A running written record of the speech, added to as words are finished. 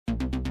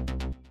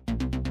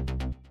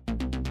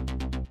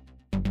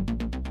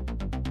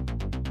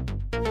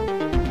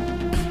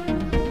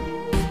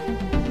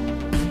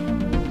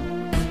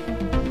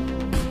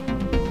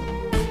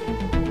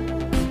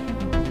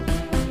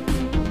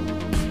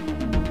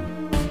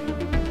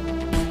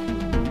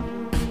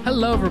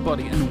Hello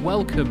everybody and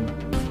welcome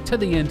to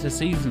the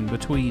interseason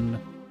between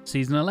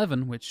Season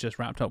 11, which just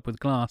wrapped up with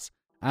Glass,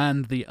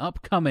 and the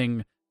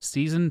upcoming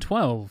Season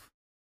 12,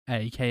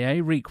 aka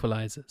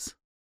Requalizers.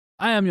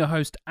 I am your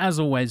host, as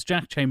always,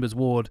 Jack Chambers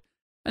Ward,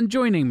 and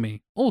joining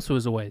me, also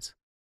as always,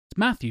 it's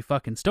Matthew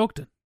fucking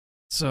Stockton.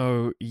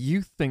 So,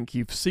 you think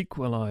you've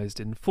sequelized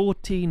in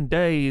 14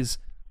 days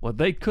what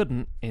they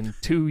couldn't in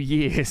 2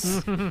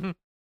 years?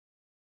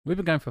 We've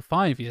been going for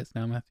 5 years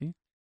now, Matthew.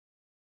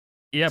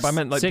 Yeah, but I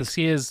meant like 6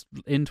 years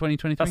in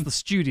 2023. That's the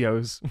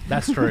studios.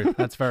 That's true.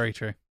 That's very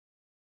true.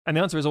 And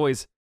the answer is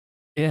always,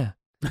 yeah.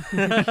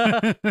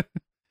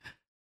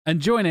 And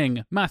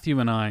joining Matthew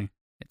and I,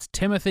 it's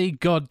Timothy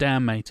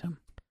Goddamn Matum.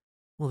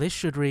 Well, this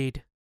should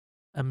read,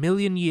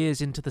 1,000,000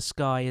 years into the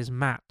sky is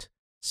Matt,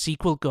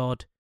 sequel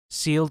god,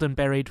 sealed and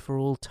buried for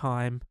all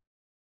time.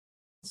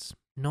 It's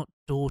not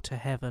door to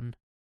heaven,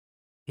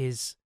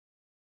 his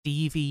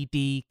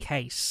DVD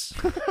case.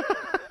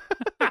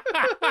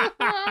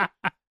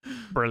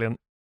 Brilliant.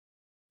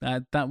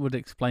 That would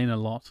explain a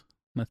lot.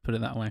 Let's put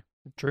it that way.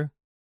 True.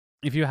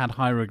 If you had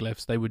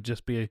hieroglyphs, they would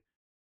just be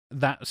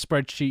that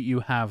spreadsheet you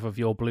have of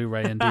your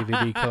Blu-ray and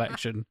DVD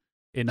collection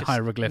in Just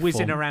hieroglyph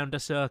whizzing form. around a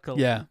circle.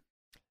 Yeah.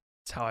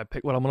 That's how I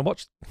pick what I'm going to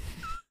watch.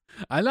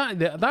 I like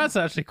that. That's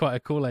actually quite a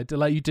cool idea,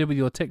 like you do with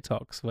your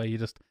TikToks, where you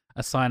just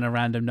assign a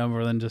random number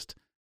and then just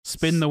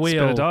spin the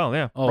wheel Spin a dial,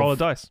 yeah. of- Roll a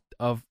dice.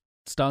 of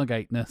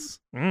Stargate-ness.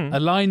 Mm.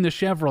 Align the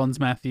chevrons,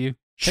 Matthew.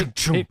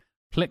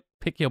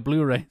 Pick your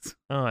Blu-rays.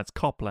 Oh, it's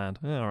Copland.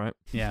 Yeah, all right.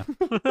 Yeah.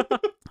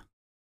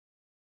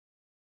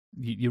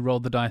 you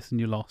rolled the dice and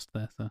you lost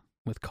there, so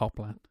with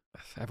Copland.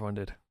 Everyone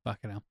did.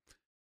 Fucking hell.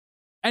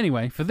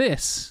 Anyway, for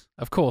this,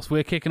 of course,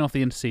 we're kicking off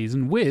the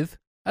interseason with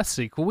a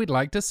sequel we'd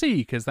like to see,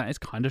 because that is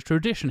kind of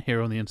tradition here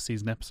on the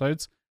interseason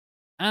episodes.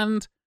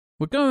 And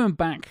we're going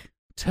back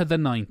to the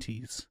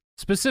 90s,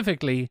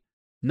 specifically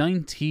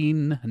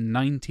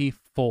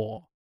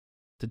 1994,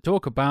 to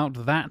talk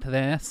about that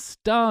there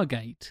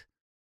Stargate.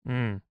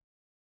 Mm.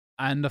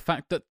 And the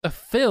fact that the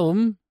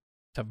film,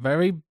 to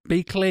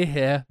be clear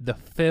here, the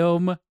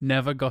film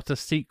never got a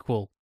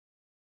sequel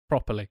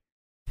properly.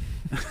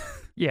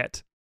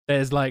 Yet.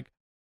 There's like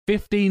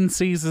 15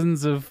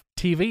 seasons of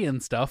TV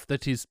and stuff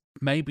that is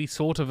maybe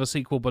sort of a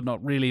sequel, but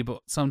not really,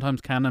 but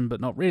sometimes canon, but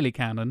not really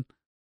canon.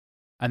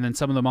 And then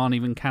some of them aren't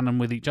even canon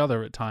with each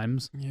other at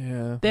times.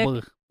 Yeah.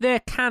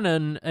 They're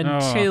canon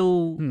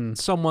until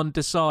someone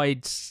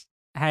decides,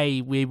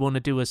 hey, we want to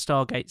do a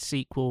Stargate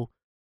sequel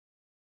 /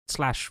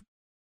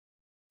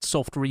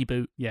 soft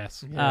reboot.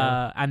 Yes.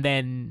 Yeah. And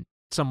then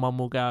someone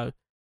will go,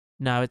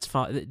 no, it's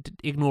fine.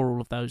 Ignore all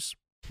of those.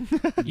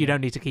 You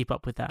don't need to keep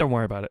up with that. Don't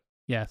worry about it.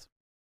 Yes.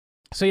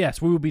 So yes,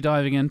 we will be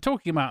diving in,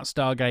 talking about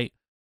Stargate,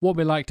 what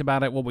we liked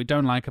about it, what we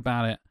don't like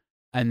about it,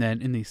 and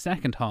then in the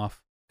second half,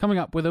 coming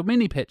up with a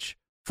mini pitch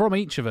from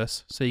each of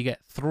us, so you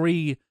get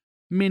 3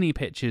 mini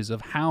pitches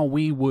of how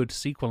we would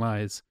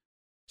sequelize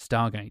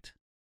Stargate,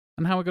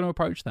 and how we're going to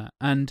approach that.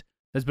 And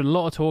there's been a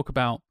lot of talk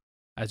about,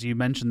 as you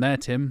mentioned there,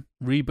 Tim,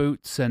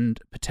 reboots and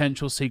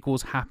potential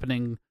sequels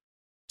happening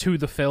to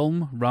the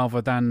film,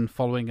 rather than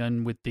following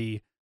in with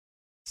the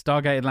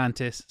Stargate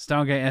Atlantis,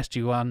 Stargate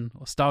SG-1,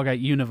 or Stargate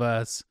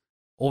Universe,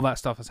 all that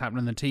stuff that's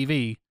happening in the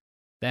TV.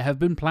 There have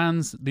been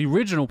plans. The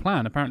original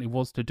plan apparently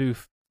was to do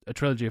a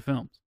trilogy of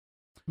films.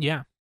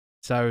 Yeah.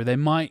 So they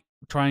might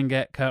try and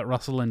get Kurt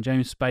Russell and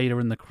James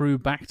Spader and the crew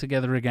back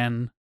together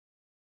again.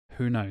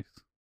 Who knows?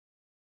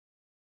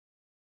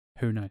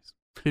 Who knows?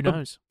 Who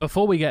knows?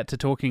 Before we get to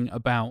talking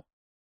about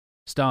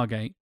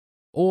Stargate,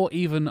 or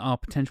even our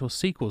potential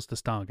sequels to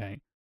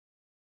Stargate,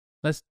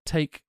 let's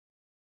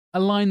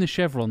align the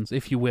chevrons,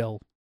 if you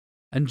will,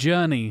 and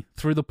journey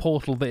through the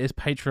portal that is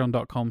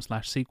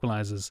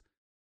patreon.com/sequelizers,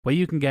 where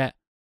you can get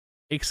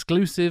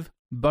exclusive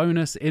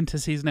bonus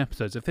interseason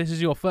episodes. If this is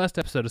your first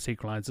episode of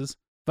Sequelizers,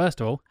 first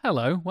of all,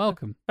 hello,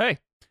 welcome. Hey,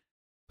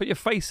 put your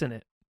face in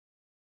it.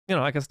 You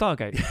know, like a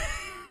Stargate.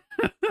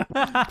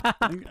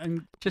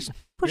 and Just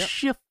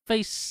push your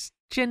face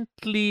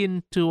gently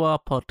into our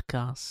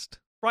podcast.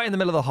 Right in the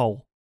middle of the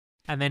hole.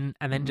 And then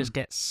just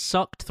get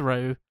sucked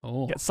through,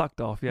 Get sucked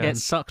off, yeah. get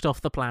sucked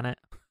off the planet.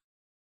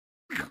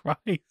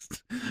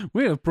 Christ,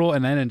 we have brought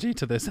an energy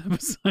to this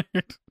episode.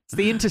 It's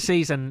the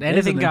interseason.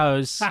 Anything it?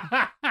 goes.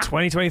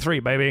 2023,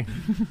 baby.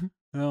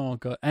 Oh,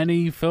 God.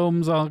 Any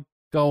films are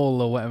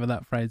goal, or whatever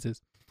that phrase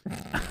is.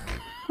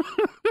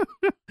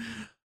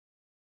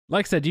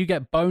 Like I said, you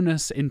get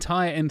bonus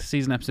entire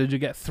interseason episodes. You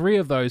get 3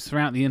 of those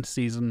throughout the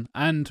interseason.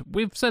 And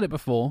we've said it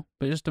before,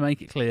 but just to make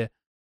it clear,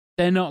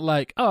 they're not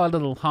like, a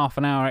little half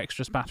an hour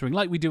extra spattering.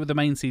 Like we do with the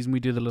main season,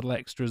 we do the little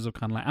extras or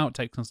kind of like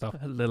outtakes and stuff.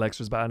 A little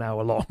extra's about an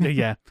hour long.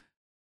 Yeah.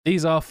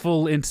 These are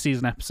full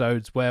interseason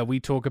episodes where we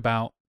talk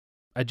about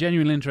a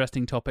genuinely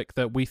interesting topic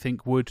that we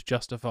think would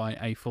justify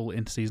a full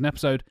interseason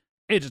episode.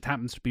 It just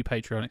happens to be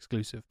Patreon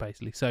exclusive,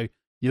 basically. So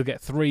you'll get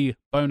 3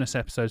 bonus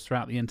episodes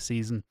throughout the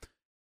interseason.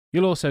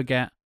 You'll also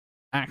get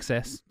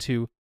access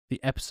to the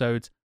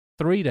episodes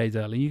 3 days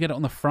early. You get it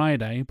on the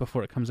Friday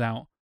before it comes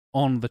out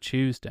on the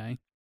Tuesday.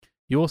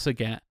 You also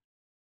get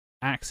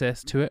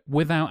access to it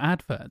without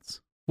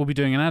adverts. we'll be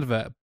doing an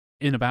advert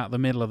in about the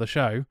middle of the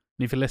show. And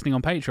if you're listening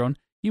on Patreon,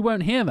 you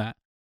won't hear that.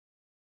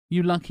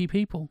 You lucky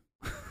people.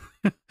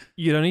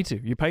 You don't need to.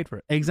 You paid for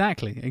it.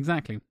 Exactly.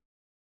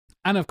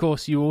 And of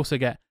course, you also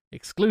get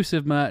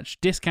exclusive merch,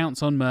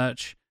 discounts on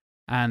merch,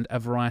 and a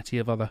variety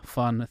of other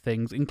fun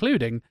things,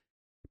 including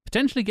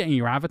potentially getting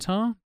your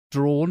avatar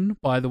drawn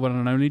by the one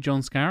and only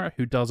John Scarrett,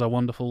 who does our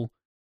wonderful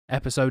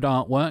episode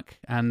artwork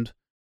and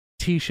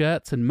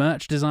t-shirts and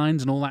merch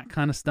designs and all that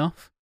kind of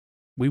stuff.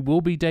 We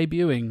will be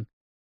debuting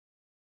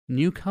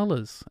new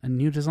colours and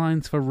new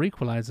designs for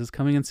Requalizers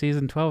coming in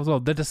Season 12 as well.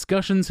 The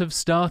discussions have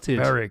started.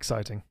 Very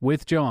exciting.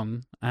 With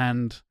John,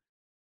 and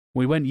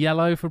we went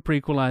yellow for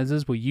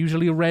Prequelizers. We're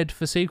usually red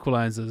for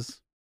Sequelizers.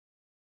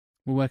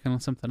 We're working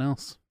on something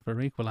else for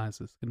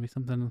Equalizers. It's going to be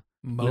something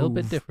a little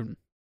bit different.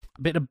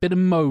 A bit of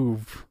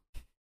mauve.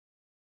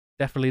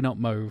 Definitely not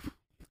mauve.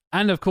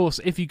 And of course,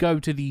 if you go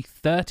to the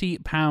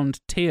 £30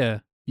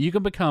 tier, you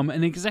can become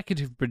an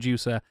executive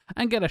producer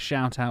and get a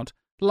shout out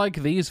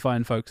like these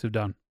fine folks have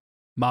done.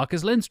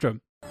 Marcus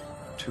Lindstrom.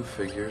 2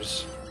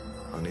 figures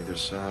on either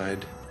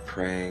side,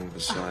 praying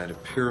beside a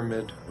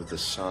pyramid with the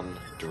sun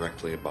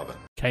directly above it.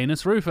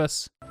 Canis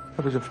Rufus.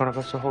 It was in front of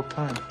us the whole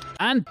time.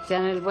 And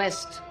Janet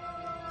West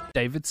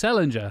David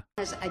Sellinger.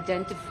 has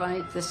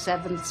identified the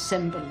 7th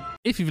symbol.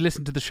 If you've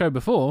listened to the show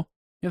before,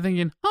 you're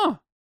thinking, oh,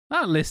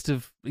 that list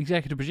of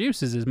executive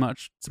producers is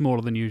much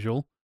smaller than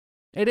usual.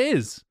 It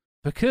is,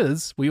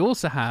 because we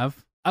also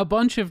have a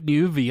bunch of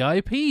new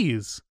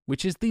VIPs,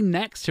 which is the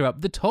next tier up,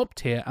 the top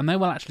tier, and they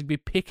will actually be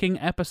picking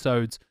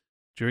episodes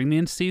during the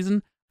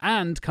interseason,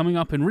 and coming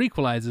up in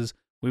Requalizers,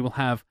 we will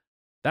have,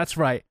 that's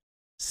right,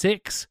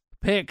 6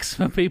 picks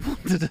for people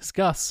to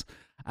discuss,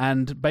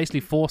 and basically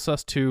force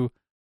us to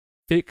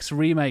fix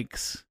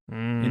remakes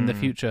in the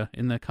future,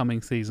 in the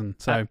coming season.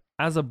 So,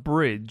 as a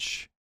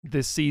bridge,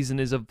 this season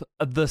is of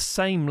the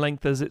same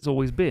length as it's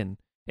always been.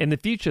 In the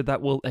future,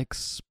 that will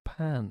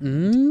expand.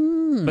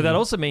 But that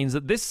also means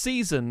that this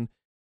season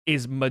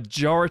is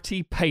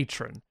majority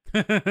patron,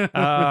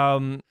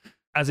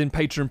 as in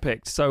patron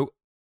picked. So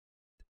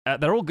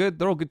they're all good.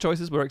 They're all good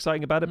choices. We're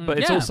excited about it, but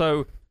it's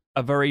also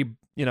a very,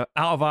 out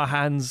of our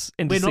hands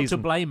into We're not season.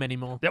 to blame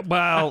anymore. Yeah,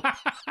 well,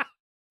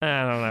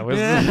 I don't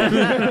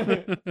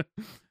know.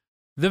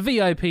 The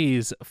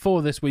VIPs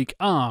for this week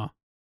are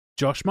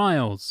Josh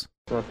Miles.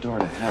 The door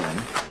to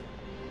heaven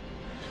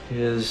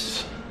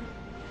is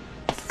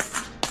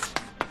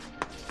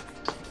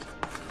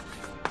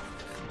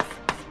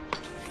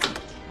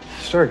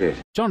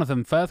Stargate.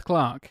 Jonathan Firth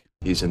Clark.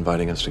 He's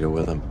inviting us to go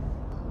with him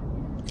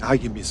How you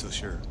can be so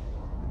sure?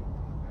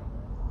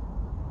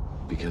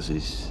 because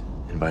he's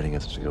inviting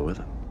us to go with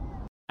him.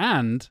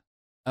 And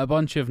a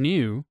bunch of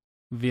new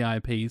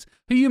VIPs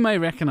who you may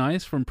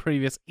recognize from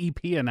previous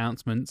EP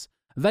announcements.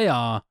 They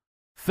are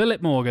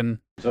Philip Morgan.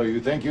 So you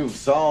think you've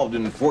solved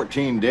in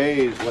 14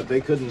 days what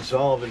they couldn't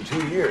solve in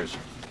 2 years?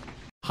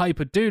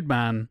 Hyper Dude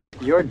Man.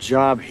 Your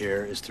job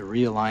here is to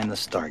realign the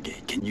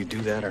Stargate. Can you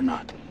do that or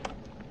not?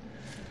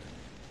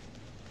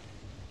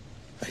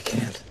 I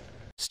can't.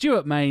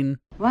 Stuart Main.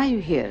 Why are you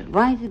here?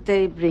 Why did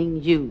they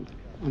bring you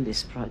on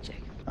this project?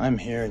 I'm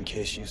here in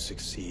case you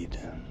succeed.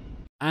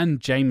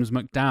 And James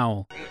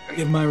McDowell.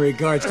 Give my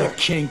regards to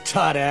King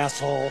Tut,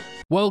 asshole.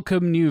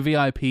 Welcome, new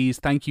VIPs.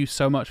 Thank you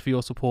so much for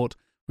your support.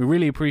 We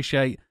really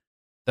appreciate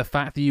the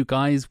fact that you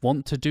guys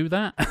want to do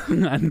that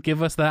and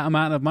give us that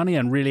amount of money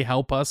and really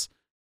help us,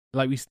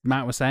 like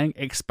Matt was saying,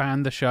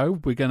 expand the show.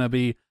 We're going to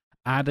be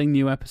adding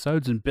new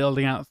episodes and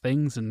building out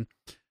things. And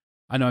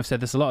I know I've said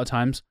this a lot of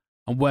times.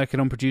 I'm working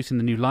on producing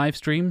the new live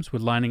streams. We're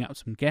lining up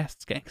some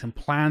guests, getting some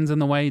plans in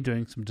the way,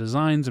 doing some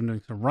designs. I'm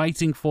doing some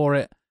writing for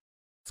it.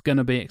 It's going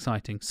to be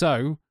exciting.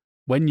 So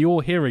when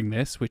you're hearing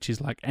this, which is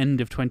like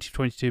end of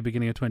 2022,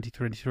 beginning of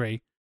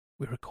 2023,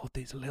 we record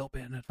these a little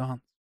bit in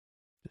advance.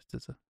 Just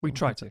as We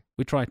try to.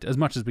 We try to, as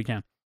much as we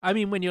can. I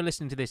mean, when you're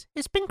listening to this,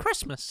 it's been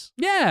Christmas.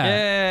 Yeah.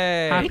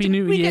 Yay. Happy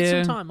New we Year.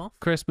 get some time off.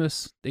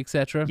 Christmas,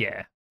 etc.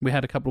 Yeah. We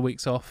had a couple of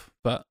weeks off,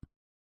 but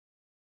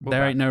We're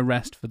there back. ain't no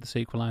rest for the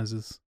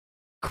sequelizers.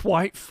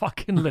 Quite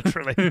fucking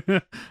literally.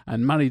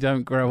 And money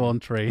don't grow on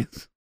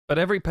trees. But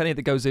every penny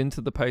that goes into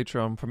the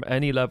Patreon from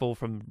any level,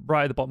 from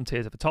right at the bottom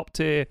tier to the top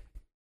tier,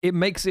 it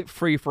makes it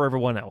free for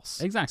everyone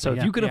else. Exactly, So if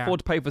yeah. you can Yeah.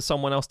 afford to pay for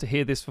someone else to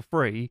hear this for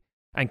free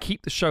and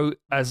keep the show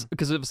as,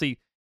 because obviously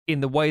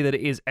in the way that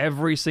it is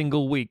every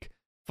single week,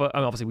 for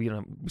obviously we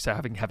say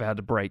have had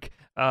a break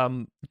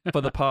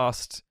for the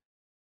past,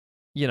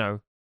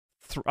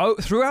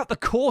 throughout the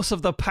course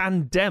of the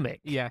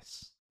pandemic.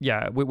 Yes.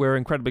 Yeah, we're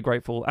incredibly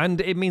grateful, and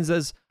it means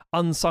there's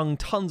unsung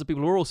tons of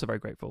people who are also very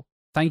grateful.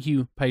 Thank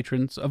you,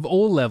 patrons of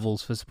all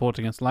levels, for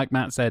supporting us. Like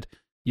Matt said,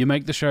 you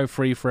make the show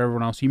free for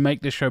everyone else. You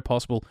make this show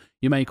possible.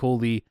 You make all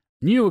the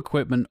new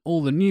equipment,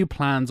 all the new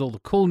plans, all the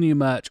cool new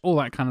merch, all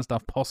that kind of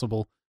stuff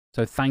possible.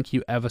 So thank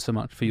you ever so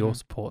much for your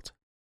support.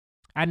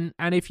 And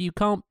if you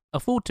can't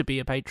afford to be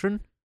a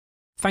patron,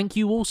 thank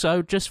you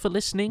also just for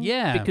listening.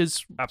 Yeah.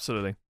 Because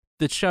Absolutely.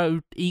 the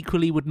show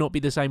equally would not be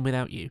the same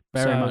without you.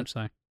 Very much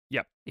so.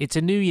 It's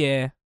a new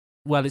year.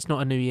 Well, it's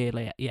not a new year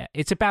yet.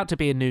 It's about to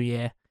be a new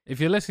year. If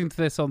you're listening to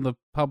this on the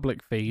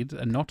public feed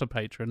and not a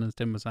patron, as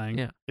Tim was saying,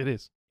 Yeah. It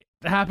is.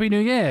 Happy New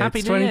Year! Happy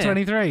It's New Year.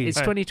 2023. It's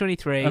Right.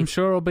 2023. I'm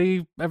sure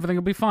everything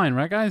will be fine,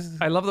 right, guys?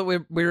 I love that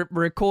we're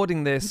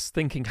recording this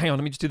thinking, hang on,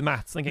 let me just do the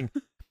maths, thinking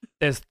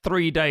there's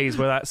 3 days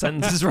where that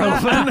sentence is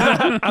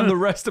relevant, and the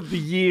rest of the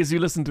years you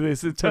listen to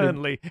this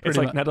eternally, it's pretty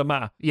like much. nada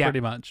ma. Yeah.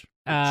 Pretty much.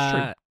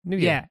 New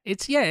Year.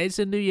 Yeah, it's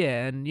a new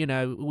year, and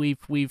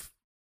we've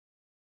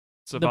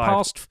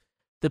Survived.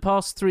 the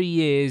past 3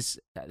 years,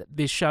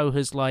 this show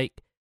has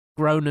like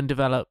grown and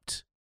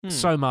developed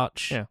so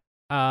much. Yeah.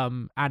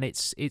 And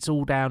it's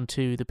all down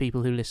to the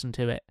people who listen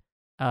to it,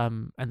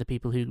 and the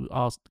people who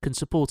can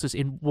support us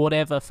in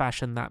whatever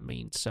fashion that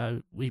means.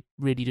 So we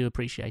really do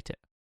appreciate it.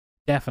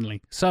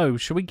 Definitely. So,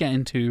 should we get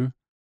into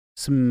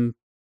some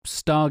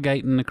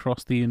stargating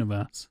across the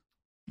universe?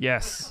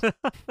 Yes.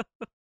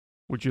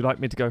 Would you like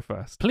me to go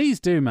first? Please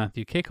do,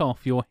 Matthew. Kick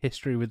off your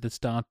history with the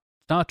Star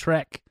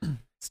Trek,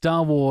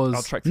 Star Wars.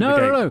 I'll trek through the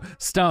gate. No,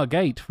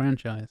 Stargate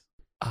franchise.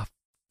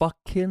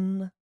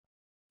 Fucking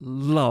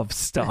love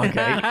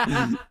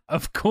Stargate.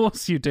 Of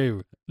course you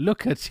do.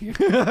 Look at you.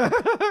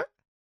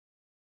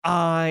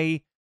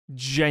 I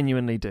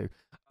genuinely do.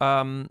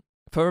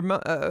 For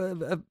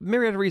a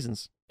myriad of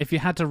reasons. If you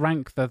had to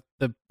rank the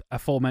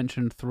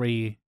aforementioned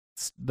three,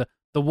 the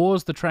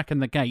Wars, the Trek,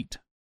 and the Gate,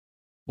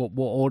 what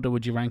order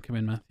would you rank them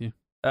in, Matthew?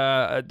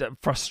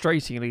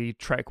 Frustratingly,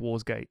 Trek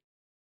Wars Gate.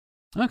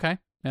 Okay,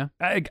 yeah.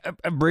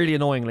 Really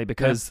annoyingly,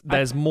 because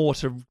there's more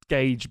to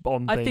gauge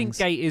on I things. think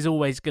Gate is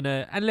always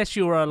gonna, unless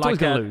you're It's always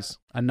going to lose.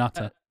 A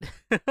nutter.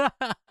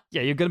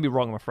 Yeah, you're going to be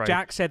wrong, I'm afraid.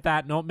 Jack said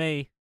that, not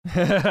me.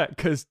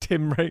 Because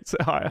Tim rates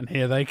it higher. And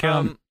here they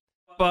come.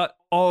 But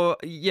I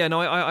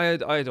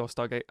adore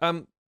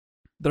Stargate.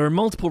 There are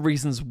multiple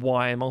reasons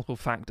why, and multiple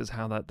factors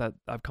how that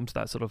I've come to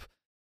that sort of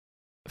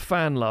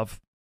fan love,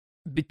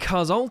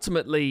 because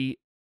ultimately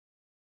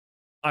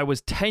I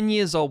was 10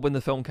 years old when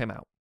the film came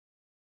out,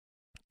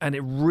 and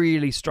it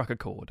really struck a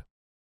chord.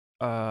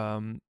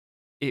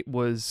 It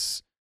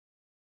was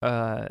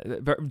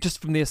just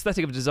from the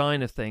aesthetic of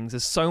design of things.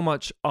 There's so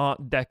much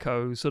Art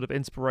Deco sort of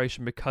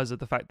inspiration because of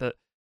the fact that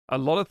a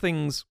lot of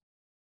things.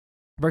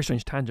 Very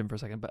strange tangent for a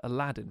second, but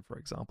Aladdin, for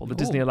example, the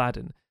Disney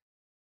Aladdin,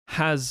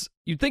 has,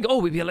 you'd think, oh,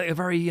 it'd be like a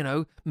very,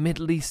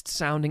 Middle East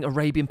sounding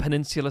Arabian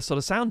Peninsula sort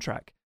of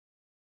soundtrack.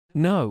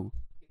 No,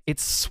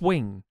 it's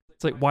swing.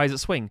 It's like, why is it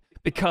swing?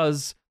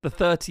 Because the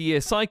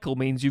 30-year cycle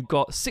means you've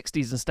got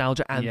 60s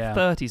nostalgia and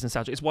 30s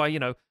nostalgia. It's why,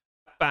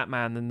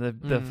 Batman and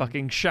the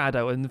fucking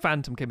Shadow and the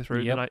Phantom came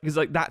through. Because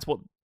that's what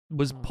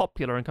was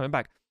popular and coming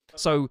back.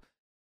 So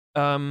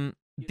the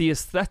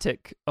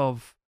aesthetic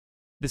of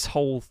this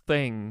whole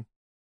thing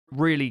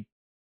really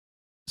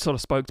sort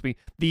of spoke to me.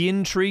 The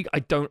intrigue, I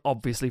don't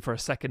obviously for a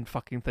second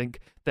fucking think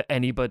that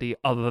anybody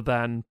other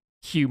than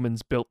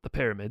humans built the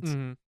pyramids.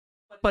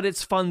 But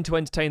it's fun to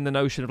entertain the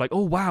notion of like,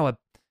 oh wow,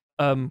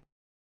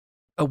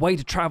 a way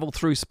to travel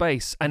through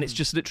space, and it's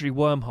just literally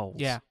wormholes.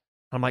 Yeah. And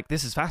I'm like,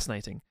 this is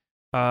fascinating.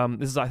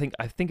 This is I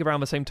think around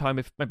the same time,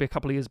 if maybe a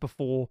couple of years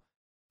before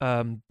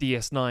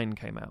DS9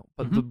 came out,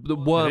 but the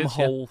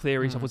wormhole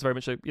theory stuff was very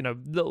much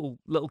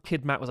little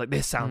kid Matt was like,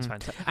 this sounds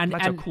fantastic. And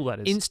Imagine how cool that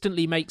is.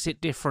 Instantly makes it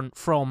different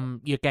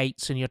from your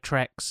Gates and your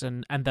Treks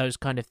and those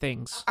kind of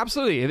things.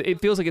 Absolutely,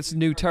 it feels like it's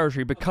new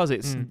territory because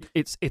it's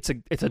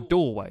a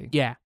doorway.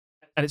 Yeah,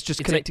 and it's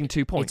just connecting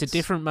 2 points. It's a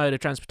different mode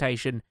of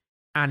transportation,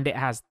 and it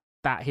has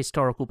that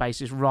historical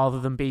basis rather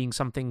than being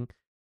something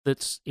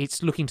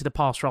it's looking to the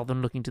past rather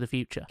than looking to the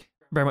future.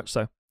 Very much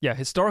so. Yeah,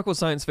 historical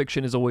science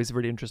fiction is always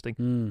really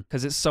interesting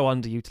because it's so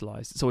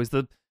underutilized. It's always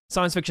the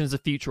science fiction is the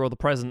future or the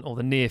present or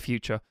the near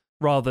future,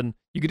 rather than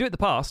you could do it in the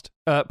past.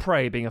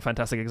 Prey being a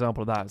fantastic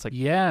example of that. It's like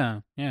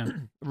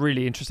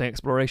really interesting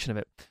exploration of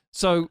it.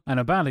 So, and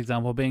a bad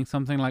example being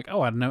something like, I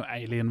don't know,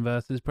 Alien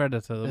versus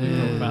Predator that we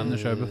talked about in the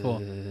show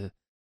before.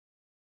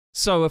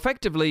 So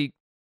effectively,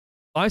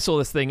 I saw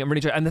this thing and really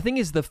enjoyed it. And the thing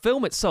is, the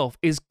film itself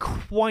is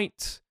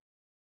quite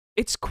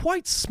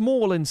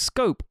small in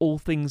scope, all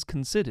things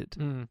considered.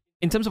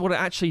 In terms of what it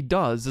actually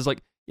does, there's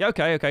like,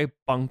 okay,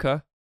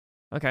 bunker.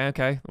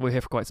 Okay, we're here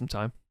for quite some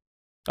time.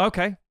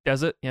 Okay,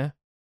 desert,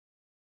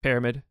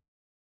 pyramid.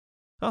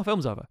 Oh,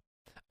 film's over.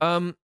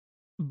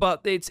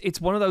 But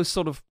it's one of those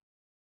sort of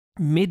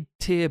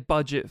mid-tier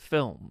budget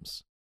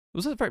films. It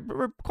was a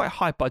quite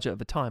high budget at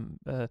the time.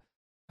 I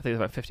think it was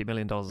about $50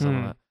 million or something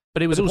like that.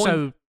 But it was it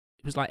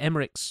was like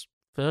Emmerich's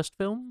first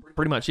film?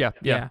 Pretty much, yeah.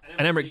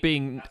 And Emmerich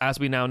being, as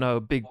we now know,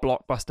 a big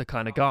blockbuster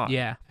kind of guy.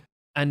 Yeah.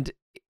 And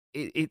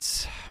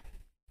it's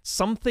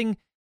something,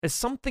 there's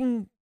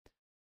something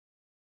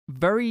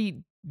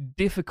very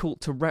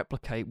difficult to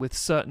replicate with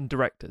certain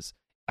directors.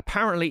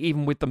 Apparently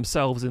even with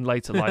themselves in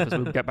later life, as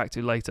we'll get back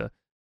to later.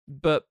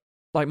 But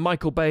like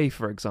Michael Bay,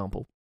 for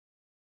example,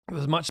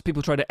 as much as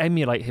people try to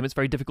emulate him, it's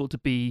very difficult to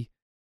be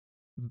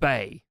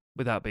Bay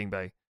without being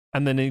Bay.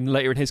 And then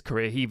later in his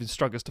career, he even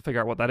struggles to figure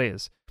out what that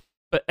is.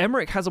 But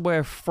Emmerich has a way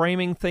of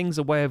framing things,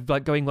 a way of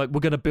like going like, we're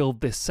going to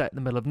build this set in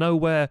the middle of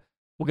nowhere.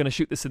 We're going to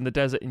shoot this in the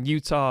desert in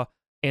Utah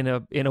in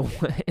a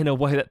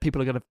way that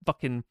people are going to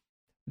fucking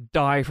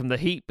die from the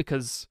heat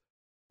because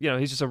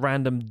he's just a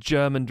random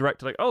German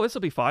director. Like, oh, this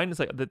will be fine. It's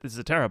like, this is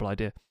a terrible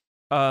idea.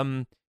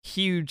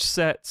 Huge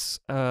sets,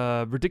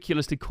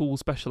 ridiculously cool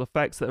special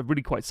effects that are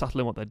really quite subtle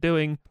in what they're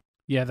doing.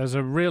 Yeah, there's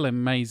a real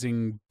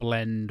amazing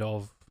blend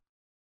of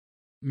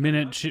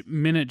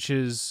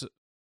miniatures,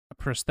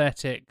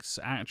 prosthetics,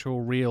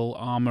 actual real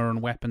armor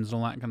and weapons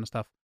and all that kind of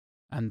stuff,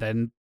 and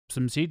then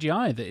some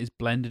CGI that is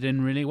blended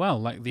in really well.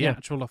 Like the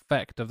actual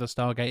effect of the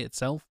Stargate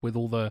itself with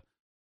all the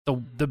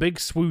big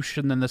swoosh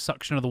and then the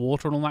suction of the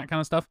water and all that kind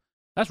of stuff.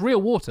 That's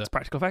real water. It's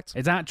practical effects.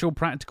 It's actual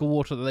practical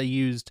water that they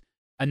used,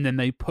 and then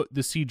they put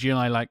the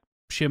CGI like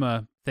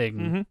shimmer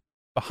thing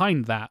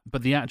behind that,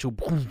 but the actual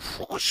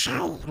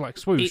like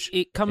swoosh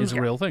is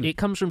a real thing. It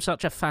comes from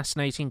such a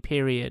fascinating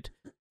period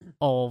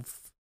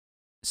of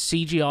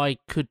CGI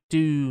could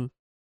do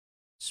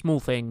small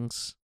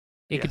things.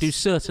 It could do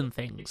certain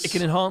things. It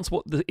can enhance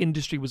what the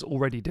industry was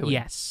already doing.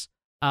 Yes.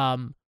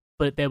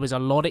 But there was a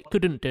lot it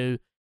couldn't do,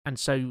 and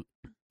so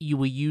you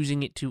were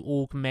using it to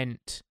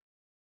augment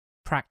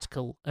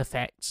practical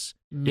effects,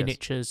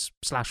 miniatures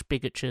 /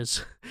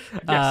 bigatures,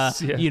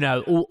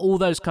 all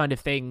those kind of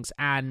things.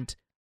 And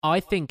I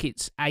think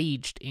it's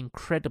aged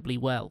incredibly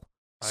well,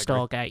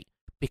 Stargate,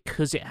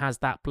 because it has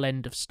that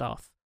blend of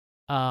stuff.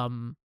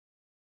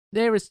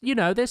 There is,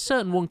 there's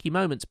certain wonky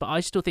moments, but I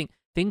still think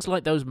things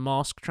like those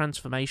mask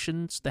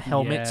transformations, the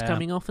helmets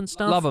coming off and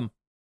stuff, love them.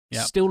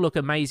 Still look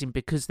amazing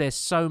because there's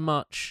so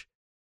much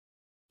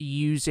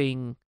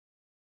using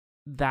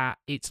that.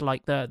 It's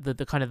like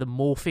the kind of the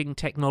morphing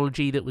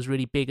technology that was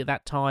really big at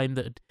that time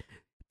that had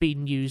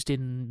been used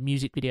in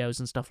music videos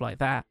and stuff like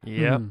that.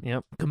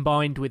 Yep.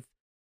 Combined with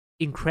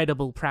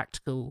incredible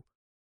practical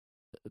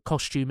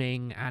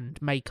costuming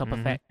and makeup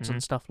effects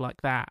and stuff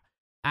like that,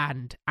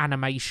 and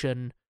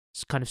animation,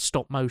 kind of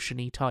stop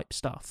motion-y type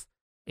stuff.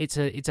 It's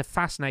a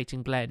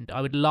fascinating blend.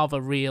 I would love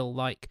a real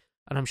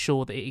and I'm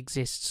sure that it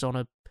exists on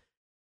a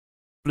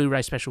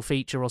Blu-ray special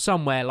feature or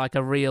somewhere, like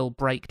a real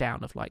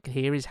breakdown of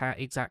here is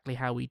exactly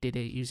how we did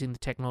it using the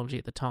technology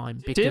at the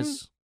time.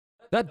 Because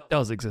that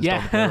does exist.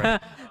 On the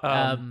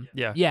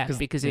Blu-ray.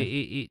 Because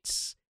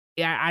it's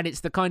and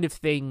it's the kind of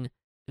thing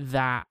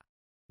that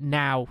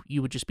now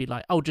you would just be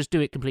like, oh, just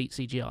do it complete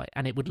CGI,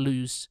 and it would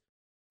lose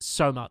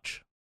so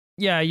much.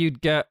 Yeah,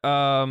 you'd get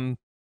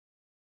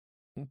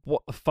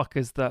what the fuck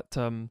is that?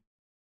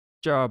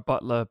 Gerard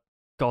Butler,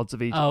 Gods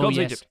of Egypt. Oh, Gods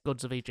of yes, Egypt.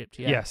 Gods of Egypt.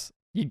 Yeah. Yes,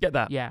 you get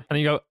that. Yeah, and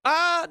you go,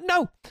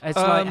 no. It's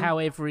like how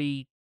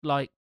every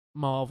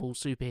Marvel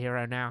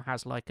superhero now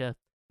has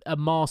a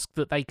mask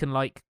that they can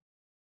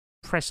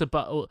press a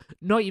button.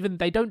 Not even,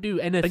 they don't do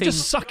anything. They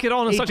just suck it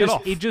on and suck it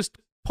off. It just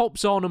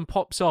pops on and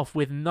pops off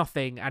with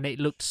nothing, and it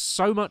looked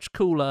so much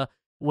cooler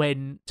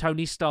when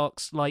Tony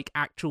Stark's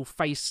actual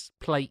face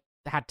plate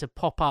had to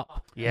pop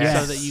up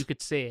so that you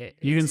could see it.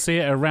 You can see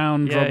it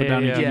around Robert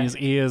Downey Jr.'s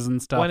ears and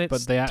stuff. When it's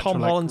but they actually,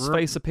 Tom Holland's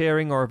face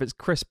appearing, or if it's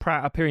Chris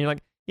Pratt appearing, you're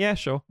like, yeah,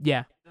 sure.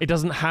 Yeah. It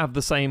doesn't have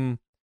the same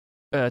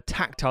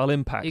tactile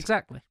impact.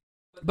 Exactly.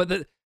 But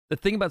the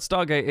thing about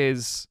Stargate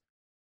is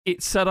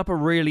it set up a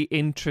really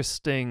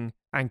interesting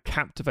and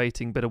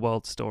captivating bit of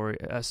world story.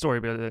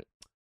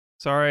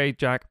 Sorry,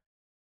 Jack.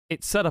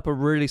 It set up a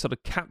really sort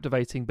of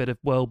captivating bit of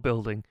world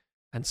building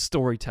and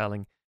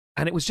storytelling.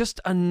 And it was just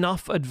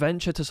enough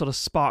adventure to sort of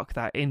spark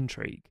that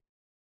intrigue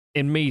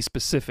in me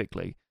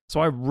specifically. So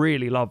I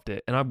really loved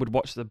it. And I would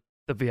watch the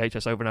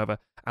VHS over and over.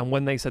 And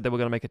when they said they were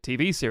going to make a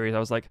TV series, I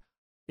was like,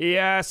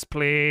 yes,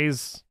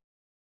 please.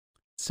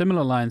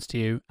 Similar lines to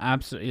you.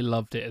 Absolutely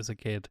loved it as a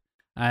kid.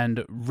 And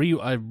I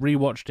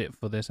rewatched it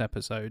for this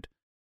episode.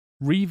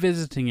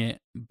 Revisiting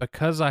it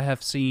because I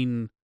have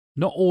seen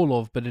not all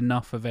of, but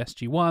enough of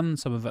SG-1,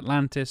 some of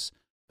Atlantis,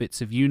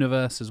 bits of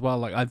Universe as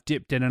well. I've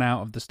dipped in and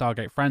out of the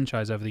Stargate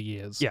franchise over the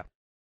years. Yeah.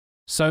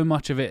 So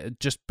much of it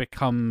just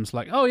becomes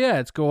oh yeah,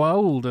 it's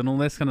Goa'uld and all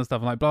this kind of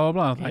stuff, blah, blah,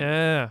 blah.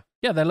 Yeah,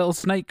 they're little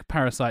snake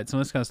parasites and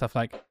all this kind of stuff.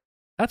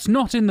 That's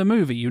not in the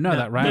movie. You know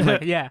that,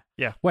 right? Yeah.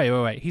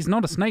 Wait. He's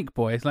not a snake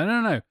boy. It's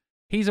no.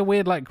 He's a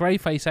weird, grey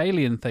face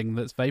alien thing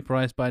that's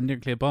vaporized by a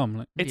nuclear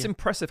bomb. It's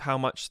impressive how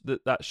much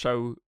that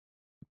show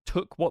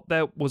took what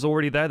there was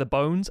already there, the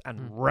bones,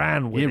 and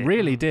ran with it. It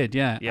really did,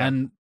 yeah.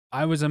 And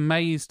I was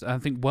amazed. I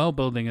think world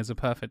building is a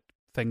perfect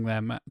thing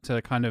there, Matt,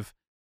 to kind of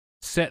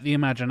set the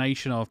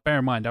imagination of. Bear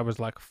in mind, I was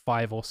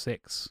 5 or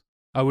 6.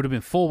 I would have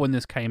been 4 when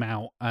this came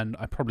out, and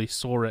I probably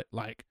saw it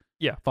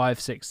 5,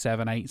 6,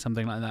 7, 8,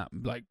 something like that.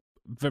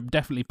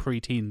 Definitely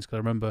pre-teens, because I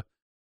remember,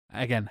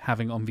 again,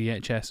 having it on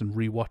VHS and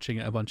rewatching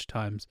it a bunch of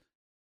times.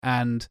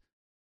 And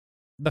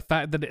the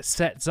fact that it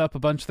sets up a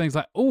bunch of things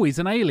he's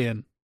an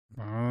alien.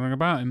 I don't know anything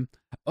about him.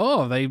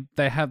 Oh, they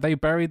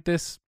buried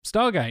this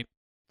Stargate.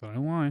 Don't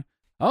know why.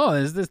 Oh,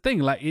 there's this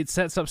thing. It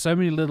sets up so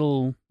many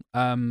little.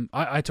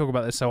 I talk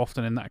about this so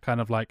often in that kind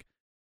of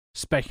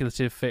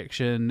speculative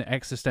fiction,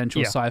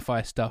 existential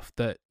sci-fi stuff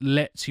that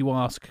lets you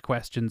ask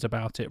questions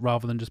about it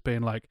rather than just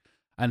being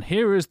and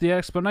here is the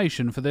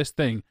explanation for this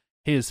thing.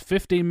 Here's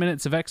 15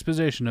 minutes of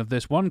exposition of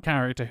this one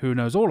character who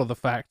knows all of the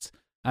facts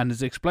and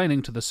is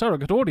explaining to the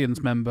surrogate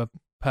audience member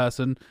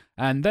person,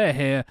 and they're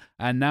here,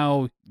 and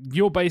now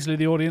you're basically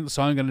the audience,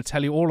 so I'm going to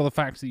tell you all of the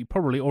facts that you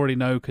probably already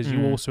know because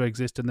you also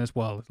exist in this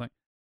world. It's like,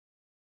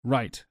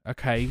 right,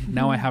 okay,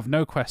 now I have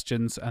no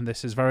questions, and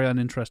this is very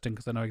uninteresting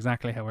because I know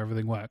exactly how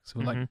everything works.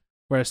 Like,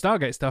 whereas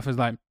Stargate stuff is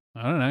like,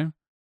 I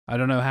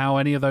don't know how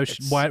any of those.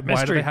 Why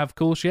do they have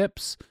cool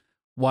ships?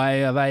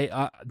 Why are they?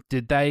 Are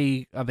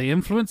they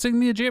influencing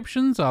the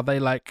Egyptians? Are they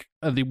like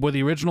were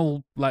the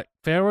original like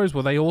pharaohs?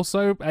 Were they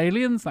also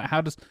aliens? Like,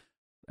 how does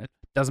it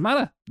doesn't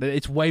matter?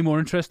 It's way more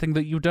interesting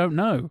that you don't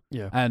know.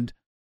 Yeah, and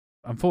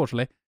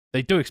unfortunately,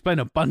 they do explain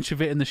a bunch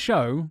of it in the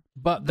show,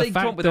 but they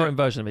come up with their own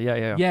version of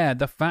it. Yeah.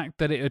 The fact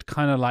that it had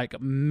kind of like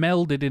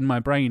melded in my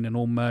brain and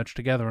all merged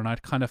together, and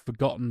I'd kind of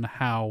forgotten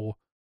how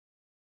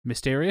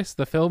mysterious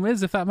the film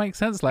is, if that makes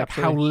sense. Like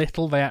Absolutely. how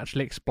little they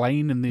actually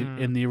explain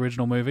in the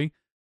original movie.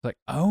 Like,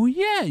 oh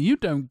yeah, you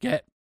don't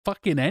get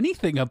fucking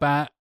anything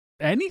about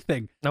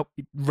anything. Nope.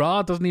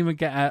 Ra doesn't even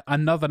get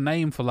another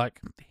name for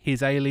like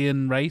his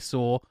alien race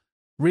or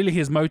really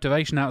his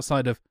motivation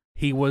outside of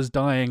he was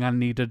dying and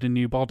needed a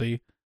new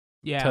body.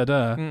 Yeah.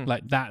 Ta-da.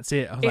 Like, that's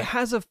it. It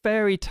has a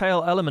fairy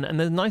tale element, and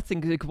the nice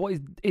thing is what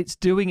it's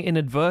doing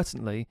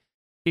inadvertently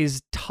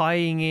is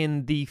tying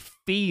in the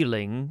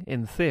feeling,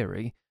 in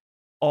theory,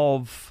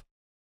 of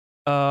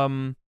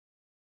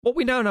what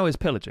we now know is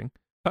pillaging.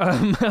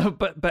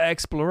 But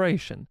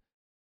exploration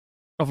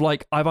of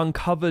like, I've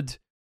uncovered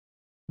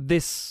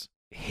this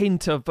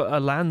hint of a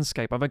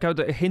landscape, I've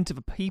uncovered a hint of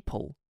a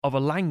people, of a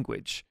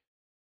language,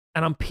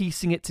 and I'm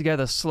piecing it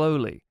together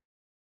slowly.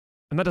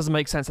 And that doesn't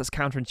make sense. That's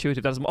counterintuitive.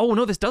 That doesn't. Oh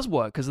no, this does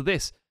work because of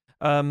this.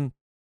 And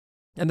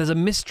there's a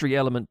mystery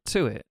element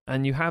to it,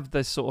 and you have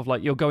this sort of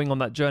like you're going on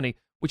that journey,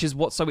 which is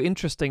what's so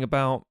interesting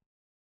about,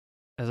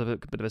 as a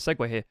bit of a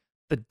segue here,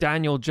 the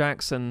Daniel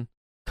Jackson,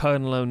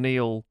 Colonel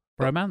O'Neill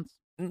romance.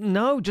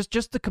 No,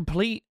 just the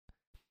complete.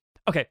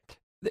 Okay,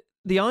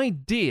 the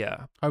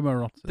idea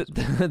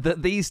homoeroticism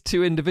that these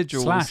two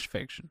individuals /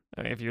 fiction,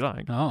 if you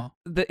like. Oh,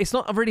 it's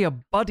not really a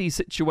buddy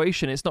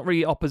situation. It's not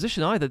really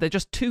opposition either. They're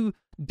just two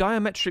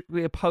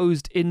diametrically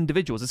opposed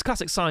individuals. It's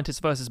classic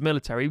scientist versus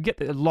military. You get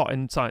that a lot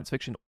in science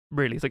fiction.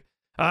 Really, it's like,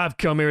 I've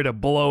come here to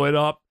blow it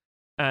up,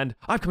 and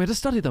I've come here to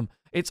study them.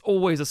 It's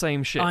always the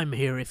same shit. I'm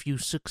here if you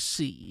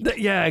succeed.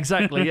 Yeah,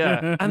 exactly.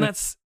 Yeah, and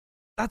that's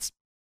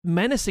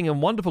menacing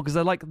and wonderful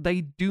because they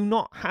do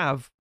not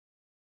have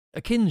a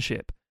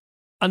kinship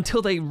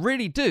until they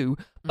really do.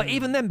 But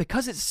even then,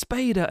 because it's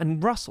Spader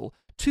and Russell,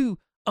 two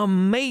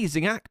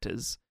amazing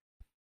actors,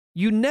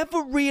 you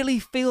never really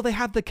feel they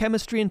have the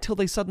chemistry until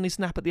they suddenly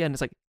snap at the end.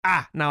 It's like,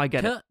 now I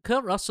get it.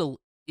 Kurt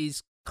Russell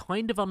is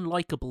kind of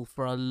unlikable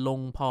for a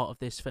long part of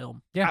this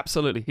film. Yeah,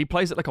 absolutely. He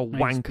plays it like a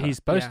wanker. He's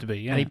supposed to be,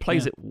 yeah. And he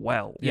plays it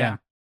well. Yeah.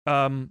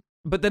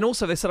 But then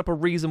also they set up a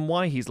reason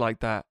why he's like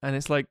that, and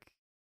it's like,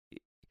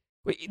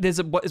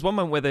 there's one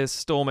moment where there's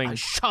storming. I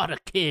shot a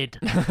kid.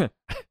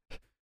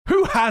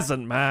 Who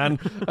hasn't, man?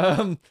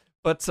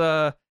 But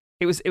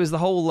it was the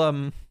whole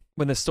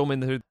when they're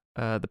storming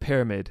the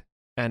pyramid,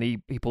 and he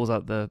pulls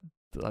out the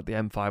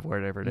M5,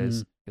 whatever it is.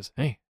 He goes,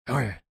 "Hey, how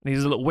are you?" And he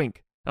does a little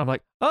wink. I'm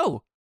like,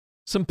 oh,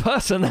 some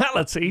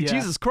personality. Yeah.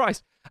 Jesus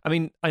Christ. I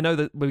mean, I know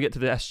that when we get to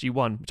the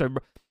SG-1, which I'm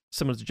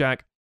similar to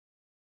Jack,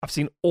 I've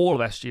seen all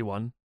of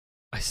SG-1.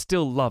 I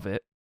still love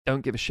it.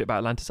 Don't give a shit about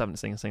Atlantis. I haven't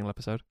seen a single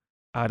episode.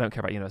 I don't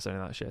care about Universe or any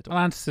of that shit.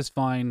 Atlantis is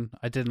fine.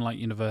 I didn't like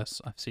Universe.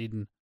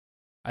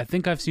 I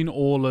think I've seen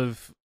all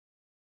of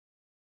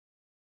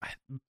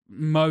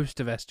most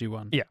of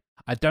SG-1. Yeah.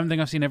 I don't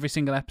think I've seen every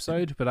single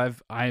episode,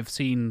 but I've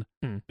seen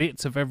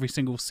bits of every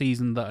single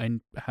season that I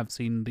have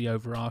seen the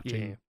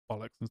overarching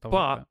bollocks and stuff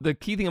like that. But the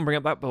key thing I'm bringing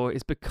up that for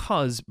is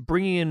because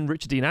bringing in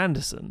Richard Dean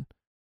Anderson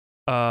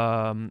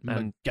and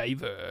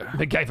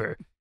McGaver,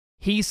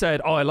 he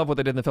said, "Oh, I love what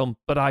they did in the film,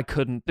 but I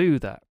couldn't do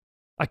that.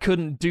 I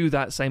couldn't do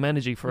that same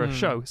energy for a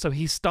show." So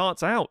he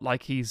starts out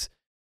like he's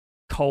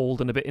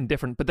cold and a bit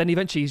indifferent, but then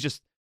eventually he's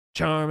just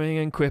charming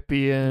and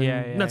quippy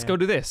and let's go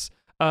do this.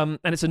 And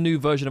it's a new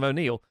version of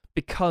O'Neill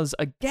because,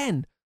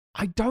 again,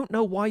 I don't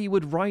know why you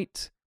would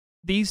write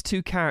these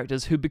two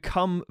characters who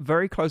become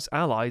very close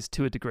allies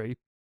to a degree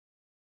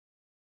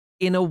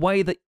in a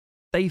way that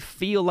they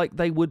feel like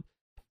they would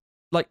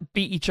like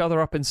beat each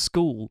other up in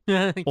school.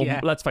 Or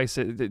let's face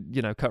it,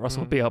 Kurt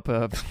Russell would beat up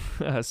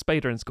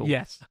Spader in school.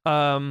 Yes.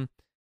 And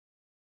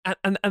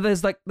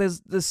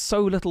there's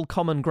so little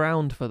common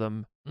ground for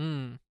them,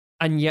 and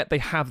yet they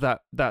have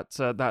that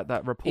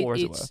rapport,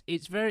 as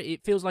it were.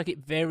 It feels like it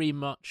very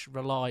much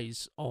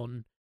relies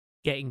on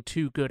getting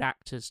two good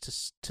actors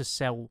to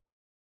sell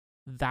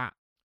that.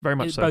 Very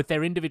much so. Both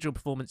their individual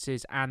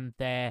performances and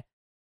the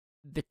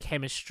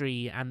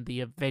chemistry and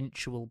the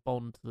eventual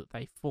bond that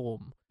they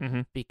form,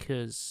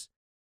 because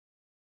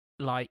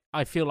like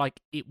I feel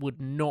like it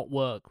would not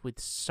work with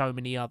so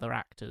many other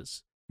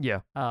actors.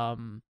 Yeah.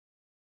 And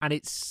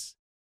it's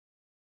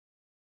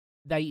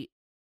they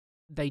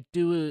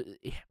do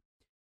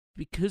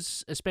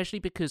especially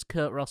because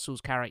Kurt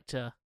Russell's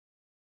character,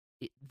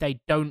 they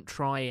don't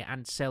try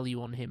and sell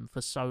you on him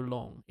for so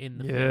long in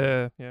the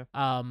film.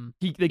 Yeah.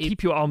 They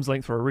keep you at arm's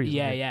length for a reason.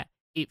 Yeah.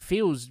 It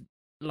feels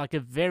like a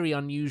very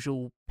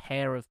unusual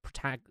pair of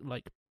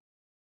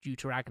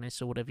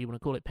deuteragonists or whatever you want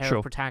to call it, pair Sure.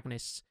 of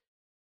protagonists,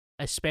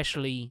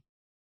 especially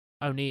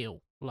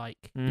O'Neill.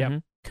 Like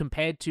Mhm.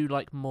 compared to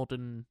like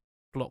modern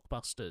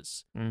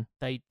blockbusters,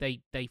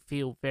 they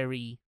feel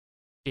very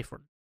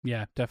different.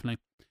 Yeah, definitely.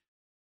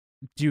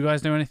 Do you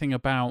guys know anything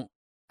about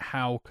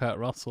how Kurt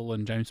Russell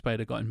and James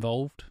Spader got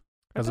involved?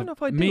 I don't know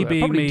if I do. Me I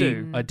being probably me,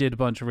 do. I did a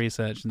bunch of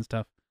research and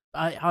stuff.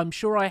 I'm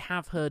sure I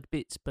have heard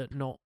bits, but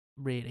not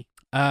really.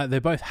 They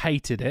both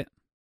hated it.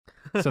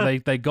 So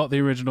they got the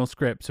original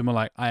script and were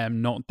like, I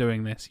am not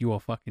doing this. You are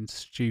fucking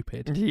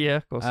stupid. Yeah,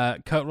 of course.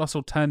 Kurt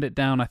Russell turned it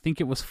down, I think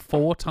it was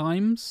 4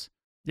 times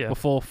Yeah.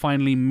 before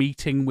finally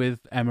meeting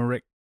with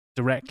Emmerich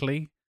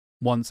directly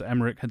once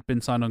Emmerich had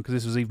been signed on, because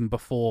this was even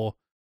before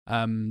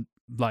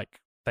like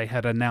they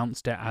had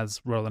announced it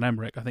as Roland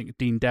Emmerich. I think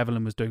Dean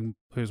Devlin was doing,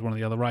 who's one of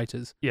the other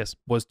writers, Yes.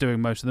 was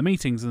doing most of the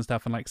meetings and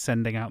stuff and like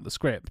sending out the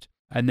script.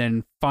 And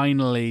then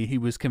finally he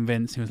was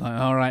convinced. He was like,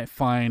 all right,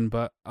 fine,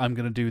 but I'm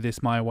going to do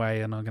this my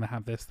way and I'm going to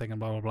have this thing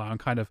and blah, blah, blah. And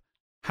kind of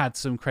had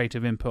some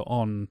creative input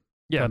on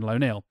Colonel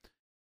O'Neill.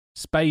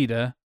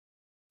 Spader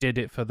did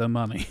it for the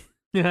money.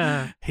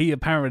 Yeah. He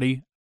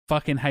apparently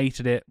fucking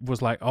hated it,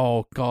 was like,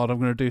 oh God, I'm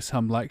going to do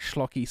some like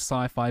schlocky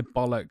sci-fi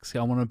bollocks.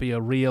 I want to be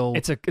a real...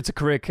 It's a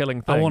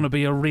career-killing thing. I want to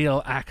be a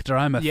real actor.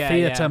 I'm a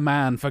theatre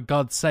man, for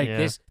God's sake.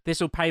 Yeah.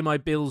 This will pay my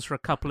bills for a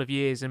couple of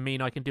years and mean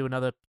I can do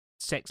another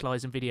Sex,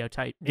 Lies and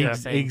Videotape. Yeah.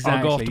 Exactly.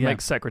 I'll go off to yeah. make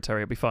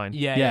secretary. It'll be fine.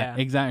 Yeah.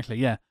 Exactly.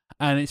 Yeah,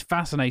 and it's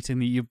fascinating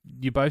that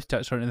you both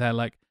touched on it there.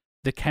 Like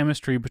the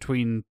chemistry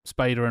between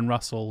Spader and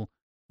Russell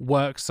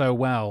works so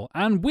well,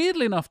 and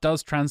weirdly enough,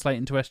 does translate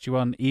into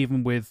SG-1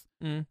 even with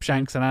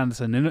Shanks and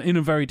Anderson in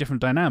a very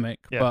different dynamic.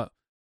 Yeah. But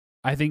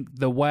I think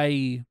the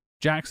way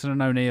Jackson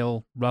and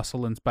O'Neill,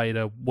 Russell and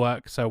Spader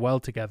work so well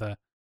together,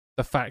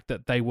 the fact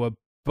that they were,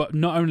 but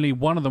not only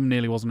one of them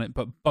nearly wasn't it,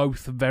 but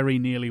both very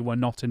nearly were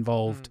not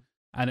involved.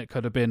 And it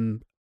could have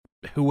been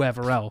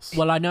whoever else.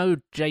 Well, I know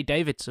Jay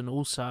Davidson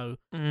also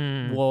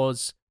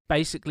was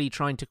basically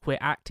trying to quit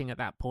acting at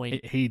that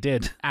point. He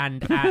did.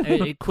 And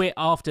he quit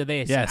after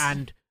this. Yes.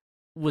 And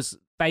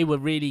they were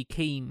really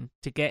keen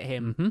to get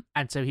him.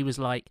 And so he was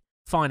like,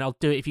 fine, I'll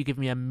do it if you give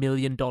me $1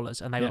 million.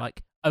 And they were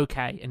like,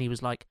 okay. And he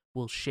was like,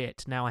 well,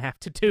 shit, now I have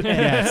to do it.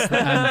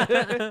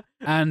 Yes.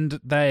 And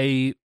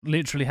they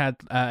literally had,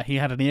 he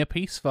had an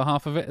earpiece for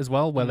half of it as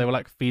well, where they were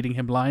like feeding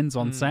him lines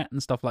on set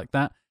and stuff like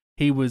that.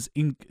 He was,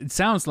 it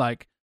sounds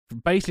like,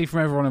 basically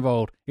from everyone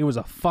involved, it was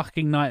a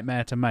fucking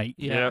nightmare to make.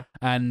 Yeah.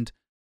 And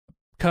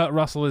Kurt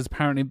Russell is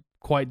apparently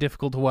quite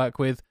difficult to work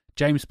with.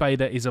 James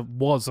Spader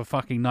was a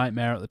fucking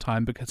nightmare at the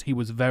time because he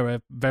was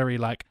very, very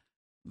like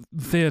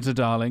theatre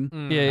darling.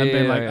 And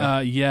being like,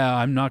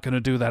 I'm not going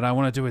to do that. I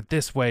want to do it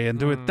this way and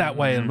do it that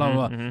way and blah,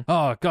 blah, blah.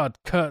 Oh, God,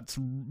 Kurt's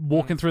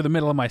walking through the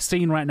middle of my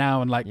scene right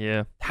now and like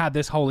had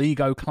this whole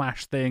ego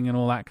clash thing and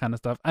all that kind of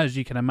stuff, as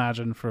you can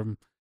imagine from,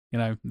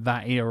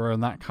 that era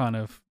and that kind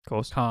of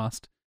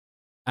cast.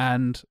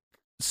 And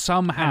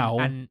somehow...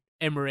 And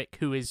Emmerich,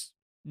 who is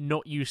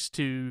not used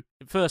to...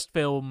 First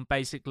film,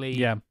 basically...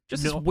 Yeah.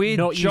 Just not, this weird,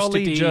 not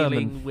jolly used to German.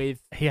 dealing with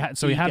He had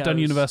done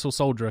egos. Universal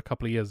Soldier a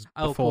couple of years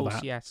before of course,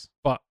 that. yes.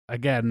 But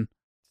again...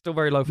 Still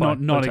very low-fi.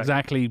 Not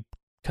exactly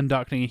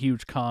conducting a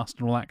huge cast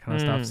and all that kind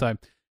of stuff. So,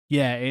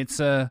 yeah, it's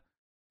a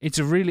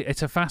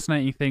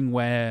fascinating thing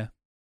where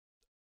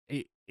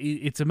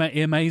it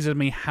amazes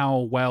me how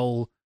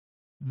well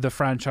the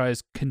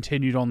franchise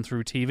continued on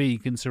through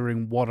TV,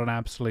 considering what an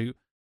absolute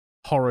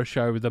horror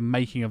show the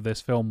making of this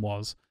film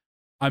was.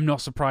 I'm not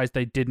surprised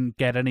they didn't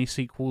get any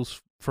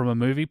sequels from a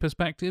movie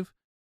perspective.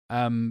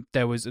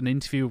 There was an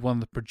interview with one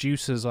of the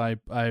producers I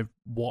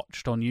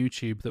watched on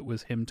YouTube that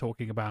was him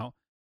talking about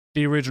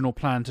the original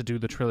plan to do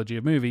the trilogy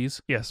of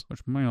movies. Yes.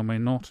 Which may or may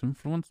not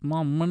influence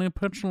my money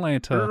pitch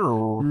later.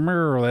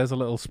 There's a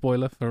little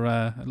spoiler for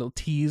a little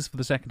tease for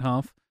the second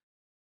half.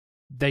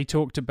 They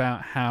talked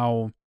about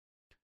how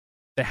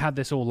they had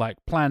this all like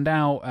planned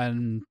out,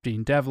 and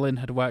Dean Devlin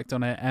had worked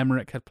on it.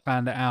 Emmerich had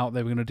planned it out.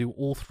 They were going to do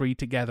all three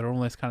together,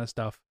 all this kind of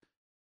stuff.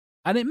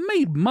 And it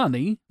made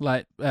money.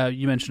 Like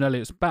you mentioned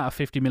earlier, it's about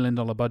a $50 million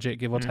budget,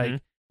 give or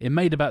take. It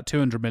made about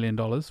 $200 million,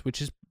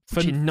 which is for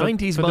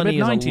 90s for money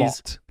the is a mid-90s.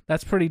 lot.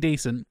 That's pretty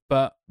decent.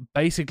 But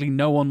basically,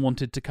 no one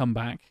wanted to come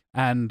back.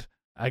 And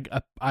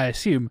I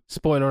assume,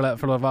 spoiler alert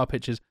for a lot of our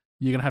pitches,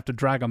 you're going to have to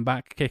drag them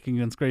back kicking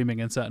and screaming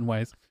in certain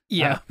ways.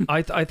 Yeah.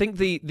 I think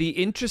the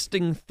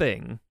interesting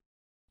thing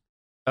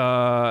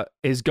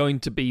is going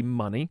to be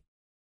money,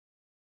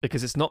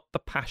 because it's not the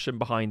passion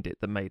behind it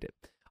that made it.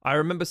 I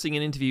remember seeing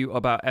an interview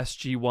about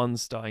SG-1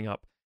 starting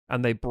up,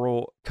 and they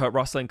brought Kurt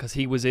Russell in because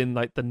he was in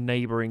like the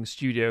neighboring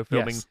studio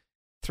filming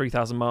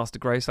 3,000 Miles to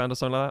Graceland or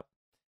something like that,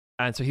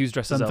 and so he was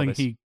dressed as Elvis. Something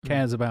he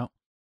cares about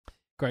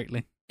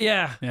greatly.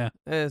 Yeah, yeah.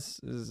 It's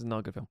not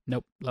a good film.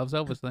 Nope, loves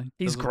Elvis though.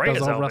 He's great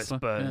as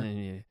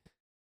Elvis,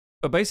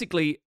 but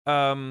basically,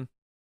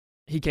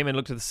 he came in and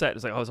looked at the set.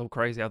 It's like, oh, it's all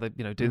crazy how they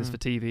do this for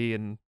TV,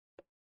 and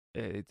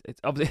it's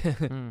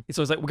obviously it's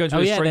always like, we're going to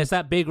there's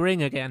that big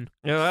ring again.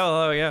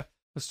 Yeah,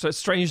 a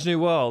strange new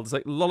world. It's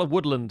like a lot of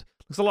woodland.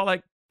 Looks a lot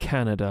like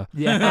Canada.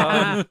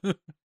 Yeah.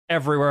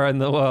 Everywhere in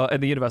the world,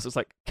 in the universe, it's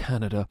like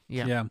Canada.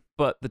 Yeah.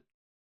 But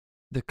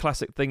the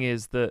classic thing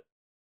is that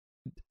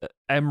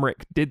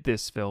Emmerich did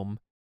this film.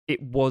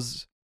 It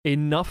was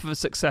enough of a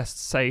success to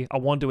say, I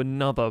want to do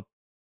another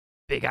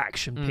big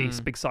action piece,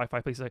 big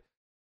sci-fi piece. Like,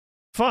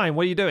 fine,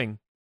 what are you doing?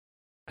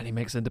 And he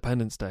makes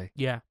Independence Day.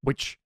 Yeah.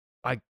 Which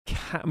I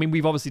mean,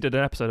 we've obviously did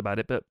an episode about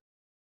it, but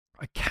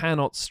I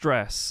cannot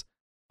stress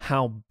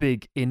how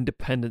big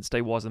Independence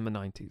Day was in the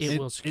 90s.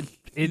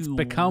 It's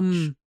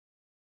become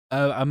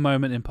a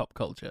moment in pop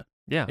culture.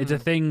 Yeah. It's a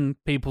thing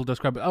people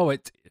describe. Oh,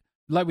 it's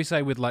like we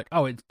say with like,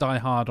 oh, it's Die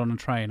Hard on a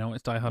train. Oh,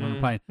 it's Die Hard on a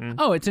plane.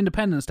 Oh, it's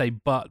Independence Day,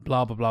 but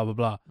blah, blah, blah, blah,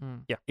 blah.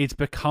 Yeah. It's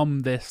become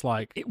this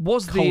like it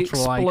was the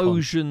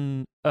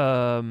explosion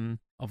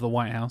of the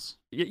White House.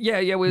 Yeah.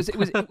 It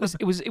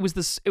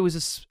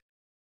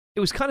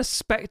was kind of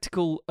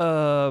spectacle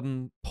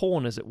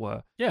porn, as it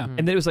were. Yeah. And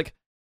then it was like,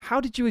 how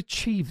did you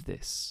achieve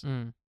this?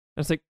 Mm. And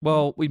it's like,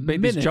 well, we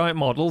made these giant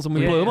models and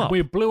we blew them up.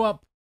 We blew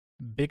up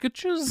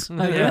bigatures,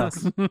 I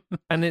guess.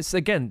 And it's,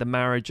 again, the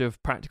marriage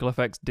of practical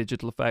effects,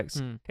 digital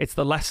effects. It's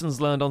the lessons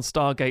learned on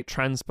Stargate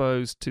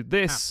transposed to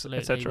this,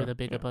 etc. With a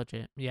bigger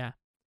budget, yeah.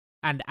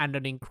 And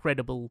an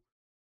incredible,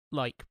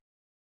 like,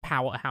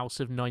 powerhouse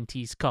of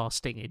 90s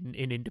casting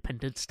in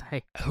Independence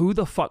Day. Who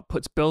the fuck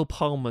puts Bill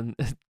Pullman,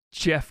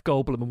 Jeff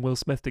Goldblum, and Will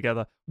Smith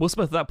together? Will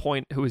Smith at that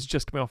point, who was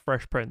just coming off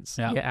Fresh Prince.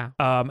 Yeah.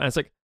 And it's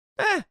like,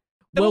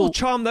 they'll all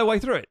charm their way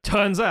through it.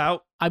 Turns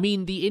out. I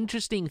mean, the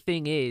interesting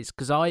thing is,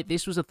 because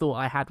this was a thought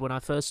I had when I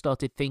first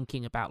started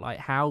thinking about, like,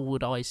 how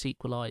would I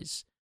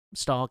sequelize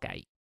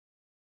Stargate?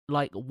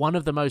 Like, one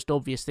of the most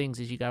obvious things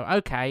is you go,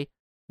 okay,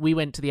 we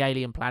went to the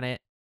alien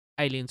planet,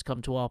 aliens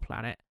come to our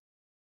planet.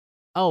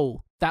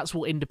 Oh, that's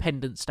what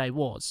Independence Day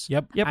was.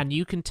 Yep. And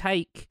you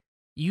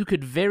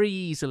could very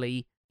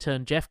easily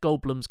turn Jeff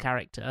Goldblum's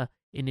character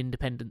in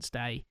Independence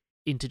Day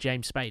into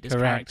James Spader's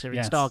character in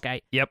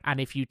Stargate. Yep.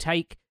 And if you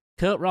take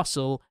Kurt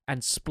Russell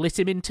and split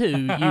him in two,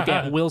 you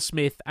get Will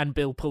Smith and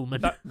Bill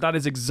Pullman. That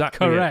is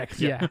exactly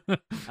correct. It.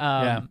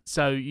 Yeah.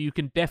 So you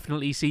can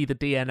definitely see the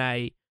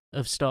DNA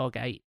of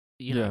Stargate,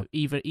 you know,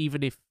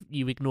 even if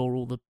you ignore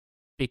all the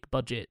big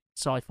budget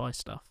sci-fi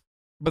stuff.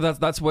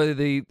 But that's where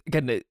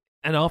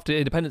and after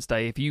Independence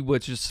Day, if you were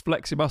to just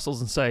flex your muscles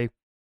and say,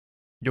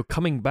 you're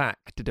coming back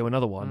to do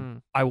another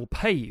one, I will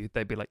pay you,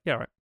 they'd be like, yeah,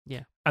 right.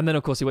 Yeah. And then,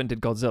 of course, he went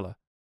and did Godzilla.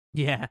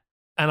 Yeah.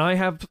 And I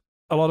have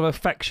a lot of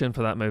affection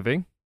for that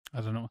movie. I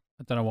don't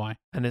know why.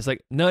 And it's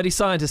like nerdy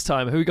scientist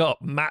time. Who we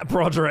got? Matt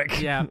Broderick.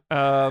 Yeah.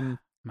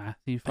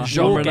 Matthew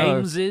Jean Reno.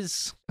 Games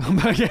is.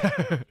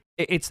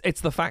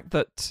 It's the fact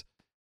that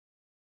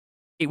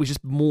it was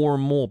just more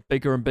and more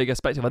bigger and bigger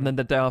spectacle. And then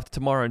the day after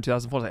tomorrow in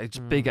 2004, it's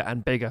just bigger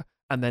and bigger.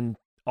 And then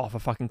off a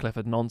fucking cliff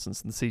of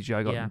nonsense. And the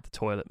CGI got into the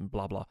toilet and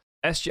blah, blah.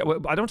 I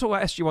don't talk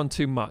about SG-1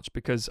 too much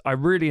because I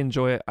really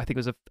enjoy it. I think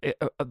it was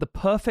the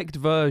perfect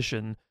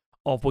version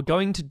of we're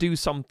going to do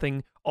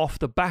something off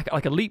the back,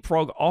 like a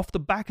leapfrog off the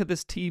back of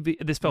this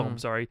film,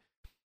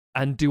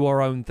 and do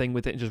our own thing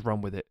with it and just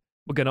run with it.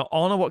 We're going to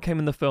honor what came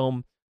in the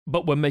film,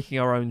 but we're making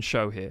our own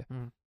show here.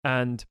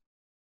 And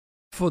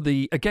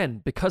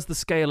because the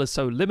scale is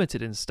so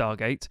limited in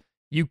Stargate,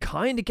 you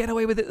kind of get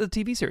away with it in the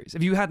TV series.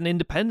 If you had an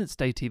Independence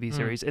Day TV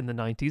series in the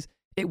 90s,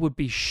 it would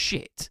be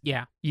shit.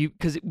 Yeah.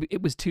 Because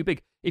it was too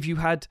big. If you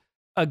had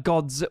a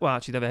Godzilla, well,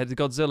 actually, they had the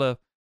Godzilla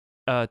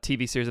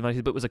TV series in the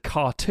 90s, but it was a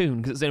cartoon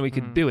because it's the only way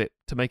we could do it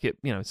to make it,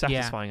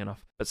 satisfying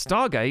enough. But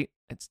Stargate,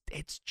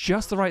 it's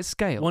just the right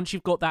scale. Once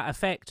you've got that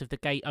effect of the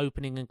gate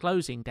opening and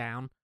closing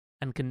down,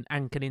 and can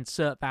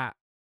insert that,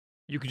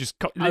 you could just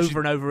over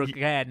and over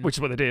again, which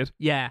is what they did.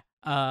 Yeah.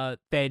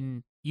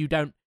 Then you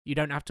don't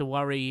have to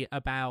worry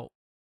about.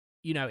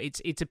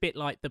 It's a bit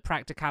like the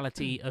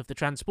practicality of the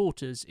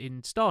transporters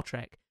in Star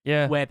Trek,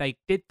 where they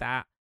did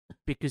that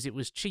because it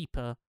was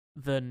cheaper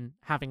than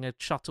having a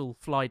shuttle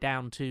fly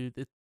down to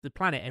the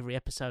planet every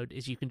episode.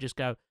 Is you can just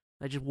go,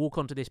 they just walk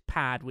onto this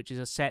pad, which is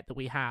a set that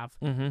we have,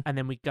 and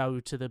then we go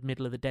to the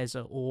middle of the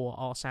desert or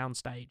our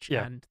soundstage,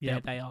 and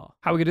there they are.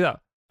 How are we gonna do that?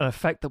 An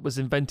effect that was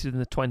invented in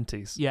the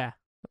 20s. Yeah,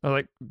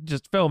 like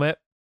just film it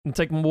and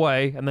take them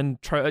away, and then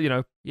try,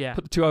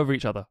 put the two over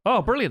each other.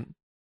 Oh, brilliant!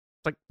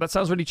 Like that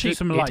sounds really cheap.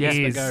 Some lights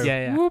that go.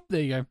 Yeah. Whoop,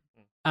 there you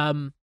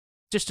go.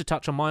 Just to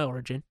touch on my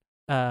origin.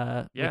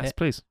 Yes,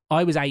 please.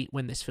 I was 8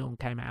 when this film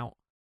came out.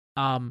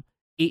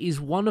 It is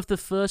one of the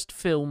first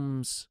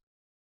films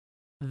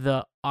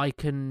that I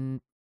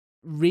can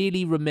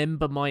really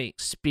remember my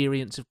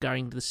experience of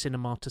going to the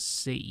cinema to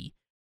see,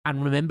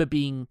 and remember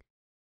being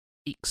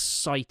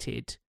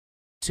excited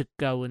to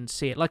go and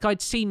see it. Like,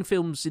 I'd seen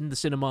films in the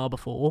cinema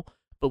before,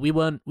 but we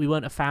weren't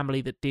a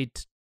family that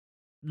did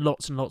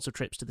lots and lots of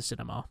trips to the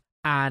cinema.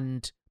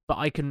 But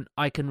I can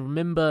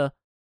remember,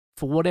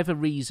 for whatever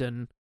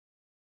reason,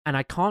 and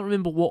I can't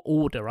remember what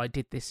order I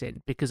did this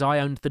in, because I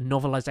owned the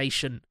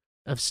novelization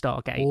of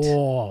Stargate.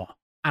 Oh.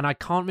 And I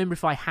can't remember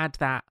if I had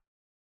that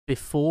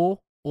before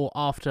or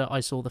after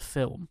I saw the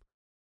film.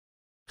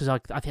 Because I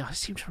think I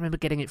seem to remember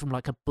getting it from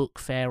like a book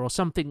fair or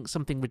something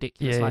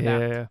ridiculous like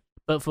that. Yeah.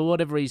 But for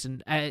whatever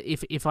reason,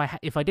 if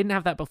I didn't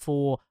have that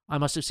before, I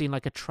must have seen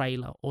like a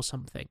trailer or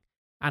something,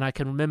 and I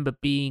can remember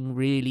being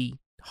really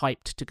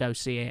hyped to go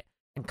see it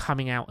and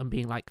coming out and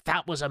being like,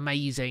 "That was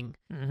amazing,"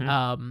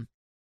 and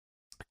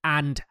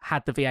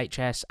had the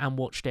VHS and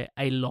watched it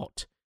a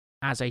lot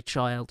as a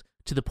child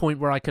to the point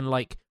where I can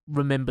like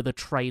remember the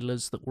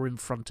trailers that were in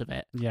front of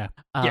it. Yeah.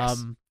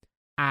 Yes.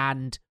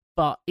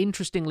 But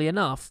interestingly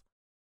enough,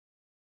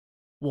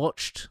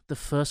 watched the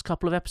first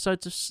couple of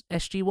episodes of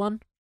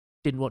SG-1,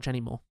 didn't watch any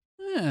more.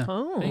 Yeah.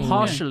 Oh. There you go.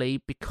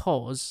 Partially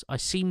because I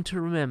seem to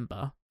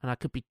remember, and I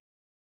could be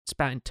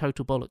spouting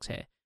total bollocks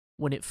here,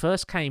 when it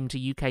first came to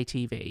UK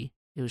TV,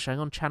 it was showing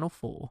on Channel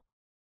 4,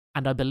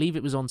 and I believe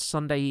it was on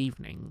Sunday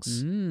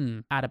evenings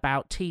at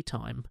about tea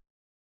time,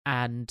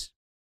 and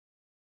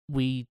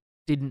we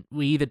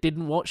either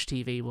didn't watch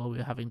TV while we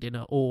were having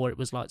dinner, or it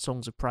was like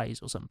Songs of Praise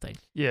or something.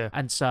 Yeah.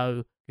 And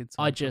so Good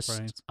I songs for just,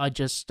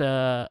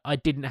 praise. I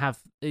didn't have,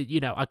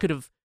 I could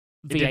have.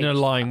 It didn't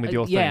align with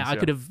your yeah, things, I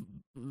could have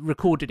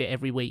recorded it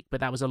every week,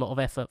 but that was a lot of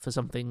effort for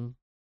something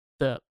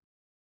that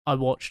I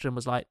watched and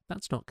was like,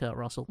 that's not Kurt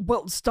Russell.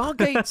 Well,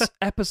 Stargate's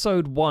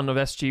episode 1 of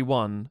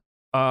SG-1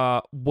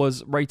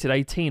 was rated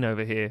 18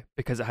 over here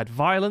because it had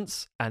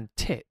violence and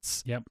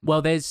tits. Yep.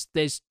 Well, there's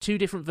two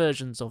different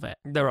versions of it.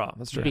 There are,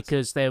 that's true.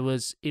 Because there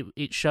was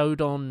it showed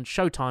on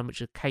Showtime,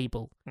 which is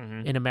cable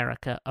Mhm. in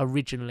America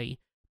originally,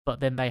 but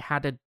then they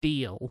had a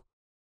deal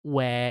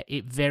where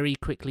it very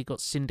quickly got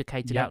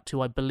syndicated Yep. out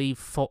to, I believe,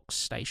 Fox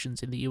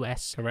stations in the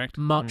US Correct.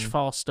 much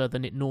faster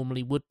than it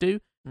normally would do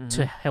Mhm.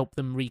 to help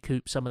them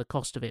recoup some of the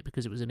cost of it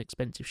because it was an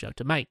expensive show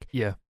to make.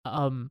 Yeah.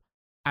 And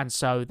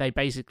so they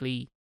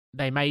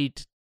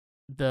made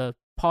the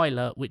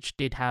pilot, which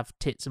did have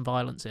tits and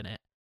violence in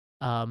it,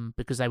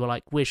 because they were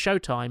like, we're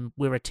Showtime,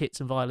 we're a tits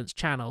and violence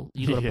channel,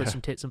 you got to Yeah. put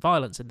some tits and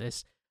violence in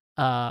this.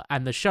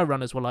 And the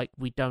showrunners were like,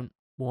 we don't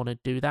want to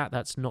do that.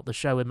 That's not the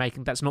show we're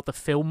making. That's not the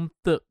film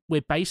that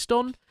we're based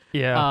on.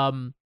 Yeah.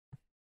 And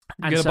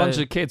Get a so- bunch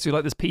of kids who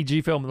like this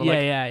PG film and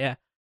they're yeah, like, yeah.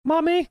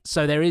 Mommy.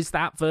 So there is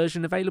that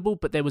version available,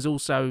 but there was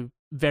also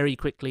very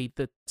quickly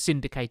the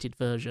syndicated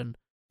version.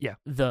 Yeah.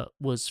 That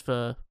was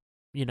for,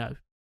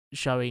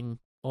 showing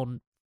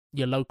on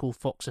your local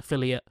Fox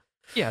affiliate.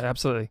 Yeah,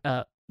 absolutely.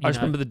 I just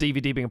remember the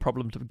DVD being a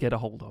problem to get a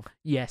hold of.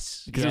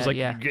 Yes. Because it was like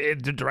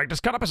the director's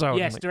cut episode.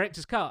 Yes, I'm like,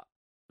 director's cut.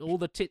 All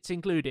the tits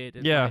included.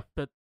 And Yeah.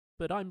 like,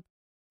 but I'm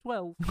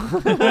 12.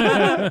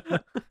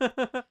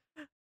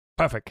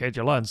 Perfect, kid.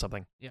 You learned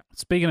something. Yeah.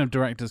 Speaking of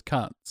director's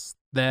cuts,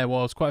 there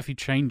was quite a few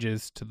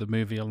changes to the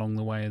movie along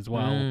the way as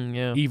well.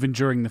 Yeah. Even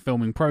during the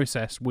filming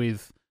process,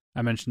 with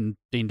I mentioned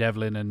Dean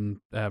Devlin and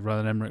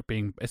Roland Emmerich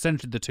being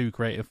essentially the two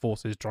creative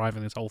forces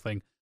driving this whole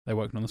thing. They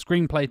worked on the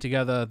screenplay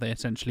together. They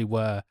essentially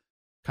were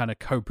kind of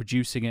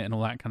co-producing it and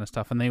all that kind of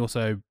stuff. And they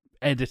also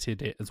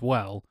edited it as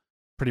well,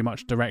 pretty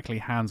much directly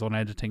hands-on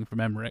editing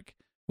from Emmerich,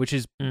 which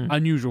is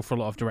unusual for a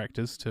lot of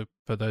directors,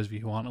 for those of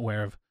you who aren't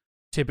aware of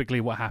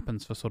typically what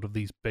happens for sort of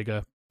these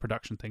bigger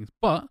production things.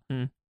 But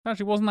it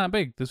actually wasn't that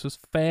big. This was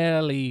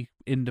fairly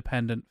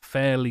independent,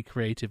 fairly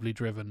creatively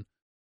driven,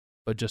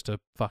 but just a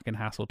fucking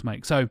hassle to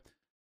make. So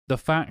the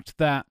fact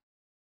that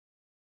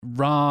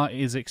Ra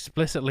is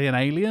explicitly an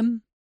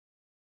alien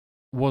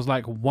was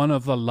like one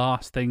of the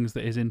last things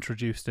that is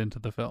introduced into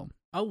the film.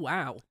 Oh,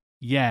 wow.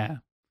 Yeah.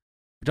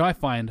 Which I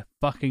find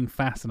fucking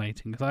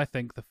fascinating because I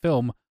think the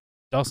film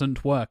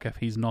doesn't work if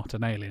he's not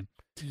an alien.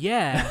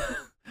 Yeah.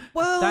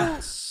 Well,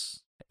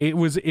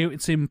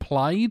 It's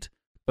implied,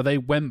 but they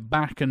went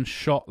back and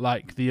shot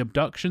like the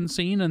abduction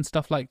scene and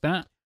stuff like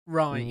that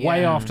Right.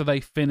 way yeah. after they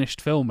finished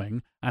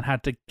filming and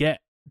had to get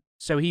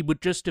So he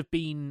would just have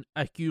been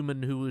a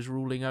human who was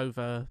ruling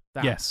over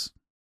that. yes.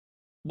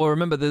 well,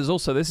 remember, this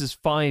is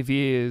 5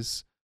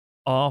 years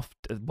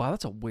after. Wow,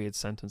 that's a weird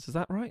sentence. Is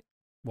that right?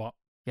 What?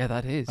 Yeah,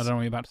 that is. I don't know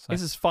what you're about to say.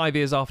 This is 5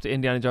 years after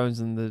Indiana Jones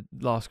and the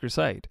Last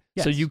Crusade.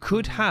 So Yes. you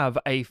could have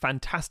a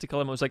fantastical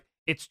element. It's like,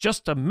 it's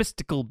just a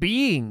mystical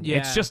being. Yeah.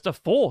 It's just a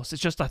force.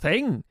 It's just a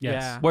thing.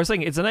 Yes. Yeah. Whereas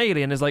saying it's an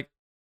alien is like,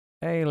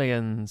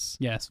 aliens.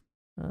 Yes.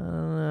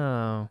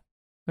 Oh.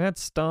 We had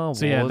Star Wars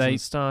So, yeah, and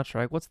Star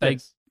Trek. What's they-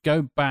 this?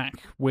 Go back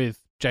with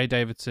Jay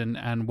Davidson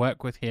and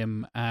work with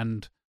him,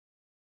 and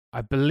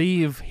I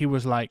believe he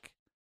was like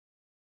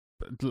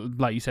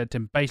you said,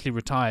 Tim, basically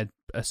retired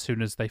as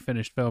soon as they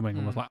finished filming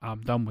and was like,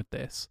 I'm done with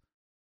this.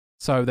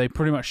 So they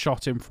pretty much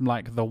shot him from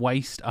like the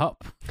waist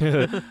up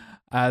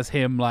as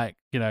him like,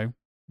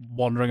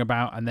 wandering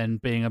about and then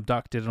being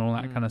abducted and all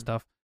that kind of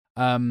stuff.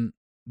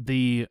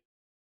 The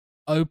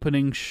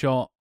opening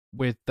shot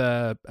with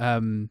the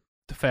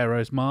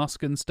Pharaoh's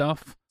mask and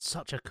stuff.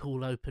 Such a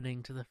cool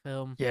opening to the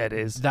film. Yeah, it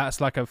is.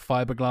 That's like a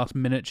fiberglass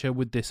miniature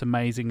with this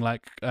amazing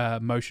like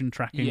motion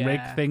tracking rig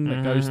Yeah. thing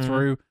that goes Mhm.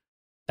 through.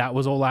 That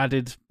was all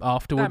added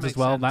afterwards as makes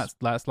well. sense.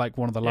 That's like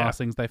one of the Yeah. last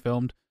things they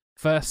filmed.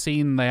 First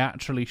scene they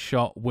actually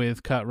shot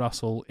with Kurt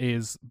Russell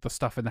is the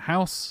stuff in the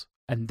house,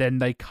 and then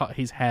they cut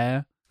his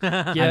hair.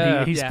 Yeah.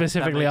 And he Yeah,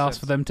 specifically that makes asked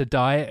for them to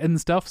dye it and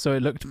stuff, so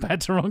it looked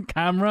better on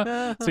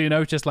camera.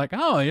 So just like,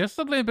 oh, you're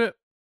suddenly a bit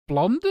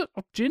blonde,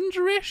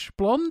 gingerish,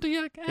 blondie,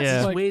 I guess. Yeah.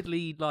 It's Like,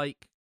 weirdly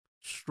like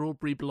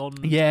strawberry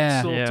blonde.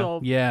 Yeah. sort Yeah.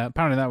 of. Yeah,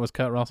 apparently that was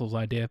Kurt Russell's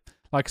idea.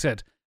 Like I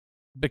said,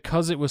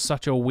 because it was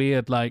such a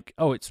weird, like,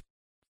 oh, it's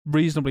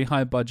reasonably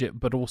high budget,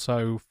 but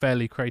also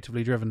fairly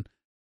creatively driven,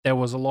 there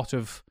was a lot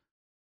of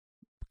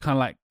kind of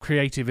like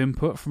creative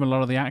input from a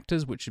lot of the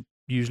actors, which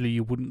usually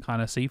you wouldn't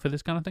kind of see for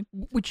this kind of thing.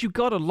 Which you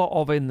got a lot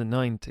of in the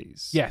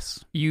 90s.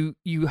 Yes. You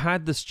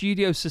had the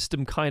studio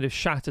system kind of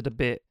shattered a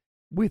bit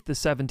with the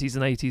 70s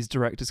and 80s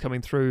directors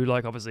coming through,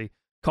 like obviously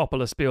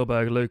Coppola,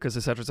 Spielberg, Lucas,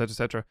 etc., etc.,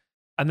 etc.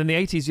 And then the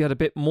 80s, you had a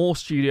bit more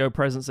studio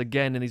presence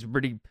again in these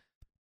really,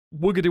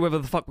 we're going to do whatever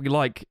the fuck we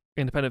like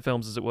independent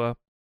films, as it were.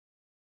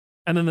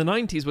 And then the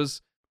 90s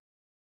was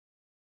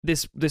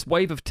this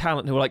wave of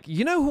talent who were like,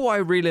 you know who I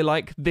really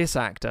like? This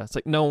actor. It's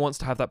like, no one wants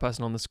to have that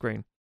person on the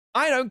screen.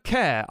 I don't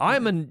care.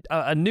 I'm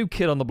a new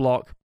kid on the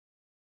block.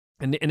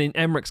 And in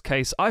Emmerich's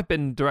case, I've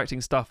been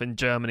directing stuff in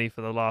Germany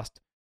for the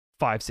last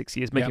 5-6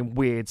 years, making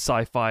weird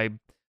sci-fi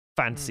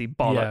fantasy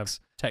bollocks.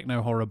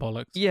 Techno horror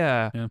bollocks.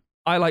 Yeah.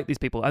 I like these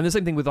people. And the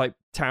same thing with like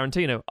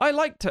Tarantino. I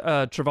like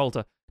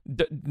Travolta.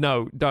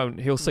 No, don't.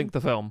 He'll sink the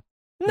film.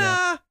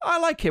 Nah, I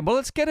like him. Well,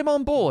 let's get him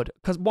on board.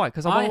 Why?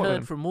 Because I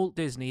heard from Walt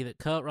Disney that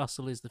Kurt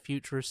Russell is the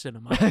future of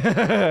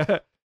cinema.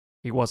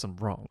 He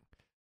wasn't wrong.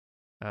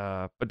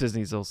 But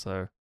Disney's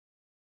also...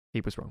 He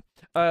was wrong.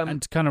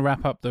 And to kind of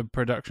wrap up the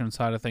production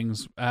side of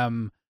things, a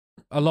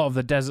lot of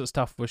the desert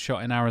stuff was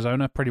shot in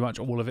Arizona. Pretty much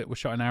all of it was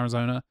shot in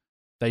Arizona.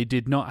 They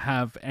did not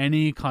have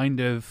any kind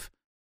of,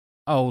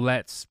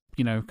 let's,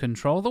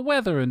 control the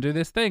weather and do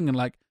this thing. And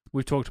like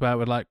we've talked about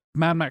with like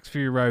Mad Max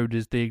Fury Road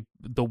is the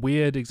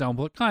weird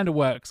example. It kind of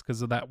works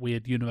because of that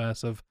weird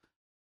universe of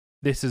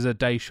this is a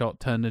day shot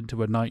turned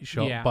into a night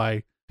shot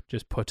by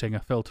just putting a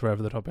filter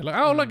over the top.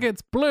 Like, look,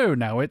 it's blue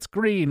now. It's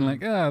green.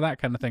 Like,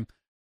 that kind of thing.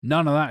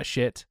 None of that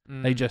shit.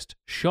 They just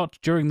shot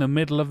during the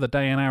middle of the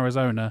day in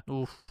Arizona.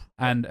 Oof.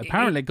 And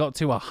apparently got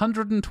to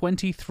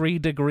 123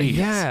 degrees.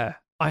 Yeah,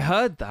 I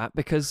heard that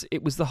because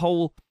it was the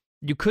whole...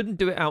 You couldn't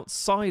do it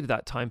outside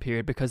that time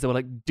period because there were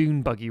like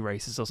dune buggy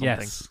races or something.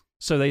 Yes.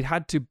 So they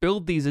had to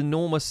build these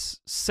enormous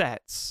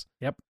sets.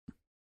 Yep.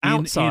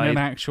 Outside in an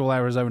actual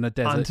Arizona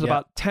desert. until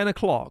about 10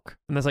 o'clock.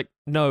 And there's like,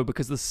 no,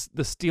 because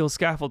the steel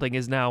scaffolding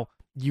is now,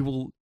 you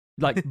will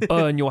like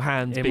burn your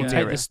hands It being will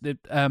near take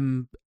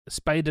it.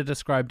 Spader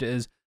described it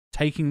as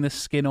taking the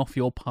skin off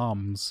your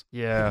palms.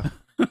 Yeah.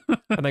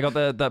 And they got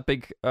that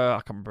big, I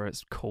can't remember what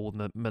it's called,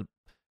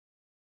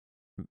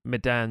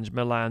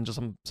 melange, or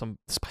some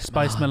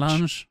Spice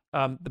melange.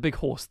 The big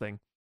horse thing.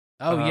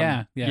 Oh,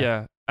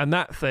 yeah. And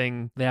that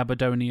thing... The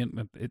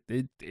Aberdonian...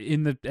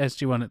 in the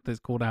SG-1, it's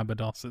called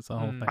Abydos. It's the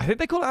whole thing. I think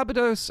they call it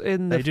Abydos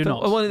in the They do film.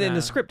 not. Well, in No.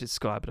 the script it's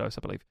called Abydos,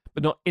 I believe.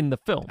 But not in the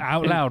film.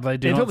 Out loud, they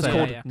do in the not film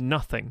say it's it. called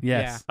Nothing.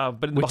 Yes.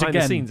 But Which, behind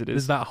again, the scenes it is.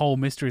 There's that whole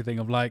mystery thing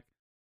of like,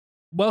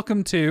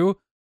 welcome to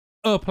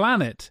a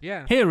planet.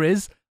 Yeah. Here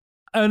is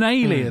an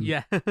alien.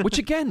 Yeah. Which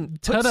again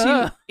puts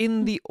Ta-da! you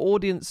in the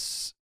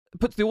audience,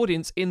 puts the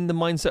audience in the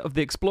mindset of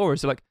the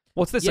explorers. They're like,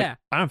 what's this? Yeah. Like,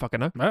 I don't fucking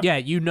know. Yeah,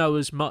 you know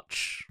as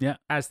much Yeah.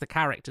 as the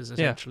characters,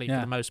 essentially, Yeah.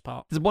 for the most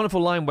part. There's a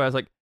wonderful line where I was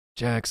like,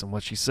 Jackson,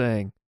 what's she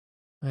saying?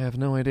 I have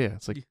no idea.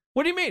 It's like,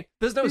 what do you mean?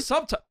 There's no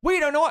subtitle. We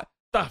don't know what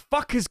the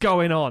fuck is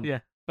going on.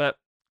 Yeah. But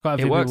Quite a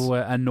It few works. people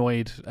were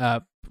annoyed.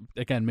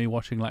 Again, me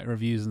watching like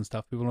reviews and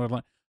stuff. People were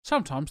like,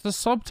 sometimes the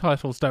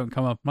subtitles don't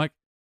come up. I'm like,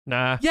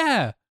 nah.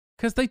 yeah,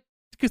 because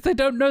they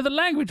don't know the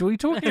language. What are you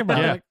talking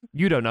about? Yeah. Like,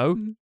 You don't know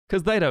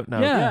because they don't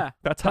know. Yeah.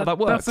 That's how that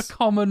works. That's a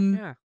common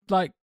Yeah.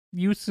 like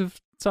use of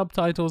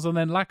subtitles and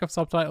then lack of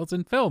subtitles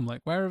in film.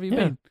 Like, where have you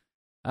Yeah.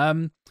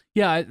 been?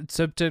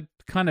 So to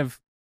kind of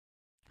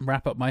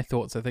wrap up my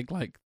thoughts, I think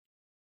like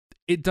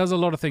it does a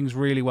lot of things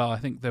really well. I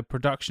think the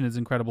production is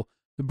incredible.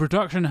 The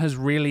production has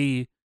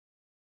really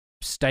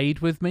stayed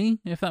with me,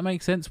 if that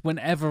makes sense.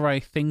 Whenever I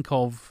think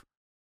of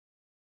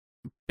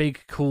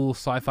big, cool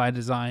sci-fi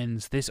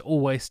designs, this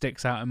always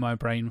sticks out in my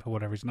brain for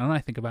whatever reason. And I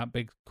think about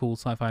big, cool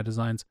sci-fi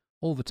designs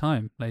all the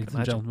time, ladies and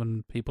imagine.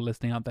 gentlemen, people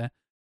listening out there.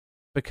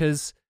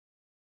 Because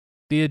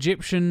the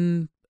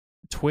Egyptian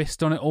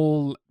twist on it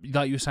all,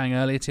 like you were saying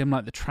earlier, Tim,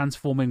 like the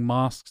transforming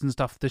masks and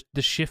stuff,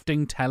 the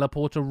shifting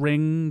teleporter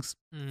rings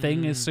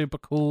thing is super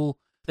cool.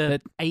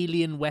 The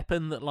alien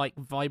weapon that like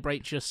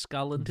vibrates your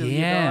skull until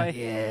Yeah. you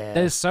die.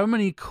 There's so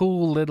many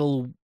cool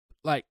little,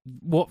 like,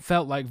 what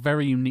felt like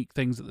very unique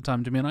things at the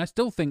time to me. And I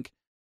still think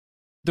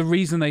the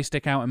reason they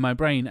stick out in my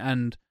brain,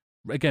 and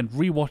again,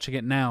 rewatching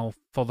it now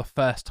for the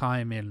first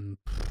time in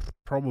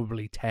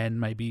probably 10,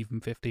 maybe even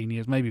 15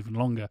 years, maybe even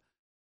longer,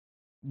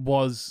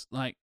 was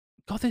like,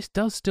 God, this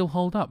does still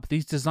hold up.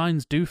 These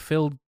designs do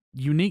feel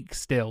unique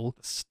still.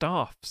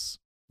 Staffs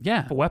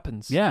Yeah. for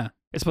weapons. Yeah.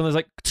 It's when there's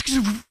like,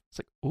 it's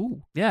like,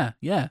 ooh, Yeah.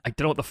 Yeah. I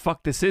don't know what the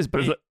fuck this is,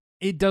 but it's like,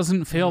 It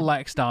doesn't feel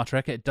like Star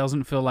Trek. It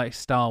doesn't feel like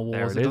Star Wars.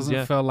 There it It is, doesn't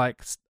yeah. feel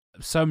like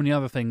so many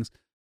other things.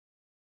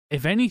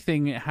 If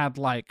anything, it had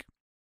like,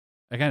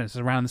 again, it's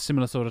around a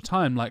similar sort of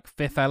time. Like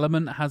Fifth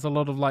Element has a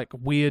lot of like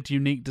weird,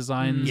 unique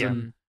designs, Yeah.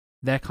 and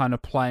they're kind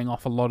of playing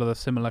off a lot of the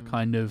similar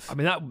kind of. I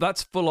mean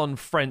that's full on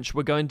French.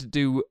 We're going to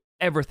do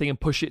everything and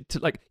push it to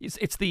like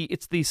it's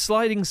the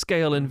sliding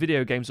scale in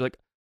video games. Like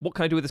what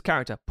can I do with this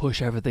character?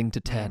 Push everything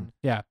to 10.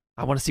 Yeah.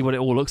 I want to see what it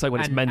all looks like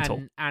when it's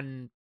mental.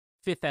 And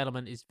Fifth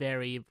Element is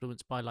very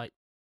influenced by like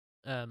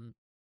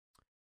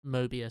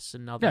Mobius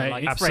and other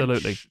like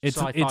absolutely. French It's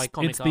sci-fi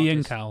comic it's the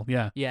artists. Incal,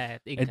 yeah. Yeah,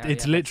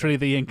 It's literally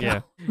the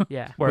Incal. Yeah.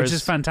 yeah. Whereas, Which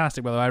is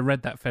fantastic, by the way. I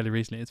read that fairly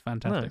recently. It's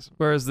fantastic. nice.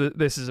 Whereas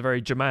this is a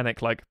very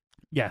Germanic, like,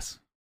 Yes.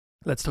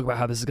 let's talk about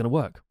how this is going to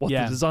work. What's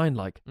Yeah. the design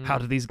like? How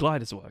Mm. do these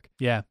gliders work?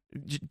 Yeah.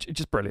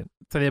 Just brilliant.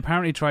 So they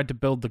apparently tried to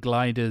build the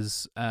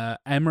gliders.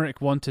 Emmerich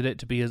wanted it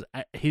to be as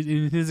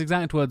his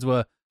exact words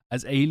were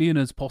as alien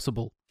as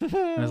possible. And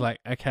I was like,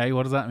 okay,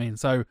 what does that mean?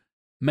 So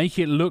make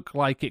it look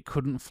like it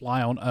couldn't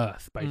fly on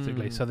Earth,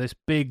 basically. Mm. So this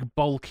big,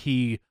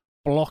 bulky,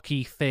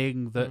 blocky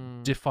thing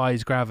that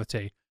defies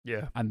gravity.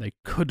 Yeah. And they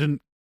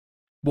couldn't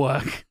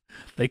work.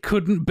 They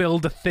couldn't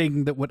build a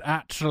thing that would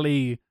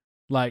actually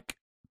like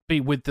be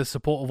with the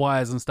support of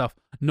wires and stuff,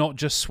 not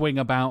just swing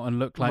about and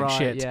look like Right,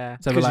 shit. yeah.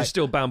 So Because like, you're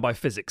still bound by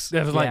physics.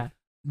 they was like,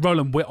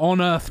 Roland, we're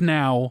on Earth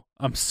now.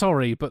 I'm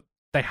sorry, but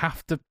they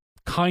have to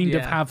kind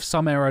of Yeah. have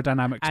some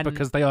aerodynamics And-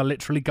 because they are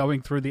literally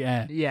going through the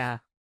air. Yeah.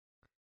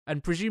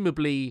 And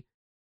presumably,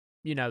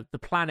 you know, the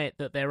planet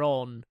that they're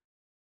on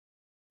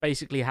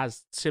basically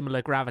has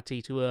similar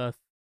gravity to Earth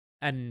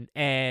and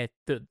air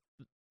that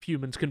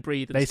humans can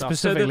breathe and They stuff.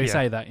 specifically so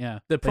say that, yeah.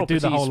 the They do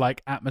the whole properties-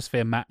 like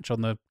atmosphere match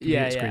on the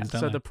computer screens, don't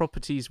So they? the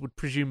properties would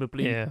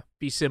presumably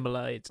be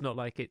similar. It's not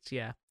like it's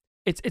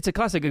It's a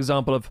classic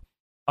example of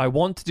I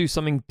want to do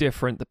something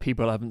different that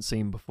people haven't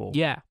seen before.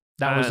 Yeah.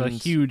 That was a And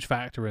huge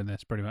factor in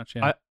this, pretty much,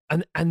 yeah.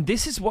 And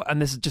this is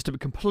just to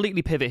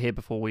completely pivot here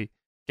before we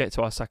get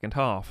to our second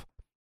half.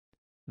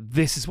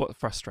 This is what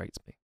frustrates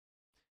me.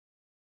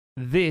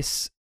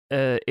 This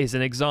is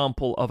an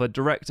example of a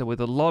director with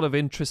a lot of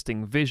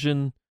interesting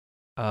vision,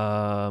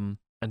 and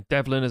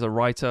Devlin is a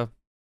writer,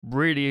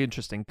 really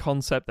interesting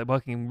concept. They're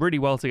working really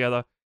well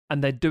together,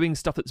 and they're doing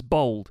stuff that's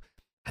bold,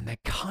 and they're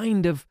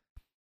kind of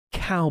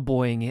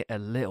cowboying it a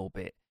little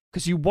bit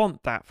because you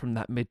want that from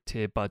that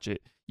mid-tier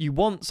budget. You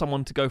want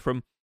someone to go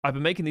from, I've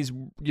been making these,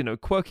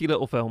 quirky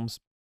little films.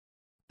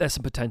 There's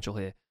some potential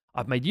here.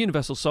 I've made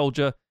Universal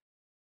Soldier.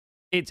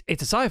 It's a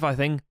sci-fi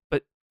thing,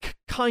 but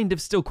kind of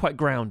still quite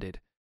grounded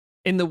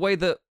in the way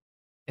that,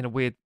 in a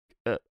weird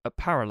a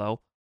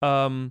parallel,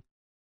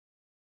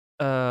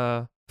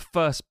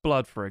 First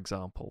Blood, for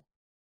example,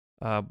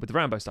 with the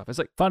Rambo stuff. It's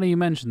like funny you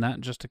mentioned that,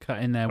 just to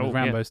cut in there with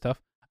Rambo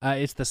stuff.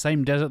 It's the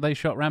same desert they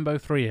shot Rambo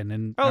 3 in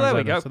Arizona. There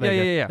we go. So there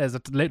you go. Yeah. There's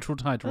a literal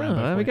tie to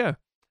Rambo. There we go.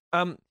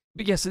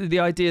 But yes, the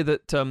idea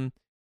that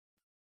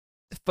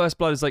First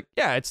Blood is like,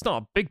 yeah, it's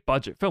not a big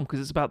budget film because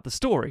it's about the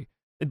story.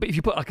 But if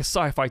you put like a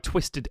sci-fi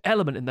twisted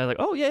element in there, like,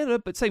 oh yeah, no,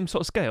 but same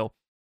sort of scale,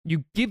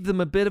 you give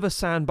them a bit of a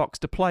sandbox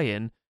to play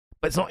in,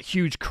 but it's not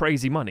huge,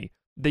 crazy money.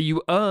 That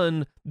you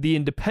earn the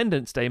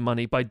Independence Day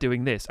money by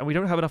doing this, and we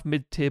don't have enough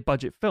mid-tier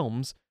budget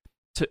films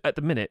at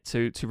the minute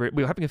to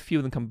we're having a few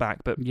of them come back,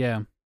 but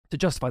yeah, to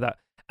justify that.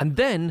 And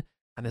then,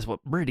 and this is what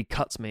really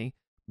cuts me,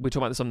 we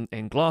talk about this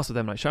in Glass with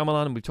M. Night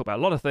Shyamalan, and we talk about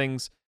a lot of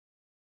things.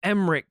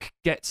 Emmerich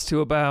gets to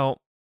about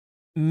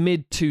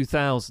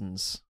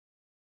mid-2000s,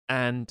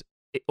 and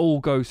it all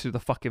goes through the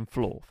fucking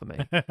floor for me.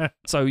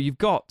 So you've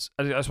got,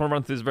 I just want to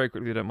run through this very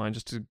quickly if you don't mind,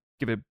 just to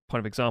give a point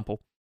of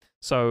example.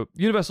 So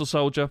Universal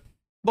Soldier,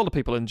 a lot of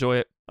people enjoy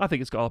it. I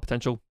think it's got a lot of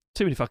potential.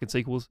 Too many fucking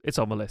sequels. It's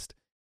on my list.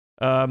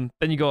 Then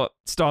you got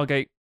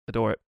Stargate,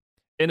 adore it.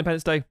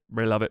 Independence Day,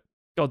 really love it.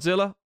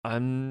 Godzilla,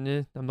 I'm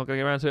not going to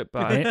get around to it,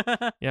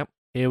 but yep.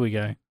 Here we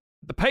go.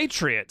 The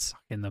Patriots.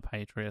 In the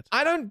Patriots.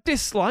 I don't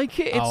dislike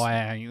it.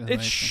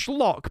 It's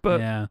schlock, but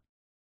yeah.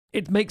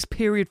 It makes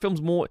period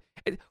films more.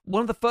 One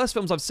of the first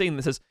films I've seen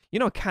that says,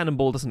 a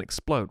cannonball doesn't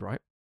explode,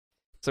 right?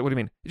 So what do you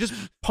mean? It just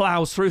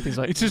plows through things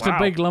like. It's just wow. a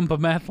big lump of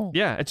metal.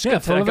 Yeah, it's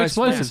just full of guy's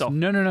explosives. face off.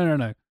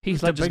 No.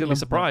 He's like just going to be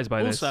surprised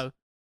by this. Also,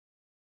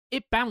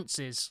 it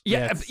bounces.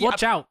 Yeah,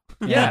 Watch out.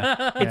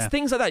 Yeah. It's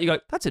things like that. You go,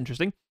 that's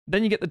interesting.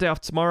 Then you get The Day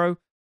After Tomorrow.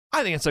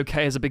 I think it's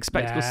okay as a big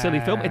spectacle, silly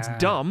film. It's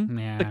dumb.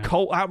 Yeah. The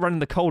cold, outrunning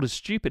the cold is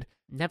stupid.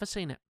 Never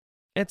seen it.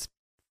 It's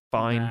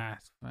fine.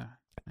 Nah.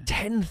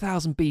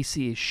 10,000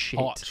 BC is shit.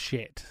 Hot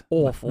shit.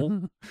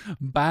 Awful.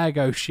 Bag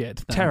o' shit.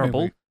 That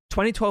Terrible. movie.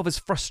 2012 is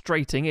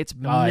frustrating. It's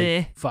meh.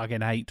 I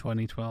fucking hate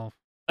 2012.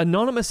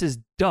 Anonymous is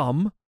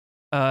dumb.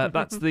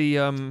 That's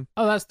the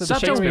that's the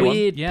such a Shakespeare one.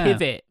 weird Yeah.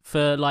 pivot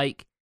for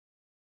like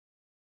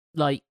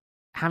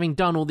having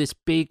done all this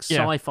big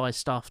Yeah. sci-fi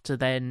stuff to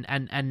then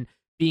and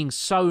being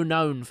so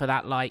known for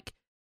that like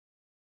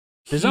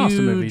Disaster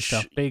huge, movie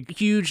stuff, big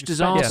huge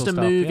disaster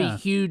spectacle movie, stuff, yeah.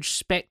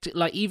 huge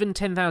like even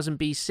 10,000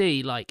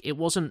 BC, like it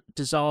wasn't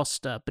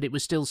disaster, but it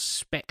was still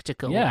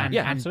spectacle Yeah, and,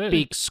 yeah, and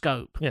absolutely. big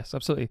scope. Yes,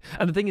 absolutely.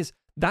 And the thing is,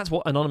 that's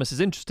what Anonymous is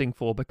interesting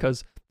for,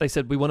 because they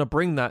said we want to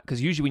bring that,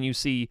 because usually when you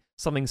see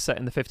something set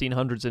in the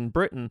 1500s in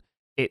Britain,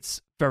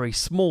 it's very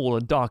small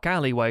and dark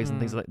alleyways and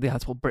things like that.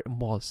 That's what Britain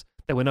was.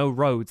 There were no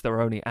roads, there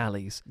were only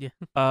alleys. Yeah.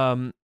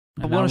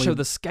 But we want to show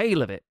the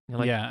scale of it.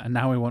 Yeah, and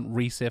now we want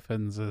Rhys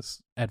Ifans as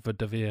Edward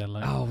de Vere.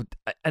 Like, Oh,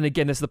 and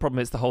again, this is the problem.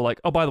 It's the whole like,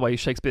 oh, by the way,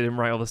 Shakespeare didn't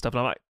write all this stuff. And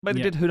I'm like, but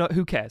he Yeah. did.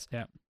 Who cares?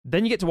 Yeah.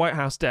 Then you get to White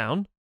House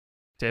Down,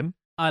 Tim.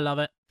 I love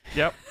it.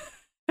 Yep.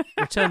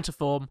 Return to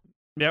form.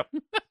 Yep.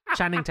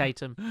 Channing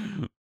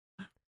Tatum.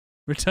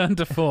 Return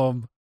to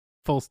form.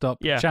 Full stop.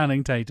 Yeah.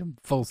 Channing Tatum.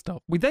 Full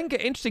stop. We then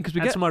get interesting because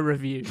we That's get my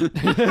review.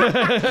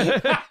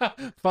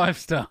 5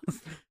 stars.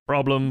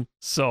 problem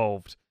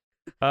solved.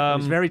 I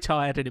was very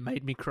tired and it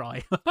made me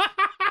cry.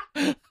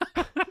 I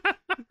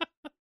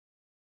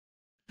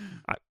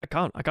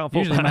can't fault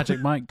Usually that.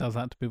 Magic Mike does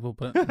that to people,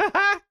 but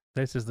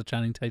this is the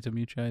Channing Tatum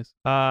you chose.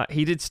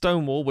 He did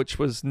Stonewall, which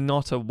was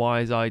not a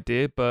wise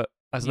idea, but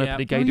as an Yeah.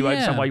 openly gay Oh, dude, I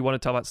understand yeah. why you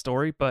want to tell that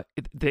story, but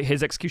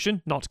his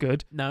execution, not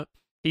good. No.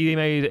 He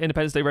made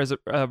Independence Day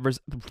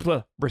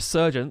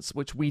Resurgence,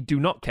 which we do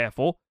not care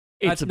for.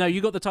 It's No, you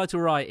got the title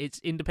right. It's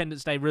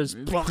Independence Day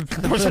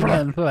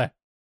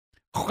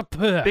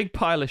a big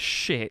pile of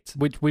shit.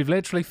 Which we've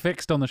literally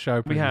fixed on the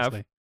show We have.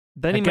 previously.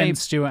 Then he Against made...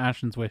 Stuart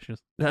Ashton's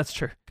wishes. That's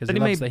true. Because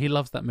Then he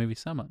loves that movie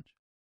so much.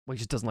 Well, he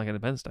just doesn't like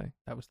Independence Day,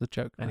 That was the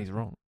joke. and he's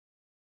wrong.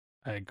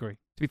 I agree.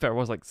 To be fair, it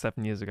was like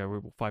 7 years ago,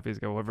 or 5 years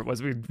ago, whatever it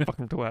was. We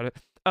fucking talked about it.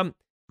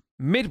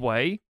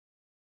 Midway,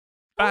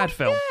 bad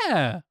film.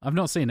 Yeah. I've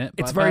not seen it.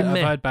 But It's I've very heard,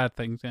 meh. I've heard bad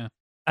things, yeah.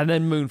 And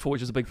then Moonfall,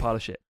 which is a big pile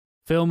of shit.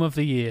 Film of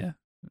the year.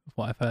 Is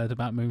what I've heard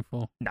about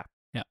Moonfall.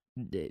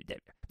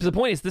 So the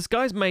point is, this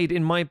guy's made,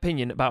 in my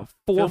opinion, about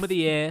 4... Film of the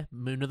year,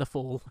 Moon of the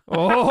Fall.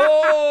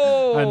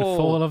 Oh! And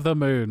Fall of the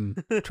Moon.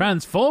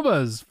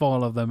 Transformers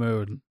Fall of the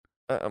Moon.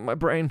 My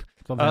brain.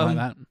 Something like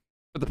that.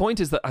 But the point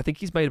is that I think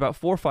he's made about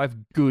 4 or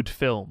 5 good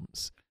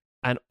films,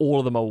 and all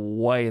of them are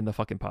way in the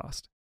fucking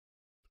past.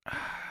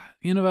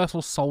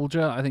 Universal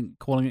Soldier, I think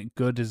calling it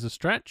good is a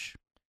stretch.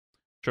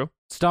 Sure.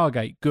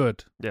 Stargate,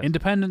 good. Yes.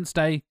 Independence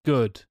Day,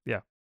 good.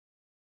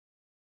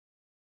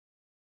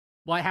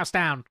 White House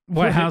Down.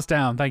 White House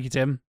down. Thank you,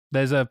 Tim.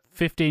 There's a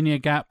 15-year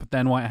gap,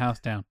 then White House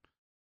down.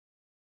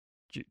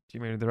 Do you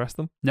mean the rest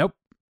of them? Nope.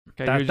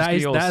 Okay, you're just That gonna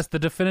is yours. that's the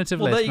definitive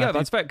Well, list. there you go. Matthew.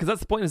 That's fair, because that's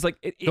the point. Is like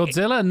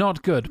Godzilla,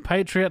 not good.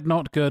 Patriot,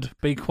 not good.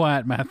 Be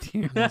quiet,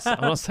 Matthew.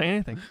 I'm not saying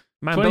anything.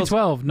 Man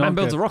 2012, not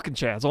builds good. a rocking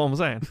chair. That's all I'm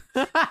saying.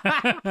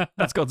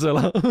 That's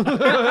Godzilla.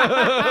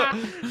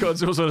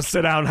 Godzilla's going to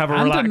sit down and have a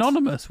And relax.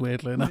 anonymous,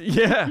 weirdly enough.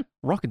 Yeah,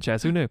 rocking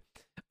chairs. Who knew?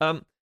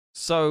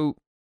 So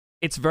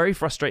it's very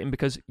frustrating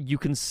because you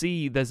can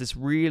see there's this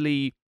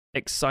really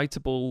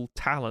excitable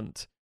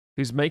talent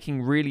who's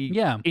making really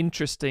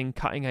interesting,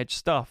 cutting edge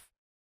stuff,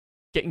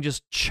 getting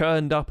just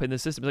churned up in the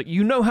system. It's like,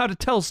 you know how to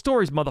tell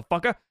stories,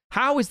 motherfucker.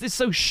 How is this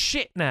so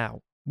shit now?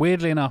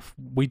 Weirdly enough,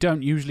 we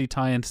don't usually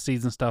tie into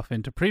season stuff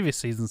into previous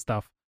season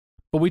stuff,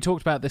 but we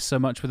talked about this so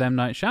much with M.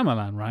 Night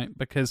Shyamalan, right?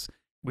 Because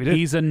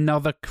he's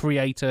another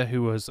creator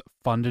who has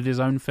funded his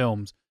own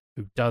films,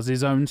 who does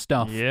his own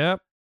stuff.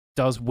 Yep.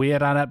 Does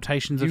weird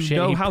adaptations of You shit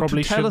know he how to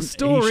probably tell a shouldn't,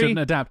 story. he shouldn't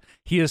adapt.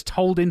 He has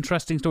told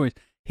interesting stories.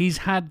 He's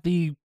had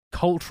the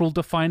cultural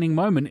defining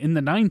moment in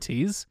the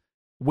 90s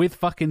with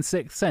fucking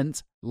Sixth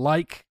Sense,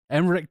 like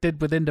Emmerich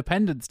did with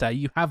Independence Day.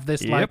 You have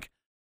this like,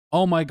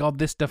 oh my god,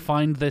 this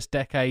defined this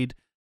decade.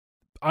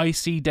 I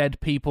see dead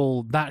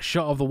people, that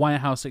shot of the White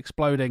House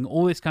exploding,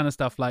 all this kind of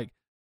stuff. Like,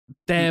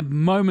 they're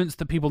moments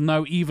that people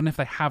know even if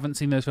they haven't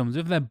seen those films.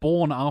 If they're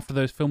born after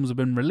those films have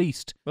been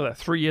released. Well, they're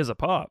 3 years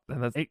apart,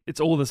 and it's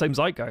all the same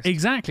zeitgeist.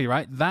 Exactly,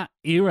 right? That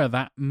era,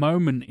 that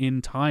moment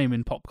in time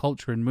in pop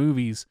culture and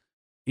movies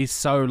is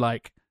so,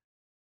 like,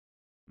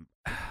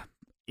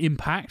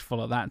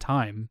 impactful at that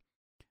time.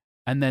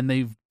 And then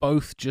they've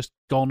both just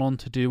gone on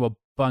to do a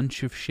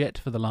bunch of shit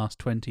for the last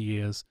 20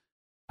 years.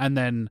 And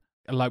then,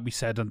 like we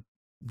said on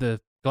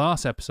the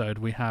Glass episode,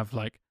 we have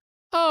like,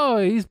 oh,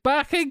 he's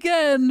back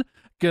again.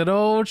 Good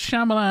old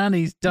Shyamalan,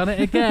 he's done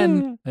it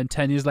again. And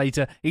 10 years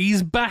later,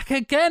 he's back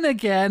again.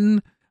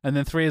 And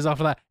then 3 years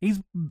after that,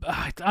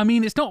 I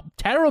mean, it's not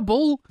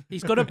terrible.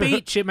 He's got a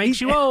beach. It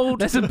makes you old.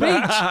 There's a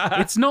beach.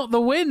 It's not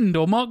The Wind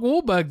or Mark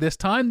Wahlberg this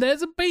time.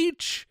 There's a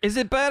beach. Is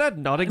it better?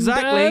 Not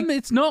exactly. And,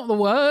 it's not the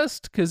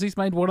worst, because he's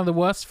made one of the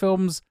worst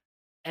films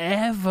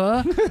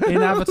ever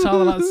in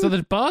Avatar. So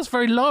the bar's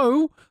very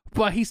low,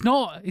 but it's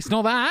not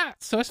that.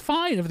 So it's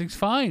fine. Everything's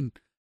fine.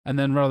 And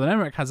then Roland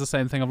Emmerich has the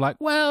same thing of like,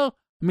 well,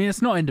 I mean,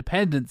 it's not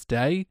Independence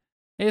Day.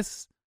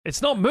 It's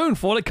not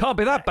Moonfall. It can't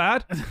be that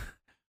bad.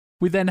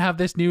 We then have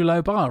this new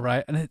low bar,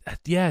 right? And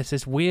it's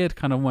this weird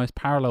kind of almost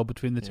parallel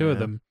between the two of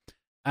them.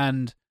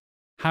 And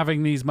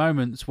having these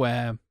moments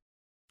where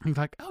he's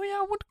like, oh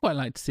yeah, I would quite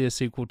like to see a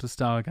sequel to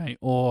Stargate.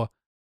 Or,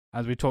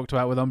 as we talked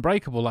about with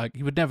Unbreakable, like,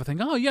 he would never think,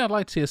 oh yeah, I'd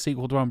like to see a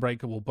sequel to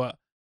Unbreakable. But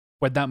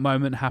when that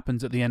moment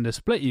happens at the end of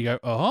Split, you go,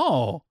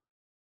 oh.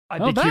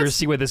 I'd be curious to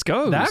see where this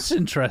goes. That's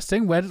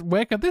interesting.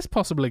 Where could this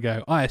possibly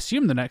go? I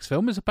assume the next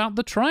film is about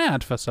the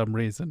Triad for some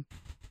reason.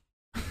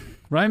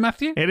 Right,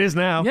 Matthew? It is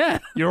now. Yeah.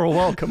 You're all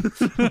welcome.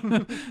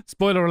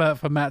 Spoiler alert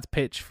for Matt's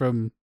pitch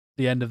from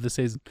the end of the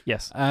season.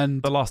 Yes.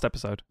 And the last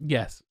episode.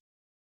 Yes.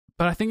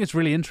 But I think it's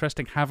really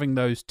interesting having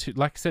those two.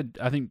 Like I said,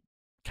 I think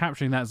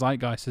capturing that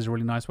zeitgeist is a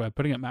really nice way of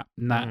putting it, Matt.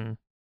 In that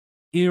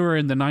era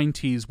in the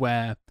 90s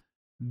where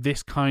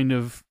this kind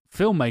of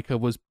filmmaker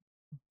was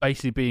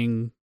basically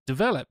being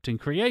developed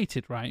and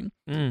created, right?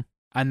 And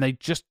they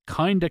just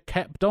kind of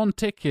kept on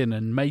ticking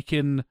and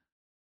making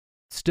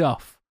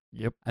stuff.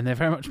 Yep. And they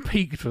very much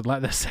peaked with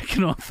like their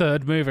second or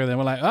third movie. And they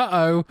were like,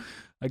 uh-oh,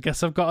 I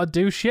guess I've got to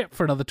do shit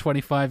for another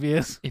 25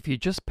 years. If you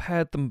just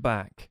pared them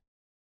back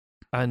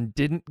and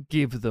didn't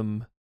give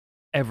them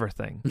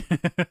everything,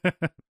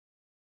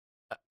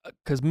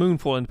 because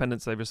Moonfall,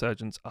 Independence Day,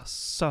 Resurgence are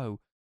so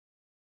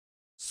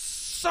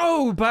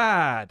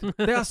bad.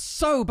 They are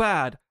so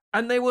bad.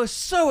 And they were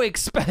so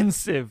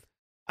expensive.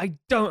 I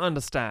don't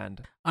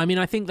understand. I mean,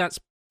 I think that's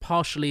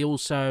partially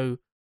also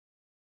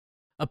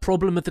a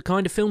problem of the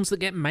kind of films that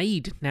get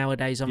made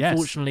nowadays,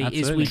 unfortunately, yes,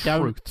 is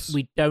absolutely.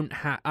 we don't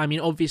have... I mean,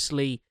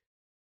 obviously,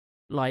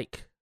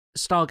 like,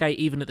 Stargate,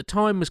 even at the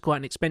time, was quite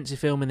an expensive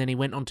film, and then he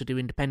went on to do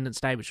Independence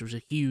Day, which was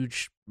a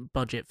huge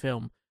budget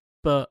film.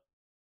 But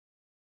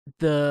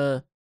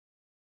it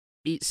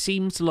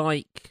seems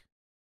like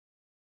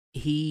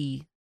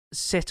he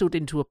settled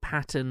into a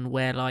pattern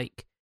where,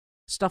 like,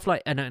 stuff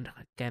like... And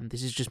again,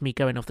 this is just me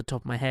going off the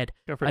top of my head.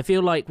 Go for it. I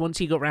feel like once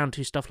he got round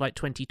to stuff like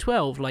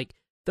 2012, like,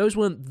 those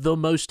weren't the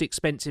most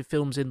expensive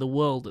films in the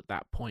world at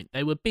that point.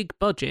 They were big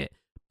budget,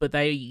 but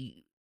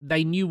they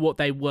knew what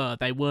they were.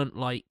 They weren't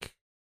like...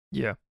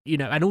 Yeah. You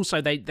know, and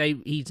also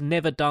he's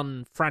never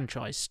done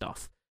franchise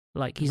stuff.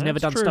 Like, he's never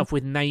That's done true. stuff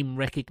with name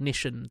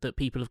recognition that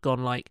people have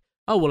gone like,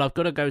 oh, well, I've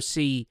got to go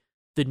see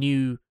the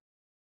new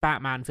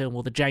Batman film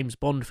or the James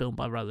Bond film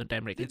by Roland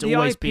Emmerich. It's The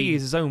always IP been...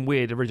 is his own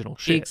weird original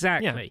shit.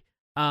 Exactly.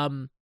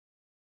 And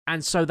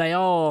so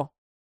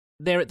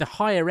they're at the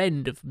higher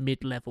end of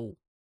mid-level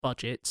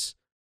budgets,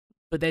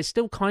 but they're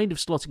still kind of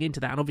slotting into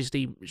that. And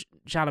obviously,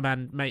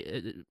 Chalamet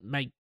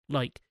made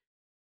like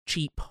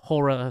cheap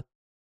horror,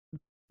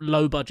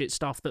 low-budget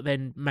stuff that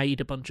then made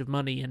a bunch of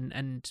money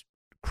and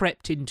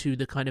crept into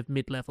the kind of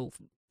mid-level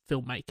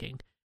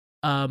filmmaking.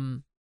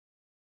 And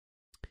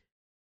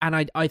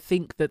I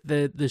think that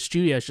the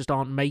studios just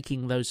aren't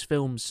making those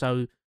films,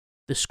 so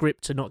the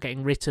scripts are not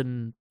getting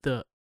written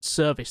that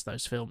service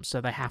those films.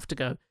 So they have to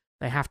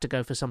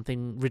go for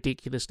something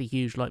ridiculously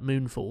huge like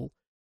Moonfall,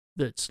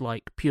 that's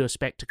like pure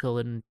spectacle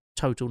and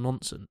total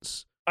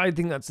nonsense. I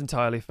think that's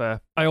entirely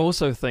fair. I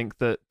also think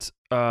that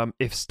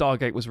if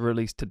Stargate was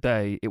released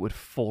today, it would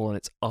fall on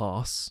its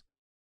arse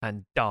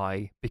and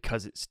die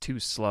because it's too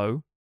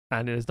slow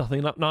and there's not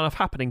enough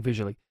happening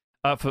visually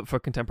for a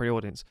contemporary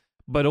audience.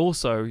 But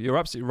also, you're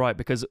absolutely right,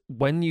 because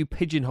when you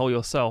pigeonhole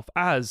yourself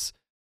as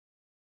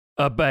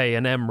a Bay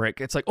and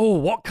Emmerich, it's like, oh,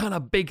 what kind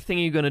of big thing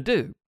are you going to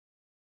do?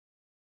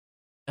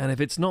 And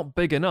if it's not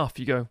big enough,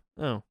 you go,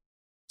 oh.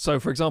 So,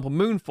 for example,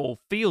 Moonfall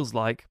feels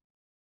like,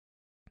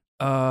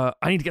 I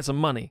need to get some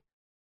money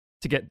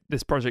to get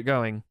this project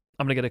going.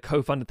 I'm going to get a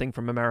co-funded thing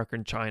from America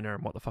and China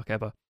and what the fuck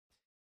ever.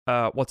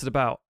 What's it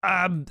about?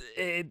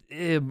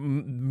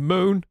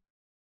 Moon.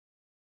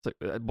 So,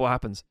 what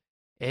happens?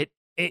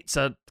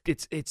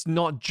 It's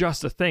not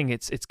just a thing.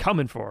 It's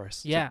coming for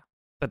us. Yeah, So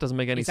that doesn't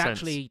make any sense. It's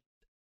actually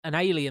an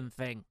alien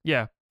thing.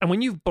 Yeah, and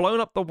when you've blown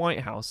up the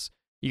White House,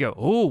 you go,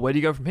 oh, where do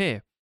you go from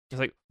here? It's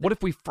like, what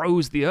if we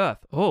froze the Earth?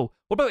 Oh,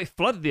 what about we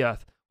flooded the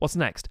Earth? What's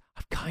next?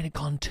 I've kind of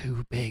gone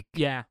too big.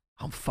 Yeah.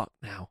 I'm fucked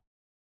now.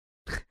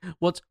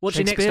 What's your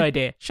next Shakespeare?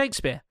 idea?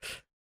 Shakespeare.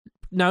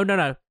 No.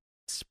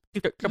 It's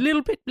a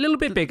little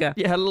bit bigger.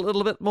 Yeah, a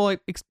little bit more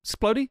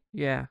explodey.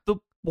 Yeah. The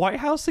White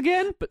House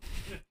again? But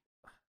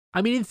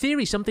I mean, in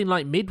theory, something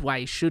like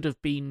Midway should have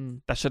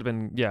been... that should have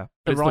been, yeah.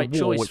 The It's right war,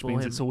 choice which for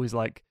means him. it's always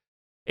like,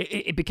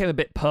 it became a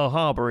bit Pearl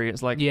Harbor-y.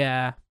 It's like,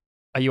 Yeah.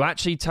 are you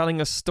actually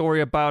telling a story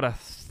about a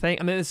thing?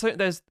 I mean,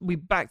 we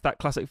backed that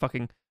classic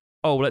fucking,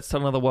 oh, let's tell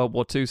another World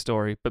War II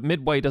story. But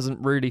Midway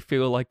doesn't really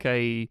feel like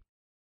a...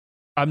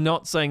 I'm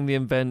not saying the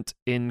event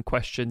in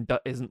question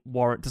doesn't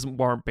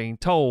warrant being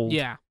told.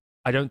 Yeah.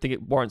 I don't think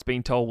it warrants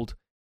being told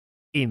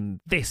in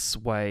this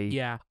way.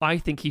 Yeah. I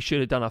think he should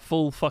have done a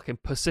full fucking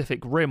Pacific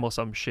Rim or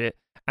some shit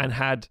and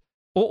had...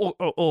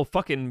 Or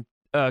fucking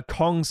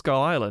Kong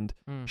Skull Island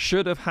Mm.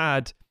 should have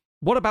had...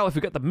 What about if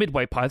we got the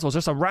Midway Pilots or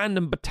just a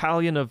random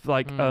battalion of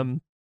like...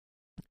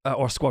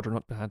 or squadron,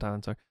 not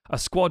battalion, sorry. A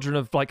squadron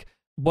of like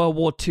World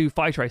War II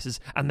fighter racers,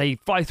 and they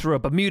fly through a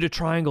Bermuda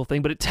Triangle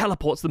thing, but it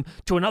teleports them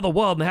to another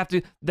world, and they have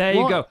to... There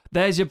you What? go.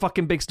 There's your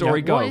fucking big story.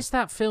 Yeah, Go. What is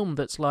that film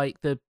that's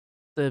like the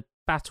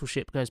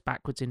battleship goes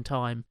backwards in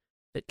time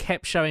that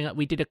kept showing up?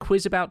 We did a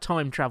quiz about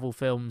time travel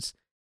films,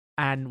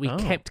 and we Oh.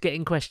 kept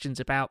getting questions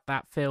about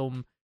that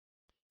film.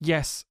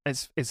 Yes,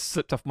 it's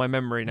slipped off my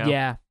memory now.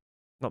 Yeah.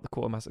 Not the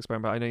Quartermass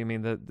Experiment. I know you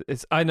mean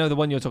I know the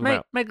one you're talking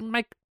about.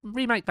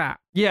 Remake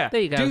that. Yeah.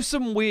 There you go. Do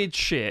some weird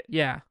shit,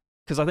 Yeah.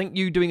 because I think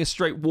you doing a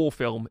straight war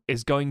film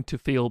is going to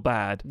feel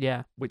bad,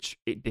 Yeah. which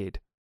it did.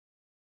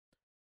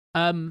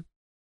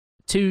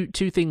 Two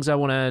things I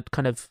want to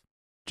kind of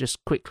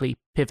just quickly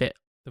pivot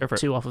Go for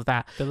it. to off of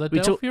that.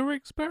 Philadelphia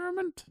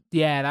Experiment?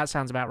 Yeah, that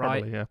sounds about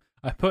right. Probably, yeah.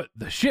 I put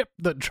the ship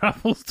that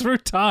travels through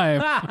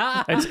time.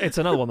 It's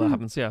another one that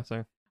happens, yeah.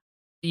 So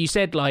You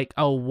said like,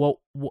 oh,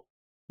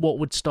 what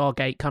would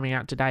Stargate coming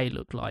out today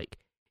look like?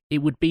 It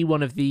would be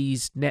one of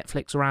these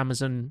Netflix or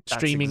Amazon That's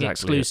streaming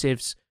exactly it.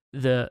 exclusives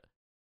that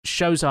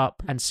shows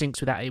up and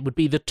syncs with that. It would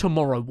be the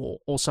Tomorrow War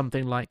or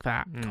something like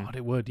that. God,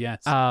 it would,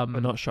 yes. but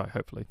not shy,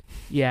 hopefully.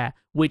 Yeah,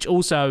 which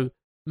also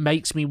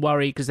makes me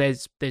worry because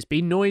there's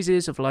been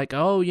noises of like,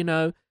 oh, you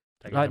know,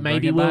 like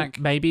maybe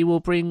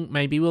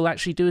we'll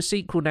actually do a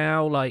sequel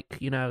now, like,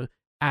 you know,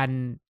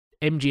 and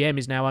MGM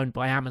is now owned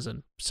by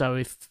Amazon, so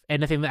if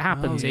anything that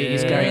happens, it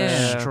is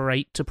going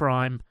straight to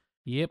Prime.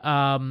 Yep.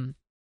 And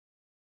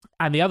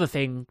the other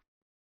thing,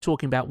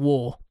 talking about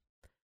war,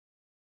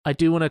 I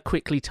do want to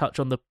quickly touch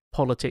on the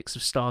politics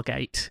of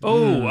Stargate.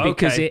 Oh, okay.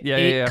 Because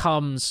it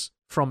comes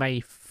from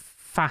a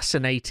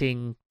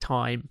fascinating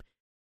time.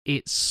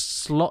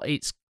 It's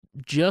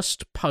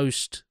just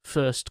post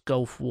First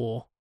Gulf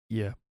War.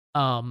 Yeah.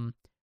 And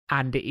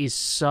it is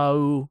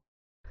so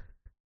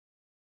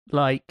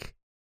like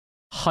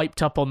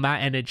hyped up on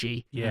that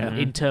energy.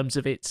 In terms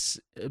of its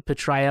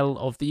portrayal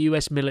of the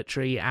US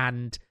military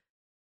and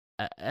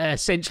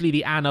essentially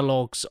the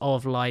analogues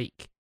of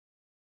like,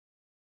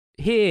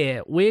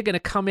 here we're going to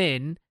come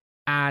in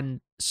and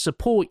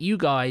support you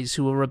guys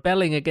who are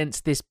rebelling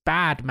against this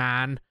bad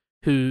man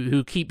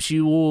who keeps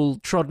you all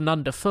trodden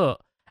underfoot,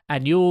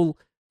 and you'll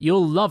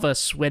love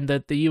us when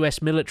the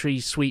US military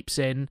sweeps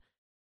in,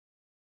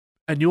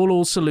 and you'll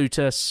all salute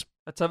us.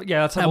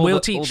 And we'll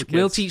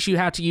teach you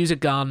how to use a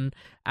gun,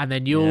 and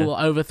then you'll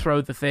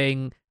overthrow the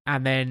thing,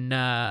 and then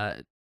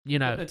you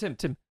know,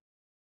 Tim,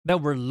 they'll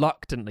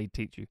reluctantly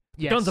teach you.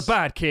 Yes. Guns are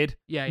bad, kid.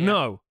 Yeah.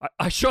 No,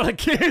 I shot a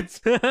kid.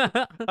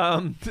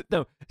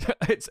 No,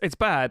 it's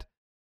bad,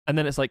 and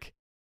then it's like,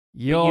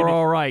 you're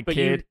all right,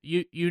 kid.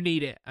 You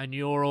need it, and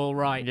you're all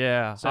right.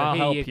 Yeah, So I'll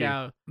here help you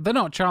go. They're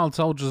not child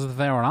soldiers if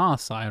they're on our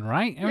side,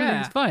 right?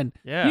 Everything's fine.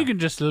 Yeah. You can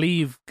just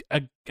leave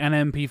an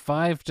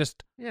MP5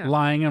 just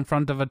lying in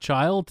front of a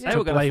child They to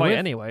were going play to fight with.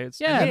 anyway.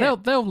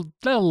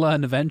 They'll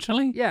learn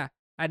eventually. Yeah.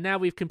 And now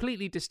we've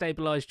completely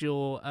destabilized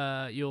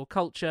your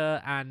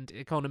culture and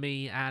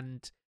economy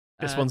and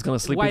This one's going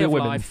to sleep way with your of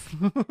women. life.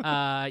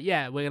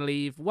 We're going to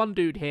leave one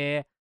dude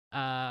here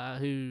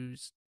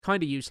who's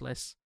kind of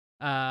useless,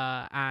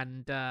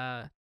 and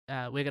we're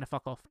going to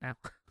fuck off now.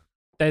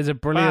 There's a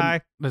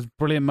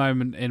brilliant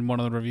moment in one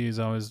of the reviews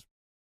I was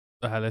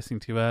listening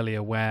to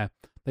earlier where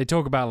they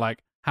talk about like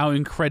how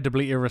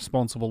incredibly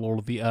irresponsible all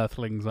of the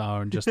Earthlings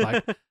are, and just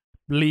like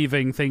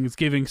leaving things,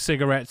 giving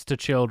cigarettes to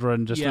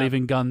children, just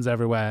leaving guns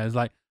everywhere. It's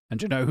like,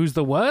 and you know who's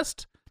the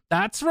worst?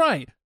 That's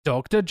right,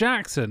 Dr.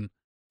 Jackson.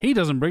 He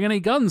doesn't bring any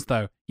guns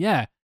though.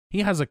 Yeah, he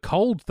has a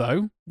cold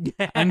though,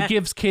 and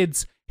gives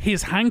kids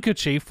his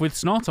handkerchief with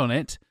snot on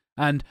it.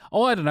 And,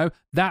 I don't know,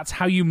 that's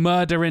how you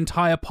murder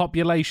entire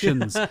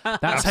populations.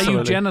 That's how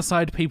you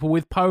genocide people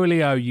with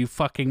polio, you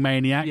fucking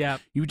maniac. Yeah.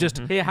 You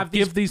just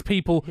give these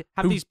people...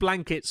 these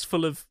blankets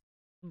full of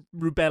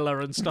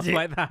rubella and stuff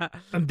like that.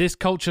 And this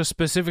culture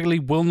specifically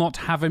will not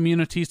have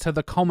immunities to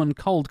the common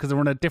cold because they're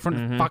on a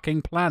different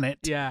fucking planet.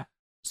 Yeah.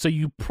 So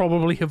you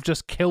probably have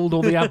just killed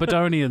all the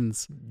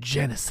Aberdonians.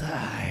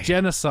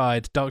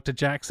 Genocide, Dr.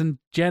 Jackson.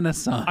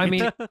 Genocide. I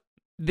mean...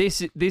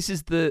 This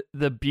is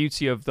the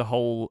beauty of the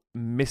whole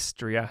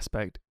mystery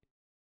aspect.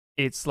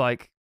 It's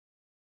like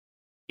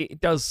it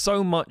does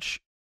so much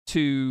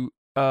to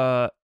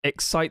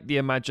excite the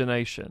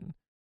imagination.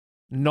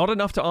 Not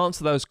enough to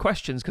answer those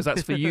questions, because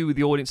that's for you,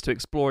 the audience, to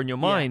explore in your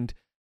mind,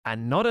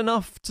 and not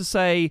enough to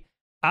say,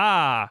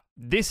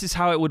 this is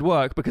how it would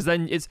work, because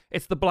then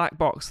it's the black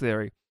box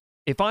theory.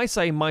 If I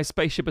say my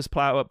spaceship is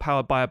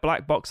powered by a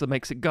black box that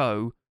makes it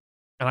go,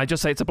 and I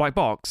just say it's a black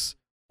box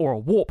or a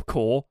warp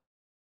core,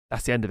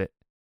 that's the end of it.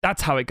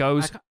 That's how it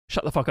goes.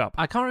 Shut the fuck up.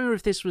 I can't remember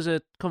if this was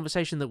a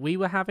conversation that we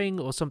were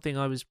having or something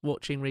I was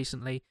watching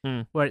recently,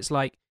 where it's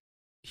like,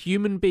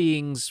 human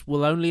beings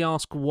will only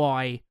ask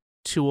why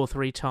 2 or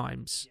 3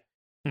 times.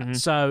 Mm-hmm.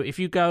 So if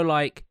you go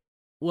like,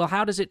 well,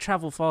 how does it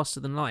travel faster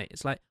than light?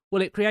 It's like,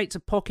 well, it creates a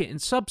pocket in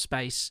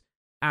subspace,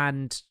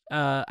 and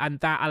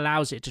that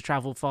allows it to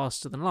travel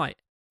faster than light.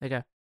 They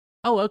go,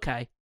 oh,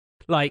 okay.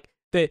 Like,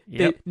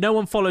 no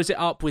one follows it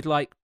up with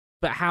like,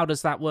 but how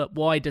does that work?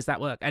 Why does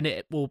that work? And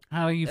it will...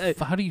 How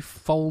do you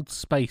fold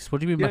space? What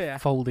do you mean by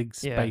folding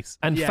space?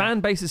 And fan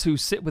bases who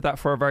sit with that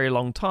for a very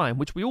long time,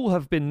 which we all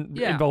have been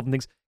involved in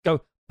things,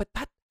 go, but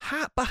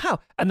how?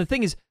 And the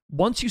thing is,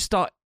 once you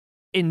start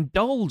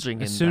indulging in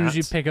that... As soon as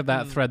you pick up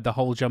that thread, the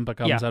whole jumper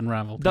comes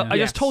unraveled. I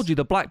just told you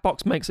the black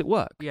box makes it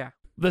work. Yeah.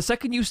 The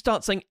second you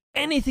start saying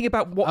anything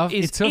about what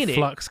is in it... It's a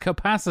flux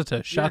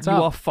capacitor. Shut up.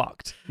 You are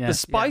fucked. Yeah. The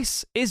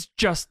spice is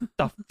just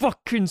the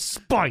fucking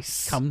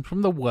spice. Comes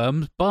from the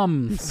worm's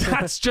bums.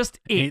 That's just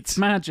it. It's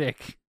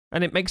magic.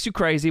 And it makes you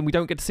crazy, and we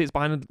don't get to see it's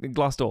behind a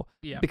glass door.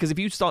 Yeah. Because if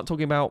you start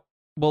talking about,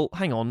 well,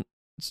 hang on,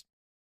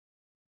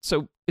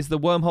 so is the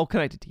wormhole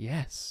connected?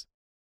 Yes.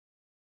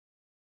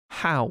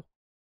 How?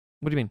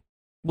 What do you mean?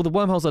 Well, the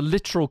wormhole's a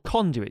literal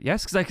conduit,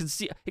 yes? Because I can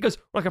see it goes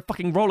like a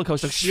fucking roller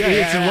coaster. It's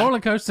a roller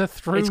coaster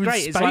through It's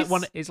great.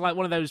 space. It's like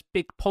one of those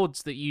big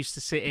pods that you used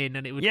to sit in,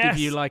 and it would give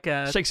you like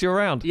a... Shakes you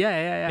around.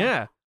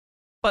 Yeah.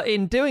 But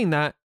in doing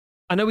that,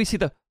 I know we see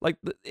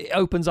it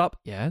opens up,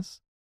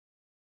 yes.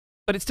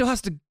 But it still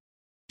has to...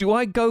 Do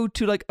I go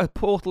to like a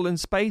portal in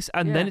space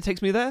and then it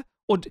takes me there?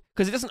 Or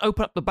because it doesn't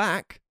open up the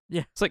back.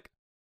 Yeah. It's like,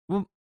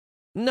 well,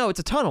 no, it's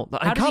a tunnel.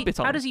 It can't be a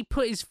tunnel. How does he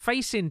put his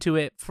face into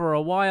it for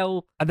a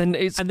while? And then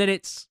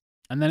it's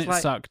And then It's it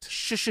like, sucked.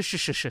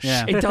 Shush.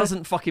 Yeah. It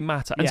doesn't fucking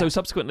matter. And Yeah. so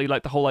subsequently,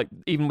 like the whole like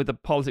even with the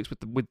politics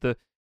with the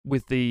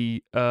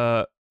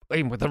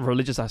even with the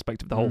religious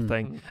aspect of the whole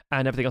thing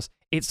and everything else,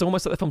 it's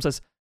almost like the film says,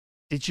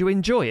 "Did you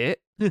enjoy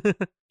it?"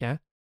 Yeah.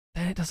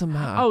 Then it doesn't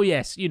matter. Oh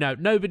yes,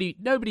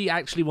 nobody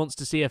actually wants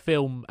to see a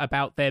film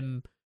about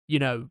them,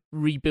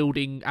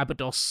 rebuilding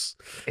Abydos.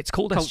 it's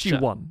called culture.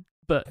 SG-1.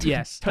 But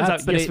yes, Turns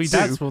out, but yes, we it's- do.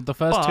 That's what the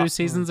first 2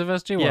 seasons of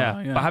SG-1 Yeah.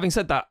 are, But having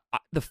said that,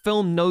 the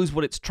film knows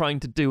what it's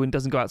trying to do and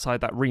doesn't go outside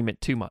that remit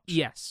too much.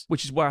 Yes,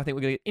 Which is where I think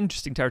we're going to get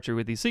interesting territory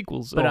with these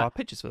sequels But or I- our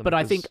pitches for them. but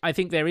I because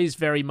think there is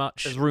very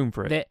much there's room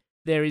for it.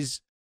 there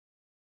is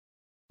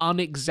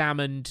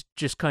unexamined,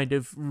 just kind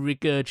of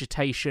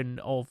regurgitation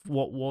of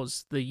what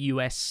was the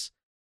US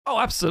Oh,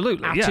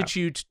 absolutely. Yeah.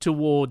 attitude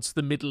towards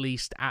the Middle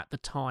East at the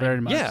time. Very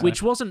much Yeah. so.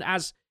 Which wasn't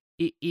as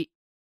it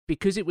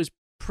because it was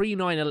pre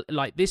 9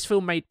 like this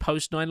film made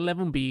post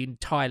 9/11 be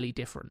entirely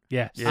different.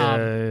 Yes.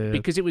 Yeah.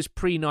 Because it was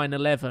pre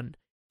 9/11,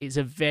 it's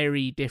a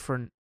very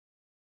different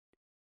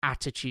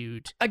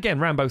attitude. Again,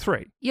 Rambo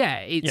 3. Yeah,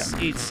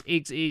 it's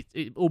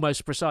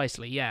almost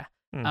precisely, yeah.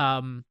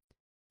 Mm.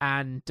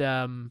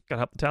 Gotta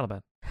help the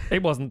Taliban.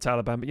 It wasn't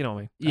Taliban, but you know what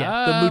I mean.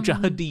 Yeah, the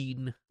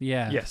Mujahideen.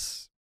 Yeah.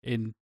 Yes.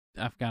 In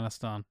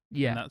Afghanistan.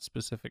 Yeah. In that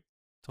specific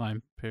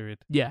time period.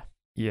 Yeah.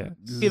 Yeah.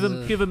 Give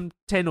them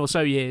 10 or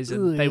so years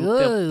and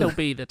they'll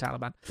be the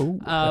Taliban.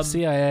 The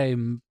CIA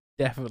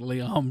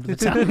definitely armed the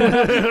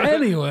Taliban.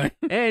 Anyway.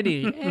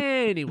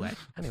 Anyway.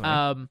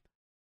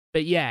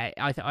 But yeah,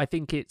 I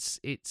think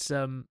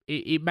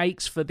it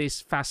makes for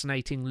this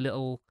fascinating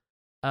little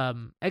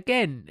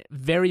again,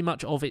 very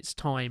much of its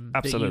time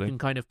that Absolutely. you can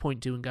kind of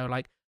point to and go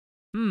like,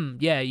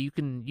 yeah, you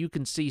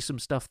can see some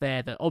stuff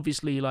there that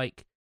obviously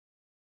like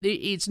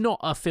it's not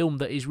a film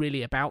that is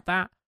really about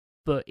that,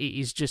 but it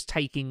is just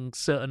taking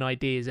certain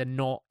ideas and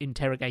not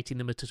interrogating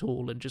them at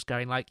all and just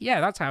going like, yeah,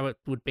 that's how it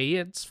would be.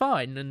 It's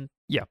fine. And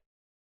Yeah.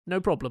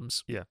 no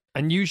problems. Yeah.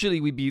 And usually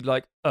we'd be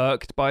like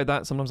irked by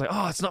that. Sometimes like,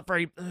 oh, it's not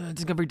very, it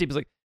doesn't go very deep. It's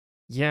like,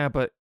 yeah,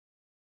 but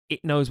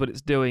it knows what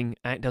it's doing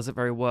and it does it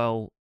very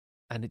well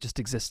and it just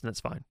exists and it's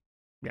fine.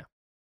 Yeah.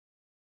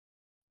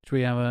 Should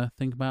we have a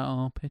think about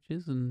our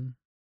pitches and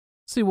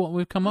see what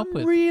we've come up I'm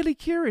with? really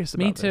curious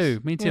about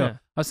this. Me too. Yeah.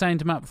 I was saying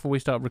to Matt before we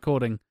start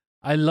recording,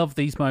 I love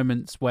these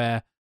moments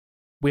where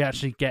we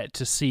actually get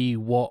to see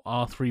what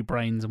our three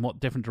brains and what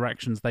different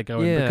directions they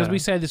go in. Because Yeah. we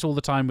say this all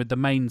the time with the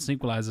main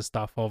sequelizer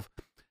stuff of,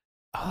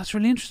 oh, that's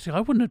really interesting.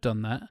 I wouldn't have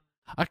done that.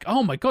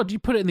 Oh my God, you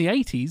put it in the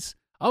 80s.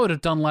 I would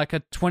have done like a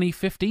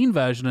 2015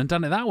 version and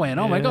done it that way. And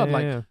oh my God,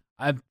 like Yeah.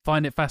 I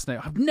find it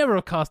fascinating. I've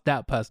never cast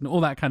that person. All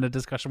that kind of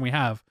discussion we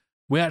have,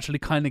 we actually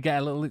kind of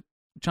get a little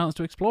chance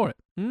to explore it.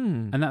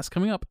 Mm. And that's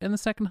coming up in the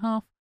second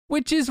half,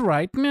 which is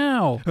right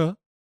now. Huh?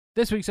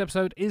 This week's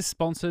episode is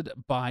sponsored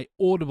by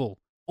Audible.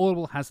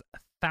 Audible has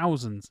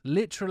thousands,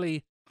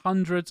 literally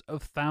hundreds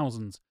of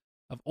thousands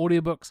of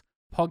audiobooks,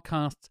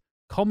 podcasts,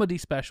 comedy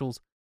specials,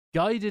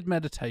 guided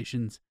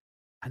meditations,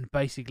 and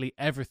basically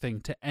everything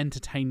to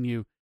entertain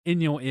you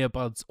in your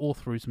earbuds or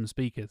through some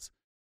speakers.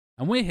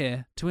 And we're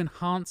here to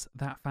enhance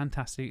that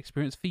fantastic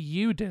experience for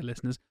you, dear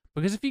listeners,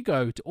 because if you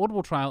go to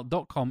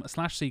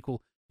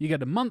audibletrial.com/sequel, you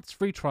get a month's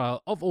free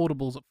trial of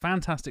Audible's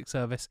fantastic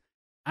service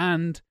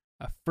and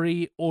a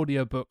free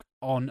audiobook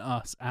on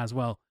us as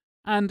well.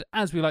 And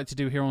as we like to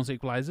do here on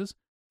Sequelizers,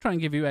 try and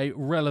give you a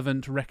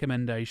relevant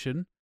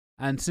recommendation.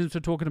 And since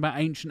we're talking about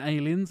ancient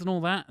aliens and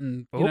all that,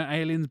 and you know,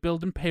 aliens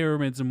building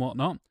pyramids and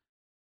whatnot,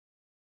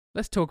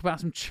 let's talk about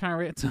some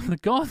Chariots of the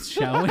Gods,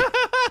 shall we?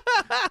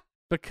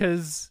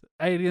 Because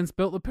aliens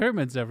built the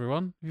pyramids,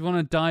 everyone. If you want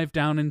to dive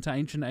down into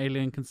ancient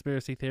alien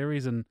conspiracy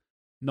theories and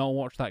not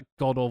watch that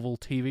god-awful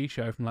TV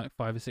show from like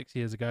 5 or 6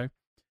 years ago,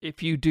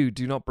 If you do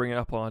not bring it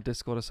up on our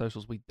Discord or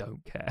socials. We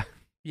don't care.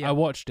 Yeah. I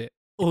watched it.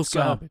 It's Also,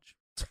 garbage.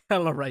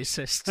 hella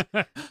racist.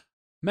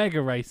 Mega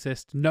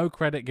racist. No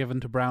credit given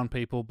to brown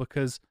people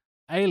because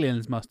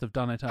aliens must have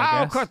done it,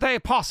 I guess. they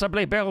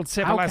possibly build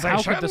How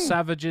could the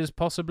savages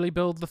possibly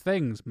build the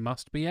things?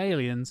 Must be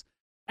aliens.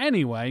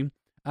 Anyway,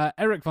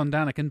 Eric von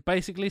Daniken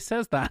basically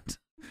says that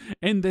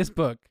in this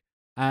book.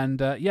 And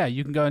yeah,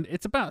 you can go and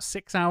it's about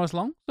 6 hours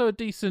long, so a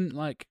decent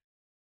like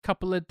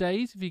couple of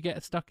days if you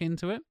get stuck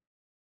into it.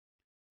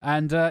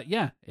 And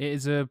yeah,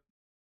 it is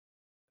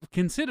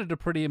considered a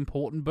pretty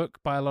important book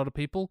by a lot of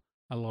people,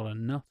 a lot of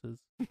nutters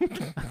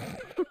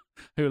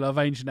who love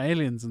ancient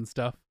aliens and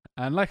stuff.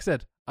 And like I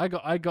said,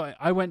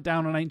 I went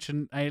down an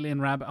ancient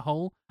alien rabbit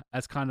hole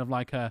as kind of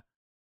like a,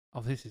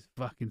 oh, this is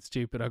fucking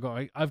stupid.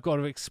 I've got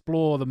to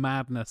explore the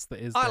madness that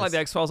is. I this. like the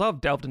X-Files.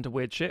 I've delved into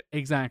weird shit.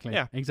 Exactly.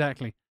 Yeah.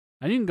 Exactly.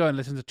 And you can go and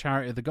listen to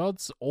Chariot of the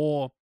Gods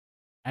or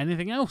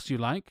anything else you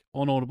like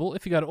on Audible.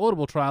 If you go to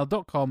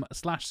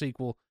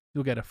audibletrial.com/sequel,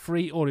 you'll get a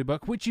free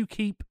audiobook, which you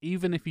keep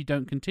even if you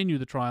don't continue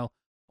the trial,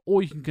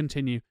 or you can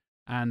continue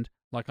and,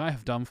 like I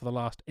have done for the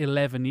last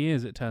 11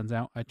 years, it turns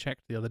out, I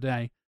checked the other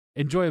day,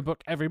 enjoy a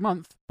book every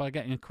month by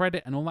getting a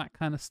credit and all that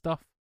kind of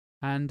stuff.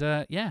 And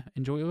yeah,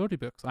 enjoy your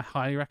audiobooks. I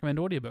highly recommend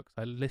audiobooks.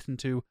 I listen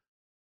to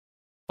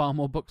far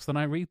more books than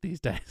I read these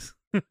days.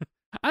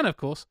 And of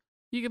course,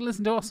 You can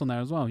listen to us on there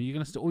as well. You can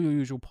listen to all your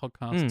usual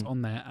podcasts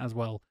on there as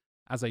well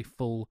as a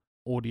full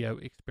audio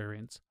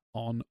experience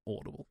on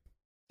Audible.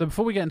 So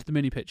before we get into the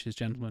mini pitches,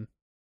 gentlemen,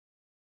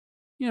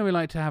 we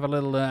like to have a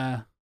little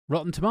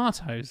Rotten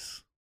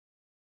Tomatoes.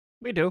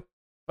 We do.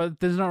 But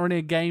there's not really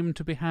a game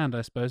to be had,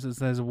 I suppose, as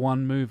there's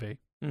one movie.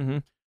 Mm-hmm.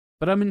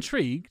 But I'm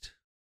intrigued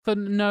for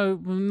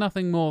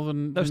nothing more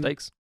than... No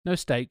stakes. No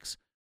stakes.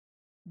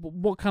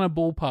 What kind of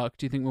ballpark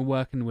do you think we're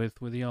working with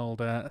the old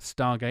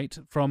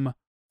Stargate? From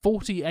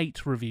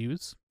 48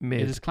 reviews,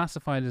 Mid. It is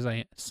classified as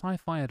a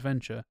sci-fi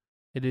adventure.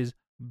 It is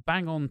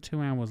bang on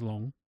 2 hours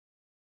long.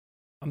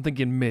 I'm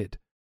thinking mid.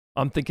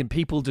 I'm thinking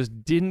people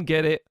just didn't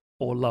get it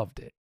or loved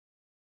it.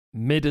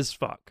 Mid as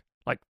fuck.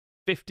 Like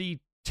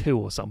 52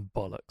 or some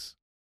bollocks.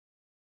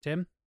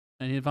 Tim,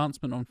 any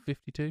advancement on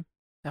 52?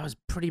 That was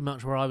pretty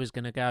much where I was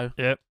going to go.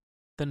 Yep.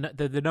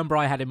 The number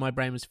I had in my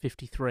brain was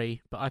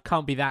 53, but I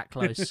can't be that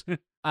close.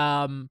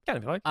 Can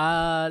if you like.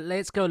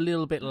 Let's go a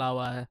little bit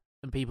lower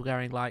and people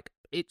going like,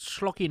 it's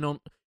schlocky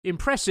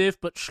impressive,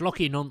 but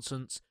schlocky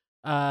nonsense.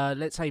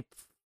 Let's say,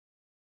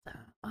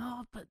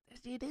 but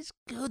it is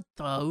good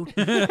though.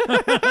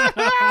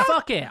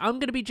 Fuck it, I'm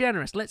going to be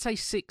generous. Let's say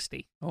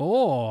 60.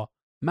 Oh,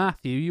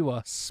 Matthew, you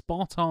are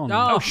spot on.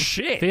 Oh,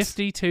 shit.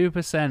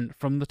 52%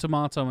 from the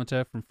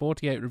Tomatometer from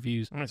 48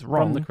 reviews That's from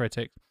wrong. the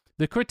critics.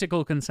 The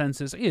critical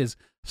consensus is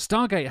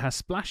Stargate has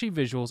splashy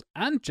visuals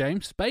and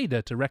James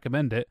Spader to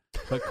recommend it,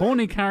 but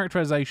corny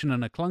characterization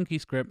and a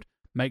clunky script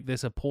make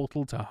this a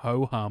portal to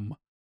ho-hum.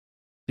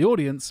 The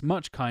audience,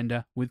 much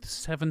kinder, with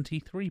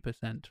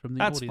 73% from the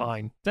That's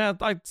audience.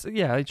 fine.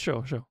 Yeah,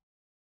 sure.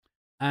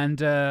 And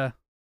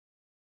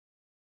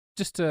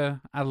just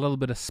to add a little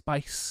bit of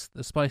spice,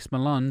 the spice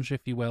melange,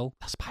 if you will,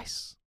 The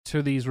spice.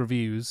 to these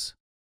reviews,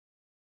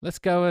 let's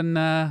go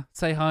and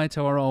say hi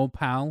to our old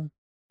pal,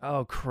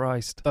 Oh,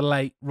 Christ. the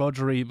late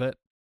Roger Ebert,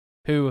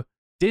 who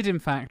did in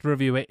fact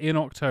review it in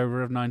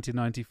October of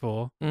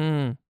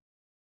 1994.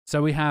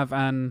 So we have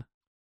an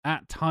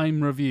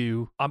at-time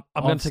review. I'm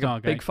of going to take a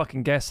Stargate. big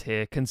fucking guess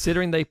here.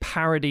 Considering they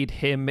parodied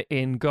him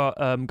in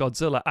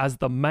Godzilla as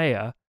the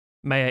mayor,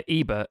 Mayor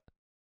Ebert,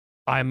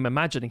 I'm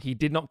imagining he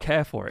did not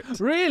care for it.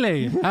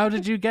 Really? How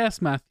did you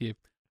guess, Matthew?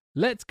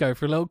 Let's go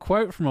for a little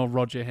quote from old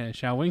Roger here,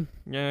 shall we?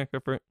 Yeah, go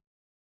for it.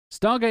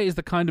 Stargate is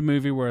the kind of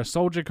movie where a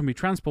soldier can be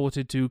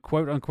transported to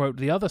quote-unquote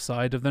the other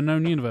side of the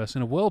known universe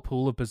in a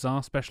whirlpool of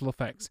bizarre special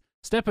effects,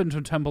 step into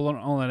a temple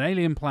on an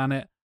alien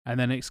planet, and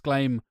then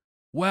exclaim,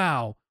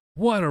 "Wow,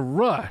 what a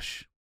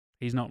rush!"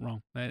 He's not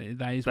wrong. That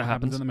is what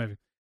happens in the movie.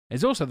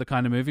 It's also the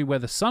kind of movie where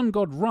the sun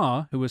god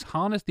Ra, who has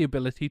harnessed the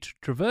ability to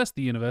traverse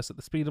the universe at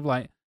the speed of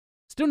light,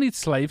 still needs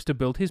slaves to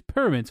build his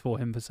pyramids for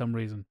him for some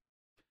reason.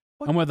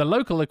 What? And where the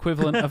local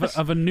equivalent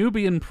of a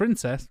Nubian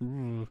princess...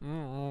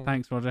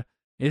 Thanks, Roger.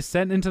 Is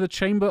sent into the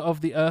chamber of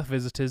the Earth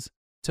visitors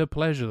to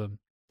pleasure them.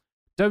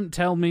 Don't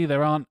tell me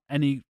there aren't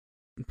any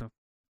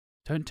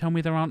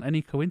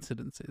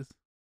coincidences.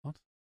 What?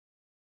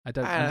 I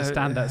don't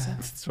understand that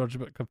sentence, Roger.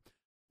 But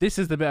this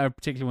is the bit I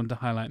particularly want to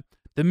highlight.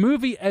 The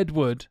movie Ed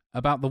Wood,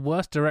 about the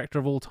worst director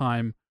of all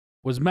time,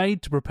 was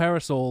made to prepare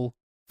us all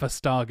for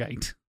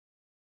Stargate.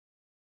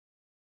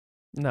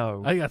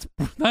 No. I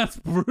think that's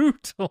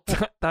brutal.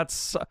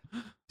 That's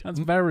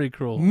very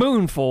cruel.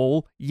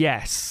 Moonfall,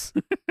 yes.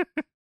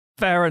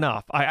 Fair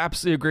enough. I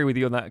absolutely agree with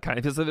you on that kind.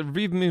 If it's a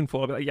review of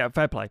Moonfall, I'd be like, yeah,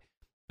 fair play.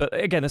 But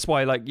again, that's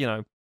why,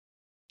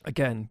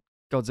 again,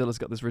 Godzilla's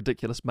got this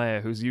ridiculous mayor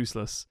who's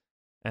useless,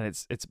 and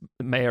it's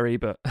Mayor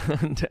Ebert,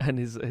 and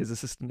his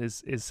assistant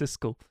is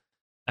Siskel,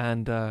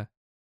 and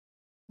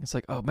it's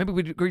like, oh, maybe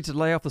we'd agree to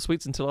lay off the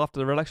sweets until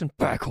after the election.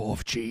 Back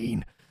off,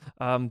 Gene.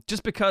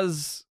 Just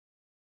because,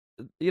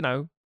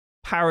 openly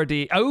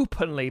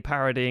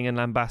parodying and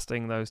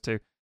lambasting those two.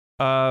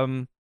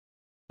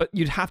 But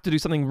you'd have to do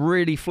something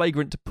really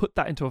flagrant to put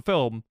that into a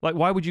film. Like,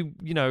 why would you,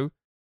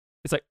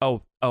 it's like,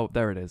 oh,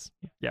 there it is.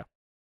 Yeah.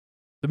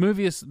 The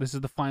movie this is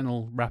the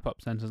final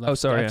wrap-up sentence.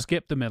 I've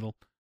skipped the middle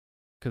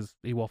because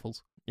he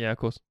waffles. Yeah, of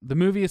course. The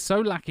movie is so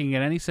lacking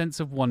in any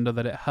sense of wonder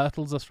that it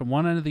hurtles us from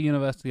one end of the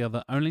universe to the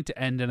other, only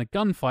to end in a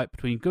gunfight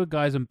between good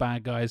guys and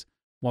bad guys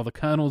while the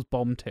Colonel's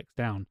bomb ticks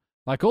down.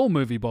 Like all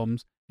movie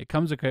bombs, it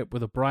comes equipped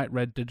with a bright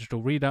red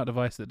digital readout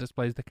device that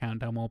displays the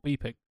countdown while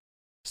beeping.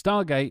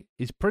 Stargate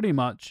is pretty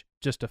much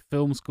just a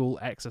film school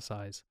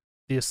exercise.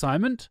 The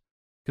assignment?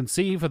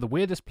 Conceive of the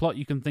weirdest plot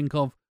you can think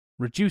of,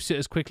 reduce it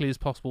as quickly as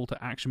possible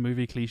to action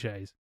movie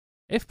cliches.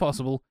 If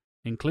possible,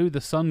 include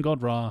the sun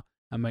god Ra,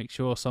 and make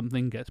sure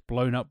something gets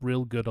blown up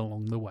real good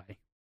along the way.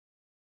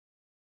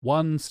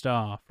 1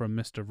 star from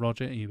Mr.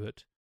 Roger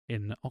Ebert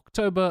in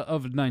October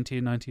of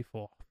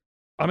 1994.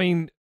 I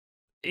mean,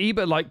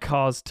 Ebert liked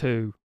Cars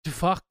 2.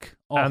 Fuck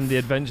off. And The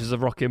Adventures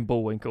of Rocky and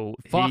Bullwinkle.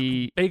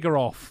 Bigger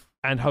off.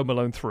 And Home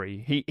Alone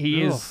 3.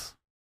 He is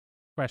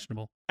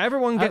questionable.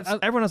 Everyone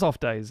has off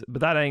days, but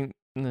that ain't.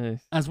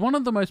 As one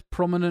of the most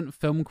prominent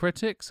film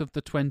critics of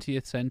the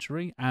 20th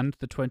century and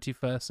the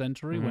 21st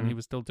century when he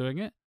was still doing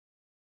it,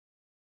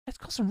 it's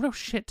got some real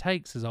shit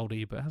takes as old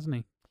Ebert, hasn't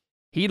he?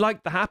 He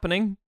liked The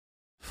Happening.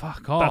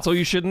 Fuck off. That's all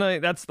you should know.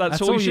 That's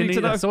all you need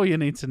to know. That's all you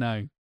need to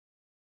know.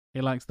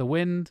 He likes the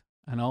wind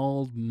and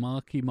old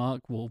Marky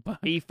Mark Wahlberg.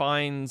 He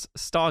finds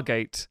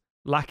Stargate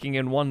lacking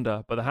in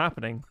wonder, but they're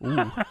happening.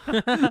 Ooh.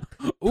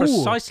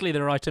 Precisely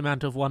the right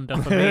amount of wonder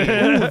for me.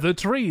 Ooh, the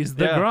trees,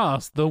 the Yeah.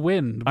 grass, the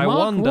wind. I Mark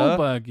wonder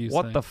Wahlberg, you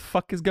what say. the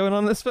fuck is going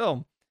on in this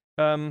film.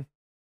 So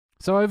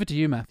over to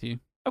you, Matthew.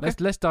 Okay.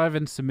 Let's dive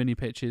into some mini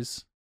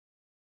pitches.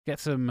 Get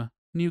some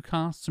new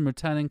cast, some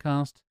returning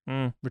cast,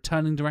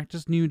 returning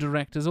directors, new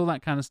directors, all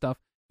that kind of stuff.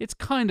 It's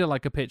kind of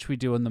like a pitch we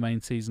do on the main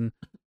season,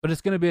 but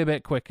it's going to be a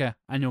bit quicker,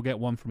 and you'll get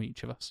one from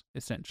each of us,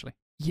 essentially.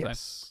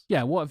 Yes.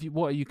 Yeah, what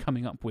are you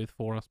coming up with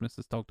for us,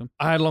 Mr. Stogden?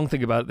 I had a long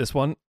think about this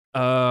one.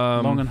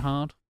 Long and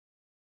hard?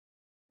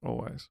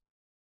 Always.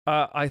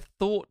 I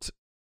thought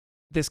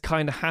this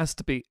kind of has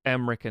to be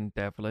Emmerich and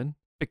Devlin,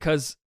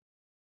 because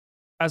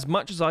as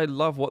much as I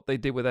love what they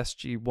did with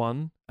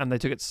SG-1, and they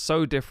took it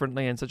so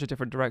differently in such a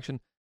different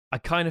direction, I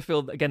kind of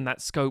feel, again,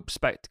 that scope,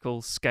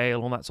 spectacle,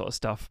 scale, all that sort of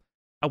stuff,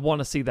 I want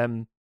to see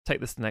them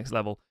take this to the next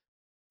level.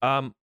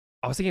 I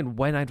was thinking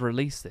when I'd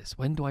release this.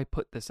 When do I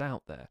put this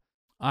out there?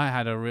 I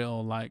had a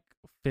real,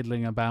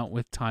 fiddling about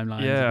with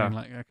timelines. Yeah. And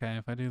being like, okay,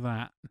 if I do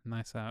that,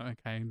 nice out.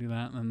 Okay, do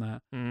that and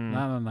that. That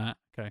and that.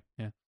 Okay,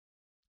 yeah.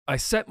 I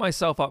set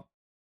myself up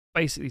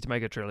basically to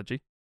make a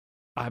trilogy.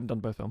 I haven't done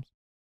both films.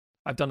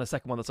 I've done a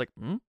second one that's like,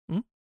 and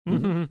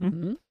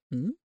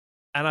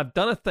I've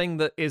done a thing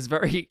that is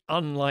very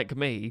unlike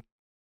me.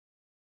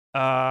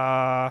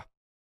 I'm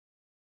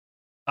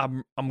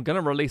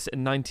gonna release it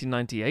in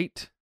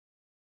 1998.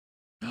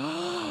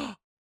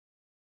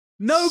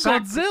 No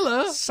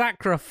Godzilla!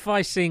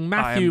 Sacrificing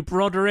Matthew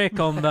Broderick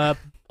on the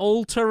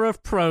altar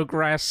of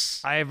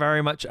progress. I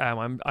very much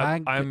am.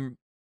 I'm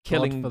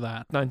killing for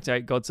that.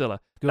 98 Godzilla.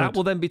 Good. That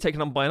will then be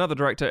taken on by another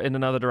director in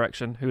another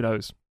direction. Who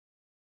knows?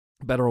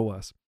 Better or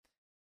worse.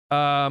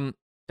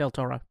 Del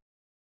Toro.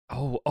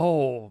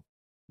 Oh,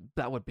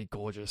 that would be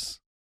gorgeous.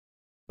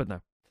 But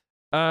no.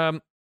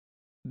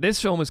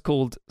 This film is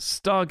called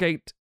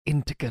Stargate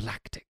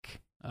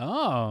Intergalactic.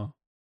 Oh.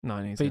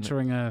 90s.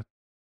 Featuring a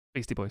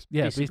Beastie Boys.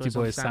 Yeah, Beastie Beastie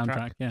Boys Boys on the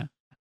soundtrack. Yeah.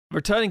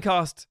 Returning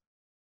cast,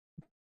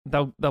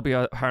 they'll be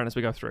apparent as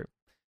we go through.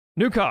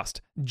 New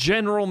cast,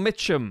 General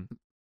Mitchum.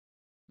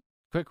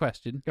 Quick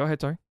question. Go ahead,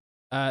 sorry.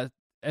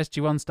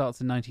 SG-1 starts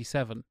in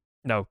 97.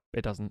 No,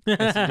 it doesn't.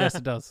 Yes,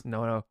 it does.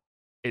 No,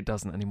 it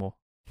doesn't anymore.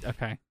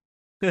 Okay.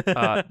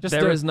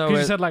 There is no... You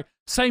just said,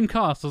 same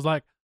cast. I was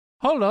like,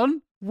 hold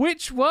on,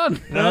 which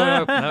one?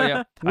 No,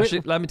 yeah.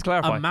 Actually, let me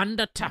clarify.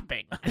 Amanda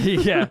Tapping.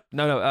 Yeah,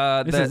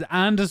 no. This is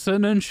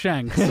Anderson and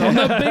Shanks on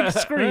the big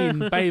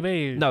screen,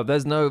 baby. No,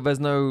 there's no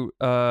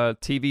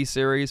TV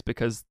series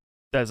because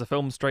there's a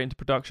film straight into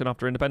production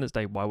after Independence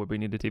Day. Why would we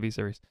need a TV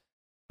series?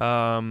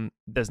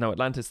 There's no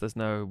Atlantis. There's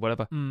no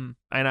whatever. Ain't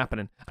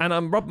happening. And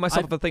I'm robbing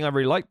myself of a thing I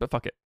really like, but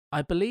fuck it.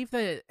 I believe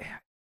that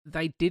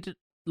they did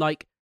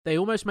they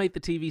almost made the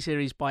TV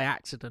series by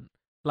accident.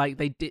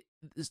 They did.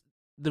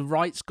 The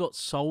rights got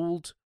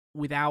sold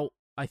without,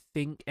 I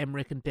think,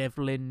 Emmerich and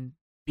Devlin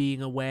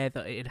being aware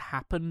that it had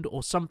happened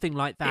or something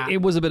like that.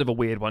 It was a bit of a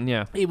weird one,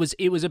 yeah. It was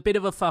a bit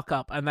of a fuck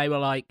up, and they were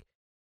like,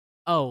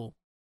 "Oh,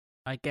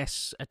 I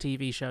guess a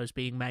TV show's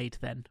being made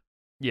then."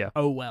 Yeah.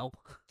 Oh well.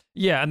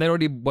 Yeah, and they're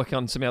already working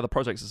on some other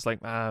projects. It's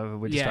like,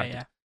 we're distracted.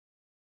 Yeah.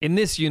 In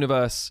this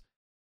universe,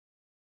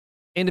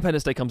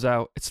 Independence Day comes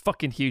out. It's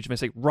fucking huge. And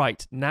they say,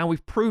 right, now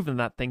we've proven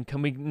that thing.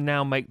 Can we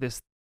now make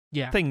this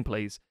thing,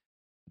 please?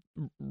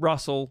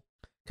 Russell.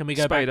 Can we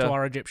go back Spader. to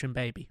our Egyptian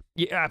baby?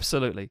 Yeah,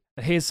 absolutely.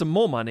 Here's some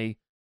more money.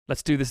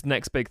 Let's do this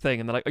next big thing.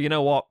 And they're like, oh, you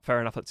know what?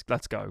 Fair enough.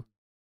 Let's go.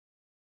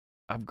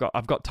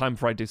 I've got time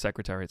before I do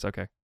secretary. It's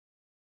okay.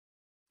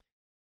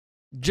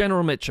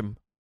 General Mitchum.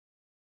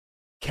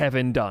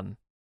 Kevin Dunn.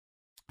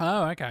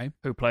 Oh, okay.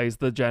 Who plays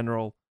the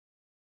general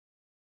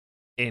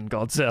in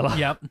Godzilla.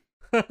 Yep.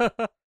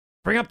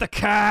 Bring up the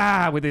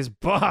car with his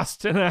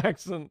Boston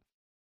accent.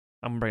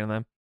 I'm bringing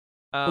them.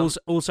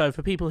 Also,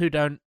 for people who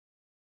don't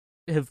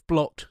have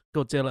blocked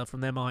Godzilla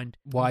from their mind,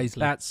 wisely,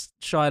 that's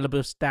Shia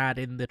LaBeouf's dad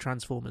in the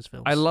Transformers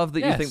films. I love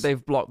that you think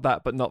they've blocked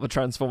that, but not the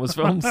Transformers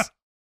films.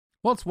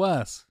 What's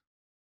worse?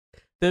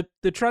 The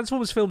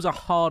Transformers films are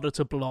harder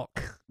to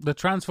block. The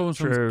Transformers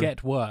films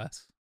get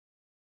worse.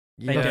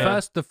 Yeah.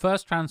 The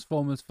first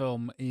Transformers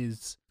film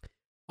is...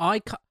 I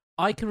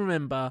can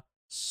remember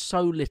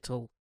so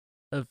little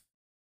of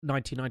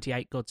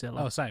 1998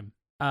 Godzilla. Oh, same.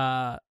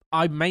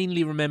 I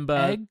mainly remember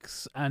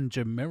Eggs and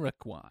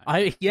Jamiroquai.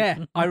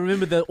 I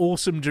remember the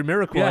awesome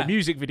Jamiroquai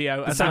music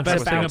video. That's the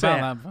best thing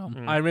about that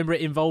film. I remember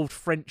it involved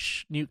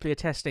French nuclear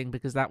testing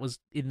because that was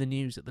in the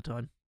news at the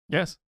time.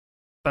 Yes.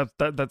 That's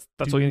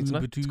all you need to know.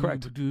 It's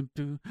correct. And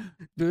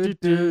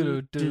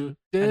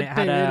it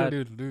had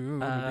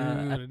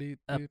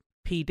a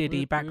P.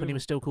 Diddy back when he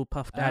was still called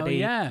Puff Daddy.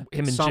 Oh, yeah.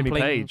 Him and Jimmy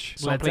Page.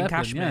 Sampling Zeppelin,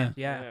 Kashmir.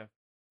 yeah.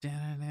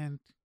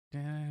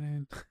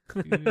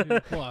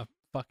 What a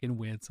fucking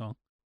weird song.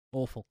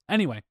 Awful.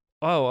 Anyway.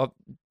 Oh,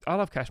 I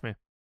love Kashmir.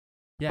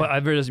 Yeah. But I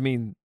realize you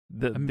mean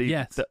the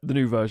yes. the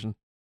new version.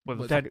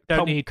 With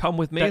Don't come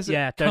with me, don't- is it?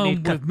 yeah, don't Come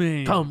need with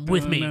me. come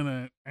with me.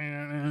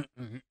 And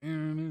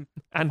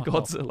Oh.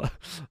 Godzilla.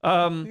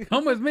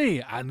 Come with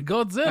me and And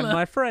Godzilla.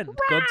 my friend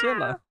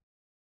Godzilla.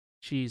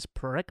 She's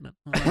pregnant.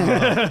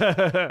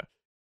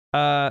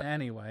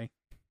 Anyway.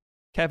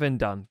 Kevin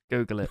Dunn.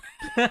 Google it.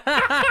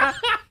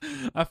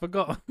 I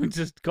forgot we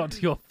just got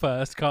to your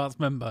first cast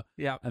member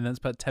Yeah. and then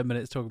spent 10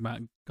 minutes talking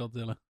about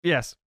Godzilla.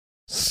 Yes.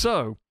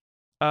 So,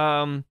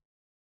 I've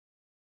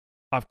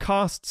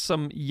cast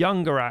some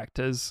younger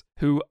actors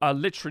who are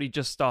literally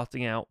just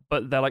starting out,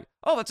 but they're like,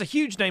 oh, that's a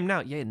huge name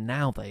now. Yeah,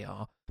 now they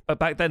are. But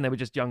back then, they were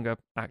just younger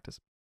actors.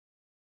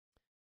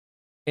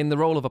 In the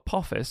role of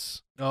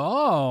Apophis.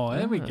 Oh,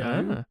 there we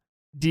go.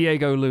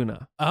 Diego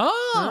Luna.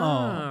 Oh,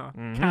 Ah.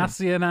 Mhm.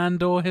 Cassian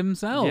Andor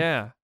himself.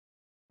 Yeah.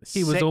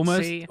 He was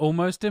Sexy.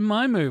 almost in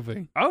my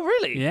movie. Oh,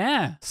 really?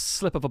 Yeah,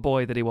 Slip of a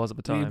boy that he was at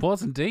the time. he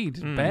was indeed.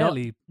 Mm.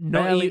 Barely.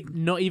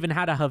 Not even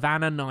had a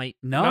Havana night.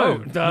 No,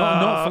 No.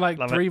 not for like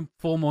Love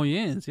 3-4 more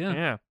years.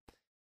 Yeah.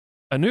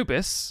 Yeah.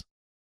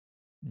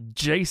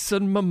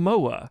 Jason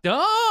Momoa.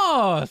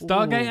 Oh,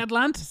 Stargate Ooh.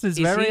 Atlantis' Is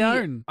very he-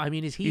 own. I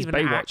mean, is he He's even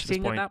Baywatch at this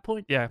acting at point. that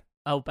point? Yeah.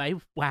 Oh,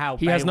 wow.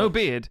 He has no Baywatch.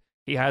 beard.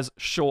 He has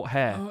short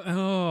hair.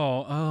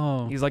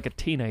 Oh. He's like a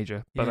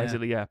teenager, but Yeah.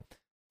 basically, yeah.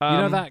 You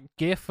know that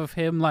gif of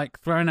him like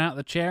throwing out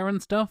the chair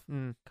and stuff?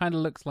 Mm. Kind of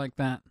looks like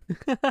that.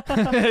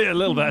 a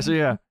little bit, actually,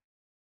 yeah.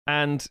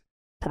 And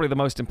probably the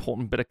most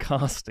important bit of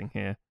casting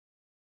here,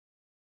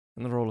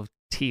 in the role of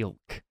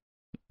Teal'c.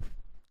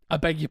 I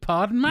beg your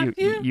pardon,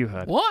 Matthew? You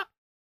heard. What?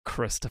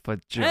 Christopher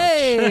Judge.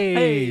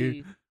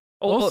 Hey!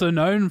 Oh, Also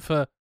known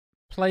for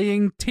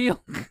playing Teal'c,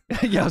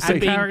 yeah, I was a saying,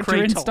 being character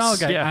in Kratos.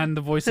 Stargate Yeah. and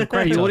the voice of the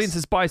Kratos. audience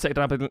is bisected.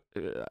 I'm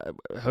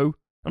like, who?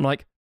 I'm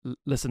like,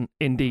 listen,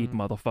 indeed,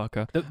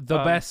 motherfucker. the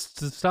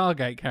best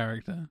Stargate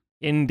character.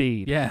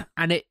 Indeed. Yeah.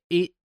 And it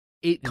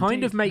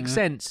kind of Indeed, makes yeah.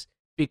 sense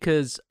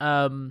because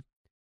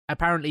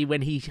apparently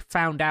when he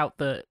found out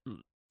that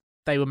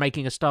they were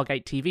making a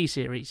Stargate TV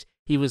series,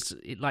 he was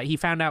like, he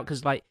found out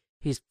because like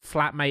his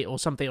flatmate or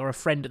something or a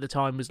friend at the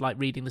time was like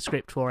reading the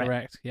script for it.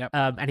 Correct. Yep.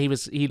 And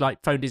he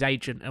like phoned his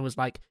agent and was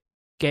like,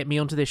 get me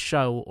onto this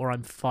show or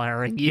I'm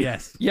firing you.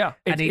 Yes. Yeah.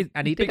 And he did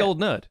big it. old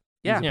nerd.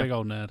 Yeah. He's a big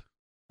old nerd.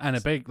 And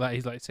a big, like,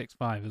 he's like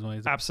 6'5" as well.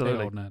 He's a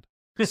Absolutely. big old nerd.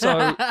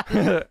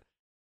 So,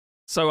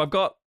 so I've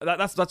got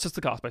that's just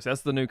the cast, basically.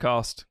 That's the new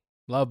cast.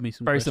 Love me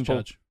some Very Chris simple.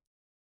 Judge.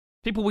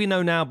 People we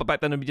know now, but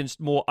back then it'd be just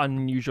more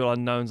unusual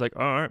unknowns. Like,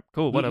 all right,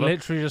 cool, whatever.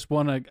 Literally just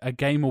won a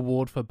game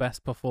award for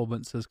best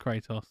performance as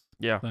Kratos.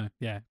 Yeah. So,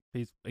 yeah,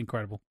 he's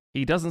incredible.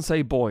 He doesn't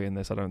say boy in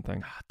this, I don't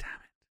think. Ah, damn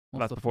it.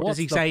 That's before- Does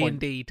he what's the say point?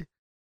 indeed?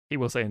 He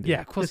will say indeed.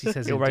 Yeah, of course he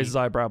says He'll raise his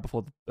indeed. eyebrow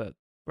before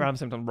around the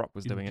same time Rock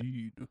was doing it.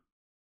 Indeed.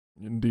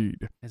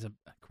 Indeed. He's an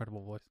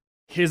incredible voice.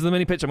 Here's the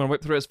mini pitch. I'm going to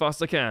whip through it as fast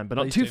as I can, but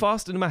not Please too do.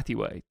 fast in a Matty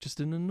way, just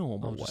in a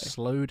normal I'll way. just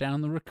slow down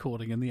the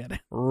recording and the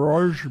edit.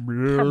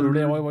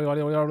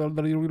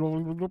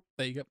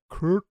 There you go.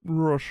 Kurt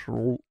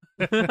Russell.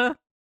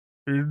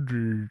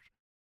 Indeed.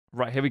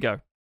 Right, here we go.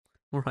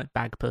 All right,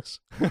 Bagpuss.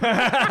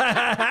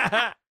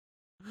 Oh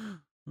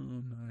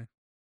no.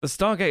 The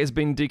Stargate has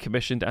been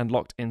decommissioned and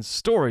locked in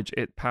storage.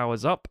 It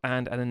powers up,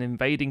 and an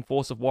invading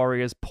force of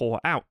warriors pour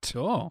out.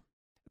 Sure.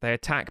 They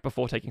attack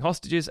before taking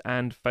hostages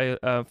and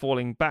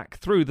falling back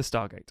through the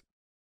Stargate.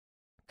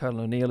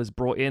 Colonel O'Neill is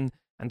brought in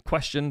and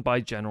questioned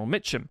by General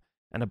Mitchum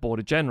and a board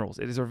of generals.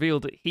 It is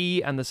revealed that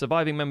he and the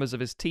surviving members of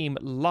his team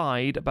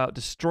lied about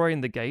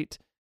destroying the gate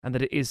and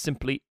that it is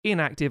simply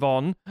inactive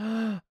on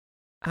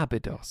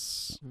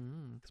Abydos.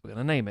 Because we're going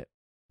to name it,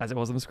 as it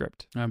was in the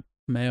script.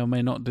 May or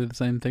may not do the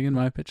same thing in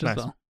my pitch Nice.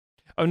 as well.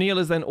 O'Neill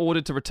is then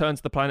ordered to return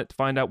to the planet to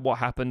find out what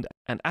happened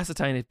and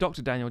ascertain if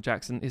Dr. Daniel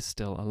Jackson is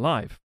still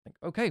alive.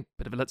 Okay,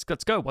 bit of a let's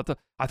go.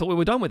 I thought we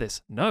were done with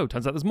this. No,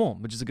 turns out there's more,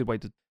 which is a good way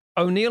to...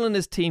 O'Neill and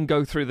his team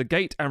go through the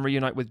gate and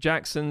reunite with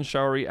Jackson,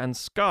 Shari, and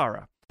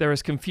Skara. There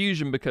is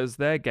confusion because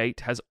their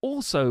gate has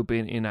also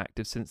been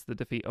inactive since the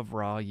defeat of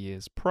Ra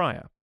years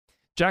prior.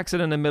 Jackson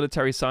and a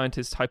military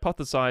scientist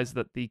hypothesize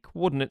that the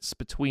coordinates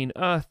between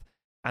Earth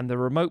and the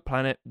remote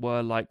planet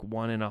were like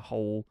one in a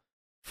whole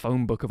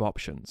phone book of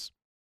options.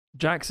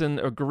 Jackson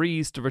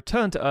agrees to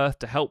return to Earth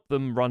to help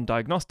them run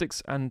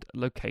diagnostics and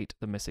locate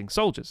the missing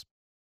soldiers.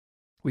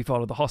 We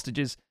follow the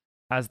hostages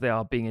as they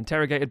are being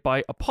interrogated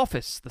by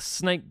Apophis, the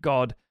snake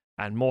god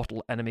and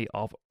mortal enemy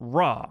of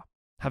Ra.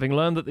 Having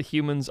learned that the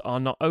humans are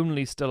not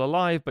only still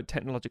alive but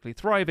technologically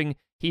thriving,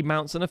 he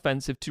mounts an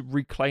offensive to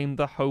reclaim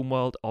the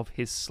homeworld of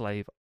his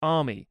slave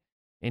army.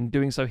 In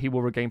doing so, he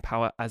will regain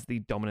power as the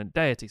dominant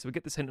deity. So we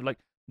get this hint of like,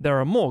 there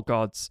are more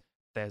gods,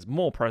 there's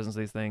more presence of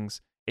these things.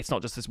 It's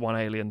not just this one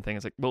alien thing.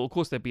 It's like, well, of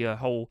course there'd be a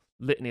whole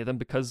litany of them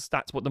because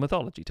that's what the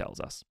mythology tells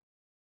us,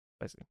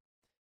 basically.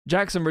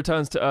 Jackson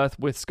returns to Earth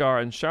with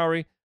Skara and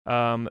Shari.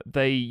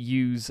 They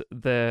use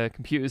their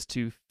computers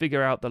to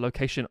figure out the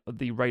location of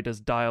the raiders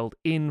dialed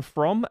in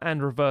from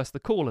and reverse the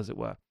call, as it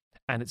were.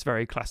 And it's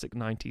very classic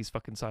 90s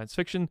fucking science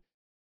fiction.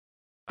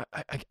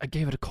 I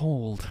gave it a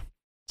cold.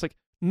 It's like,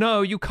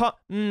 no, you can't.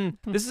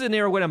 This is an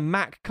era when a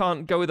Mac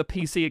can't go with a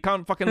PC. It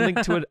can't fucking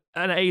link to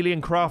an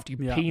alien craft, you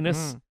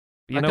penis.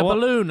 You like know a what?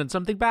 balloon and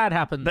something bad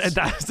happens.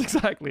 That's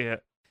exactly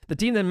it. The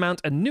team then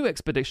mount a new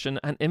expedition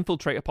and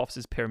infiltrate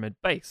Apophis's pyramid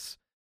base.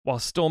 While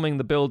storming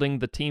the building,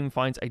 the team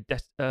finds a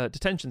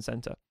detention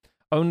center.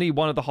 Only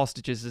one of the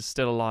hostages is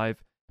still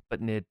alive,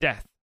 but near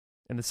death.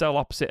 In the cell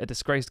opposite, a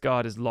disgraced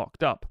guard is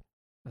locked up,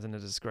 as in a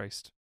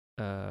disgraced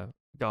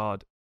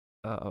guard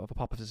of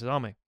Apophis's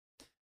army.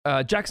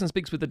 Jackson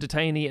speaks with the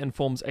detainee and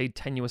forms a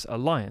tenuous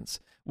alliance.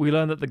 We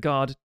learn that the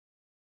guard,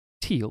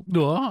 Teal,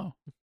 Oh.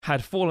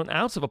 had fallen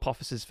out of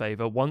Apophis's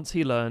favor once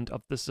he learned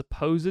of the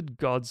supposed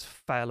god's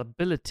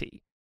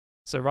fallibility.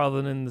 So rather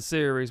than in the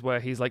series where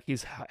he's like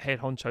he's head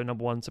honcho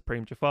number one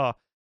Supreme Jafar,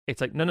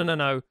 it's like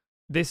no.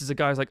 This is a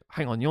guy who's like,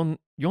 hang on,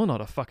 you're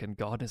not a fucking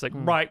god. And it's like,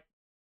 right,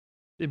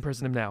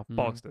 imprison him now.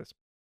 Bollocks to this.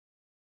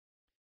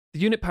 The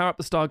unit power up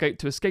the Stargate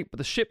to escape, but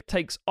the ship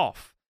takes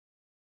off.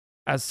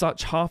 As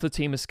such, half the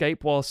team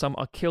escape while some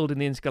are killed in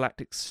the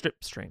intergalactic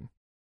slipstream.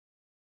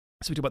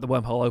 So we talk about the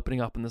wormhole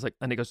opening up, and there's like,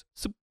 and it goes,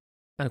 Soop.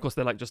 And of course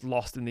they're like just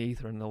lost in the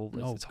ether, and all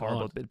this. It's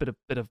horrible.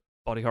 Bit of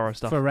body horror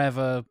stuff.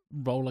 Forever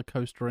roller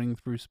coastering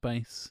through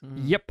space.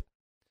 Yep.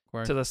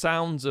 Gross. To the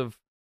sounds of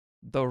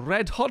the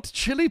Red Hot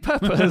Chili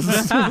Peppers.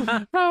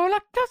 Roller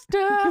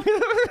coaster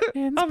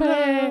in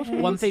space.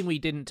 One thing we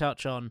didn't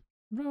touch on: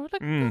 Roller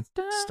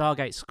coaster.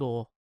 Stargate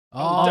score.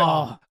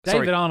 Oh, sorry,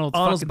 David Arnold's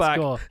Arnold's fucking back.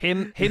 score.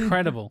 Him.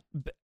 Incredible.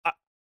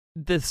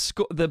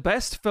 The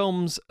best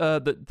films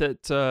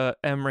that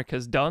Emmerich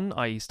has done,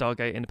 i.e.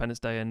 Stargate, Independence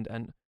Day,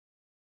 and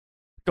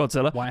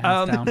Godzilla. White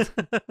House Down.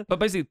 But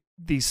basically,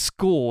 these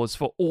scores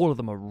for all of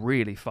them are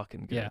really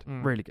fucking good. Yeah.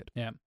 Really good.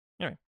 Yeah.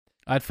 Anyway.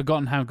 I'd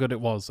forgotten how good it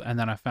was, and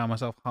then I found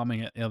myself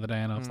humming it the other day,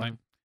 and I was like,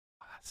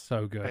 oh, that's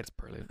so good. It's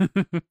brilliant.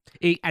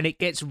 And it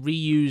gets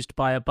reused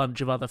by a bunch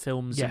of other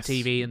films Yes.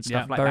 and TV and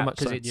stuff Yeah, like very that much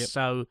because so. it's Yep.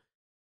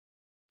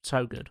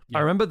 so good. I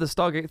remember the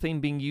Stargate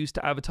theme being used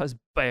to advertise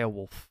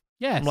Beowulf.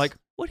 Yes. I'm like,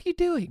 what are you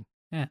doing?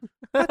 Yeah.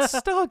 That's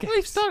Stargate.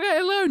 Leave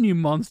Stargate alone, you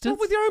monsters. Not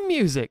with your own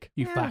music.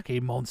 You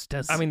fucking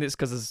monsters. I mean, it's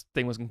because this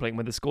thing was complaining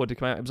when the score did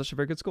come out. It was such a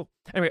very good score.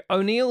 Anyway,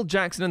 O'Neill,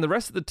 Jackson, and the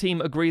rest of the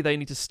team agree they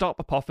need to stop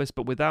Apophis,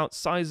 but without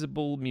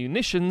sizable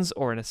munitions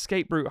or an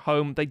escape route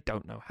home, they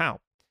don't know how.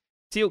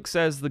 Teal'c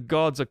says the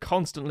gods are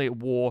constantly at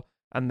war,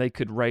 and they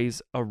could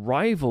raise a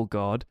rival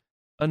god,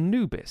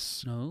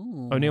 Anubis.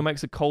 no. O'Neill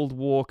makes a Cold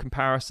War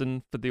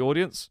comparison for the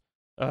audience.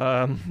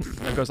 And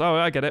goes, oh,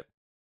 I get it.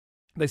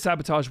 They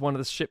sabotage one of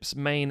the ship's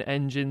main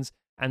engines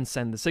and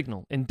send the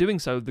signal. In doing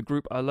so, the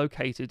group are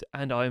located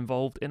and are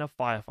involved in a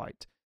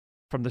firefight.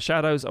 From the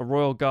shadows, a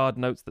royal guard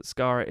notes that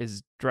Skara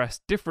is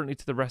dressed differently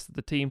to the rest of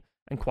the team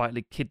and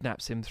quietly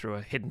kidnaps him through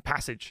a hidden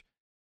passage.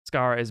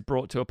 Skara is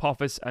brought to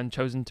Apophis and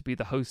chosen to be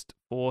the host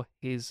for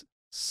his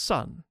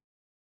son.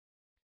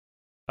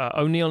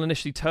 O'Neill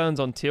initially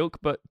turns on Teal'c,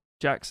 but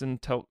Jackson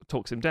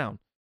talks him down.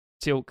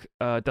 Teal'c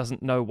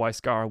doesn't know why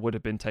Skara would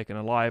have been taken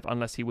alive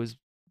unless he was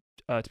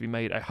to be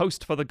made a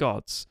host for the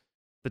gods.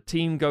 The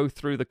team go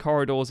through the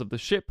corridors of the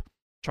ship,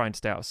 trying to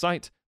stay out of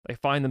sight. They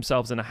find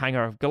themselves in a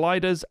hangar of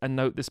gliders and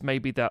note this may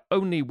be their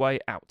only way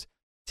out.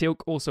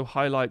 Teal'c also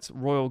highlights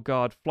Royal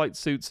Guard flight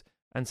suits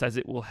and says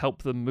it will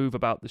help them move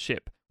about the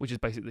ship, which is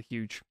basically the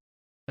huge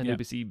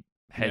Anubis-y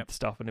head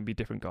stuff, and it'd be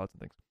different guards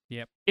and things.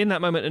 Yep. In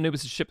that moment,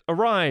 Anubis' ship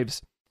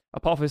arrives.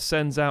 Apophis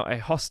sends out a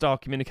hostile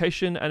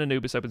communication, and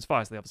Anubis opens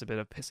fire, so they have a bit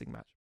of a pissing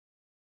match.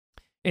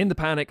 In the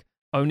panic,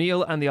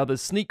 O'Neill and the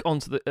others sneak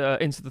into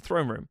the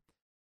throne room.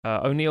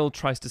 O'Neill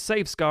tries to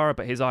save Skara,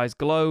 but his eyes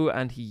glow,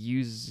 and he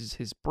uses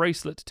his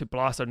bracelet to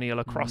blast O'Neill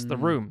across the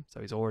room,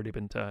 so he's already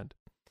been turned.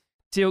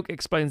 Teal'c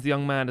explains the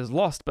young man is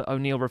lost, but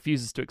O'Neill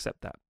refuses to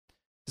accept that.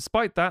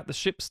 Despite that, the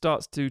ship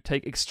starts to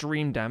take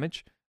extreme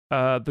damage.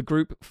 The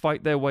group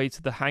fight their way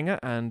to the hangar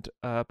and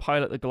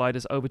pilot the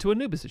gliders over to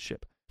Anubis'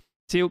 ship.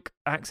 Teal'c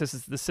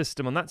accesses the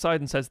system on that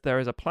side and says there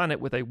is a planet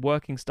with a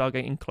working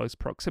Stargate in close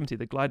proximity.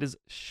 The gliders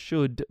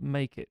should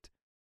make it.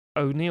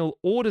 O'Neill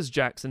orders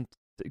Jackson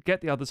to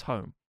get the others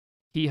home.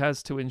 He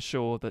has to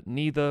ensure that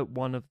neither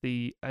one of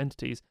the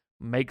entities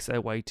makes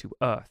their way to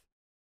Earth.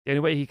 The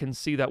only way he can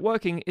see that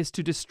working is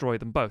to destroy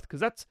them both,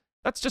 because that's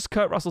just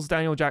Kurt Russell's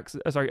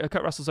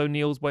Kurt Russell's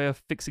O'Neill's way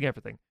of fixing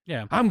everything.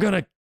 Yeah. I'm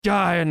gonna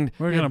die, and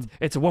We're gonna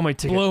it's a one-way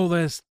ticket. blow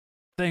this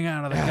thing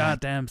out of the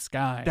goddamn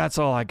sky. That's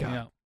all I got.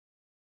 Yeah.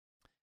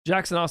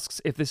 Jackson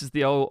asks if this is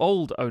the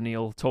old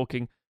O'Neill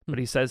talking, but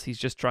he says he's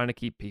just trying to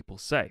keep people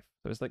safe.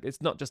 So it's like,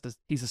 it's not just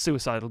he's a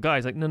suicidal guy.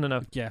 He's like,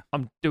 no. Yeah.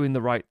 I'm doing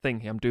the right thing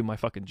here. I'm doing my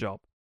fucking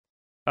job.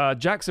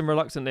 Jackson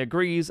reluctantly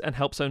agrees and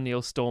helps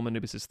O'Neill storm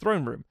Anubis'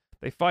 throne room.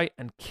 They fight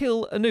and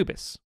kill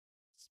Anubis.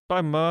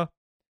 Bummer.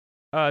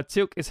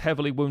 Teal'c is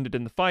heavily wounded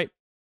in the fight.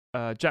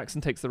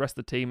 Jackson takes the rest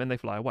of the team and they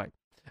fly away.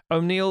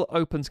 O'Neill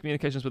opens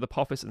communications with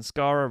Apophis and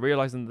Skara,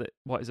 realizing that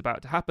what is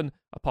about to happen.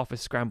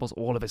 Apophis scrambles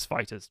all of his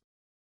fighters.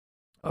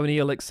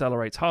 O'Neill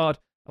accelerates hard,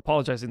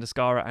 apologizing to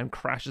Skara, and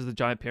crashes the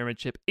giant pyramid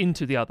ship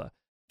into the other.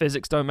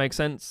 Physics don't make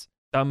sense.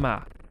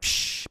 Dumma.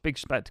 Psh, big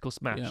spectacle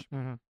smash. Yep.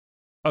 Mm-hmm.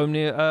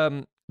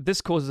 O'Neill,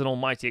 this causes an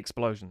almighty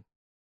explosion.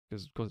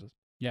 Because it does.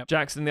 Yep.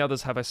 Jackson and the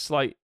others have a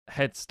slight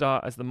head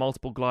start as the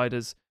multiple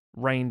gliders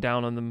rain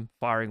down on them,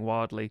 firing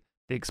wildly.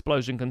 The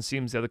explosion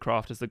consumes the other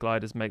craft as the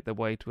gliders make their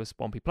way to a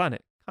swampy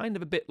planet. Kind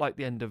of a bit like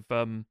the end of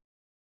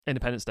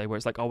Independence Day, where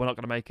it's like, oh, we're not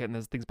going to make it, and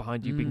there's things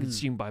behind you being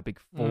consumed by a big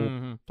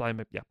flame.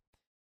 Yeah.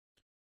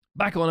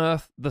 Back on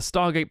Earth, the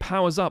Stargate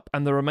powers up,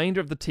 and the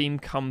remainder of the team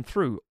come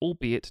through,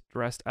 albeit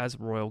dressed as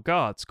royal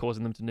guards,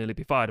 causing them to nearly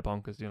be fired upon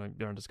because, they're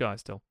in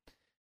disguise still.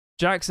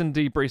 Jackson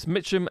debriefs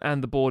Mitchum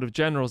and the Board of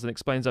Generals and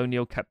explains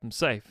O'Neill kept them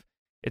safe.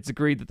 It's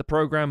agreed that the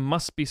program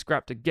must be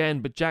scrapped again,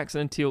 but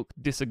Jackson and Teal'c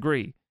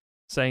disagree,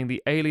 saying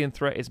the alien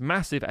threat is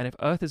massive, and if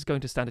Earth is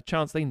going to stand a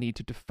chance, they need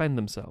to defend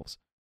themselves.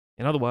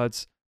 In other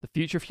words, the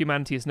future of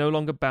humanity is no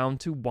longer bound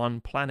to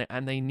one planet,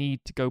 and they need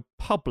to go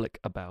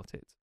public about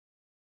it.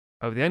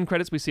 Over the end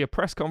credits, we see a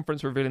press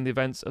conference revealing the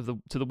events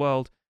to the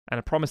world, and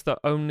a promise that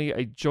only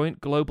a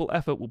joint global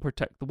effort will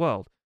protect the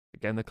world.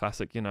 Again, the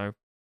classic,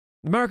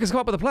 America's come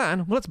up with a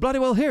plan. Well, let's bloody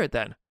well hear it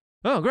then.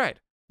 Oh, great.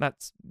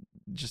 That's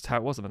just how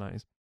it was in the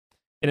 90s.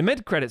 In a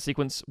mid-credit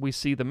sequence, we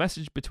see the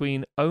message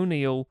between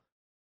O'Neill,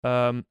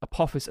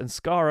 Apophis, and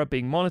Skara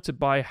being monitored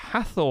by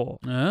Hathor,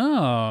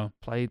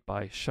 played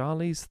by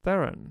Charlize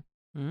Theron,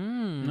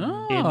 in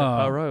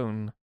her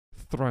own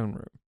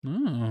throne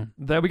room.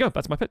 There we go.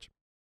 That's my pitch.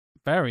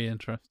 Very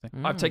interesting.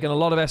 I've taken a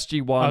lot of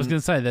SG-1. I was going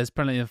to say, there's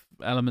plenty of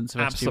elements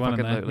of SG-1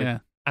 in there. Yeah.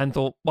 And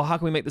thought, well, how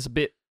can we make this a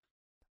bit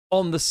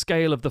on the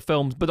scale of the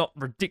films, but not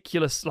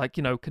ridiculous, like,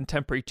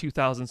 contemporary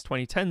 2000s,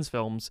 2010s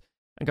films,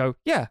 and go,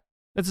 yeah,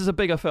 this is a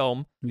bigger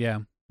film. Yeah.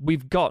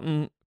 We've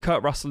gotten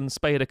Kurt Russell and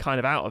Spader kind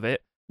of out of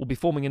it. We'll be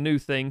forming a new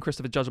thing.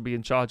 Christopher Judge will be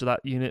in charge of that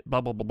unit,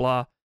 blah, blah, blah,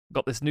 blah.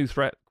 Got this new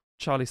threat.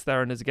 Charlize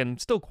Theron is, again,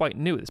 still quite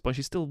new at this point.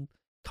 She's still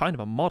kind of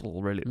a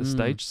model, really, at this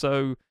stage.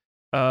 So,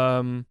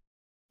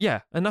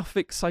 yeah, enough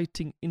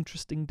exciting,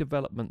 interesting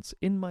developments,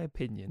 in my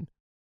opinion.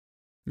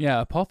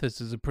 Yeah,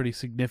 Apophis is a pretty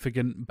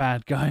significant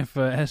bad guy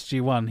for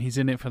SG-1. He's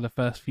in it for the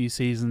first few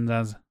seasons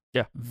as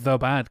the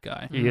bad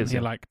guy. He is. He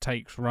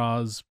takes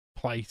Ra's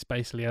place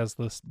basically as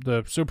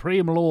the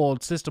Supreme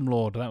Lord, System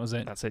Lord. That was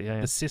it. That's it,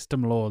 yeah. The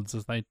System Lords,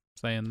 as they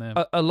say in there.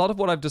 A lot of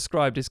what I've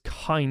described is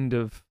kind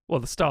of, well,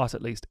 the start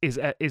at least, is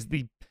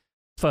the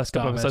first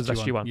couple of episodes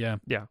of SG-1.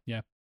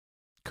 Yeah.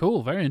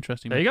 Cool, very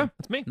interesting. There you go.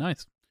 That's me.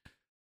 Nice.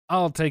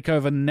 I'll take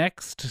over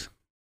next.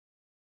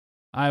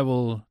 I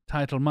will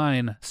title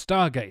mine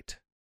Stargate,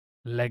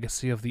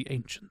 Legacy of the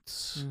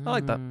Ancients. I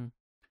like that.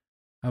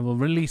 I will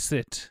release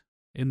it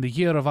in the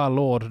year of our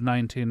Lord,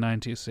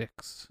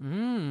 1996.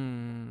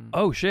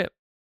 Oh, shit.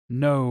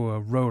 No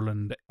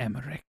Roland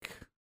Emmerich.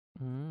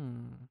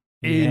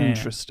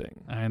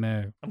 Interesting. I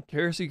know. I'm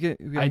curious who you get.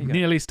 I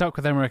nearly stuck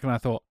with Emmerich and I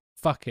thought,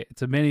 fuck it.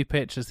 It's a mini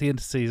pitch. It's the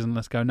interseason.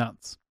 Let's go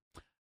nuts.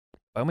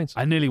 By all means.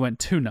 I nearly went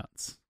too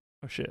nuts.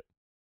 Oh, shit.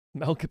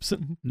 Mel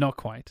Gibson. Not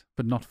quite,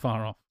 but not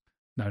far off.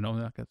 No, not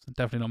Mel Gibson.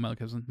 Definitely not Mel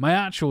Gibson. My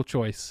actual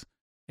choice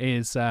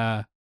is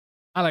Alex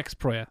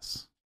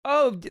Proyas.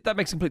 Oh, that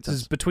makes complete sense.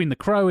 This is between The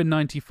Crow in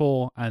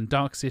 94 and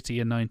Dark City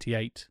in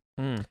 98.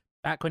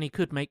 Back when he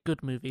could make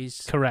good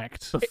movies.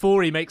 Correct.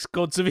 Before he makes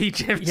Gods of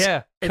Egypt.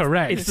 Yeah.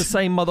 Correct. It's the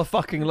same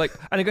motherfucking,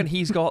 and again,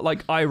 he's got,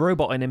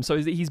 iRobot in him, so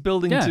he's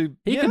building to...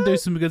 He can do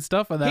some good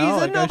stuff. And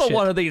he's another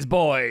one of these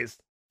boys.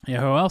 Yeah,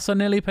 who else I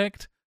nearly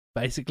picked?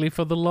 Basically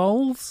for the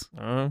lols.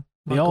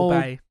 The Michael old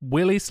Bay.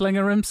 Willie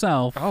Slinger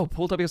himself. Oh,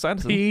 Paul W.S.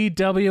 Anderson.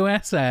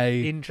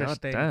 PWSA.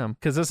 Interesting. God damn.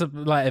 Because that's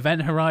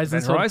Event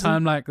Horizon sort of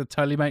time, that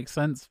totally makes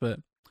sense, but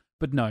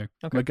no.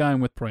 Okay. We're going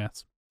with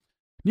Proyas.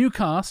 New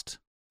cast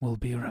will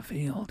be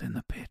revealed in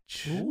the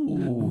pitch.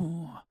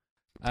 Ooh.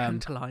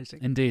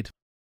 Tantalizing. Indeed.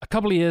 A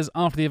couple of years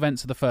after the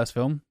events of the first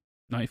film,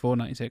 94,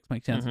 96,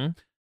 makes sense,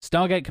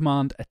 Stargate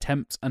Command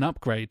attempts an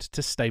upgrade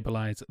to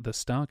stabilize the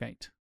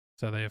Stargate.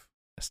 So they've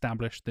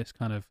established this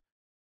kind of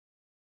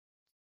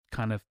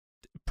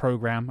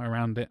program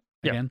around it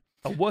again.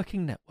 A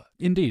working network.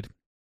 Indeed.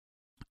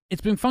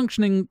 It's been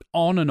functioning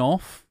on and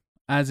off,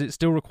 as it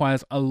still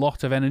requires a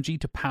lot of energy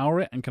to power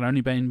it and can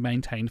only be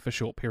maintained for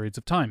short periods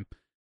of time.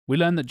 We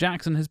learn that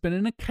Jackson has been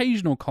in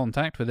occasional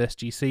contact with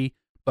SGC,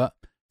 but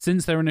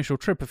since their initial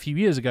trip a few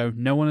years ago,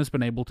 no one has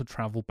been able to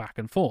travel back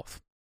and forth.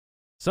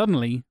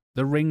 Suddenly,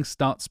 the ring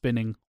starts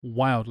spinning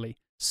wildly,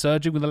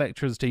 surging with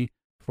electricity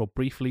before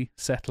briefly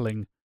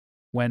settling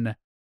when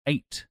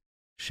 8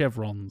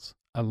 chevrons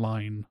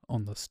align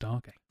on the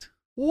Stargate.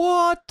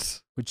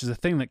 What? Which is a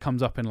thing that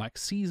comes up in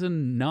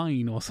season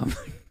 9 or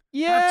something.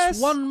 Yes! That's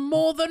one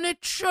more than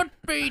it should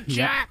be,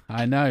 Jack! Yeah,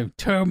 I know.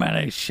 Too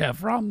many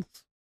chevrons.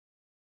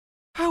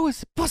 How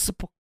is it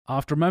possible?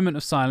 After a moment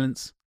of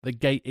silence, the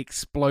gate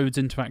explodes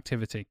into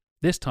activity,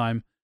 this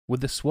time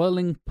with the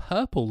swirling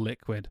purple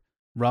liquid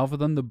rather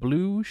than the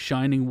blue,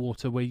 shining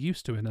water we're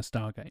used to in a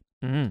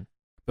Stargate.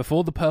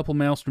 Before the purple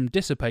maelstrom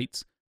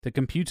dissipates, the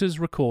computers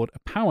record a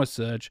power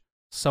surge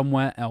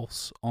somewhere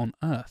else on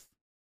Earth.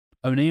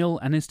 O'Neill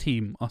and his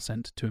team are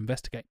sent to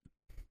investigate.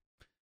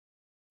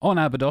 On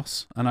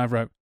Abydos, and I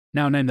wrote,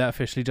 now named that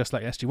officially just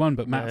like SG-1,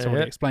 but Matt's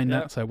already explained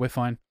that, so we're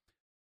fine.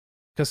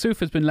 Kasuf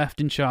has been left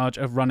in charge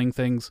of running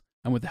things,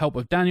 and with the help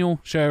of Daniel,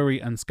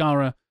 Sherry, and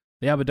Skara,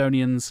 the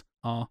Abydonians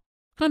are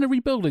kind of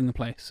rebuilding the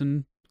place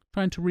and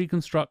trying to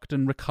reconstruct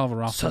and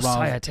recover after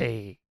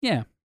society.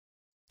 Yeah.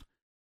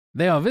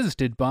 They are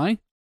visited by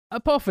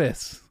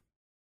Apophis.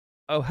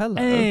 Oh,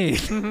 hello. Hey!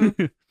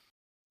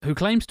 Who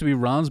claims to be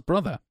Ra's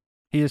brother.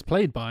 He is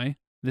played by,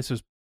 this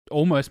was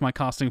almost my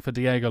casting for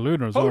Diego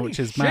Luna as well, Holy which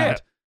is shit.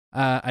 mad.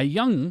 A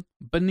young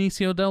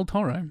Benicio del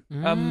Toro.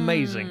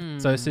 Amazing.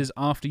 So this is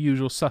after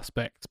Usual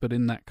Suspects, but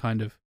in that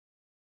kind of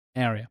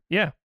area.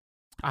 Yeah.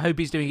 I hope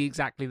he's doing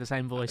exactly the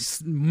same voice.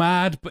 It's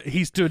mad, but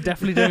he's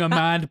definitely doing a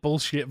mad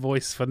bullshit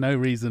voice for no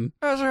reason.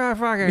 That's what I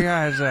fucking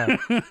guys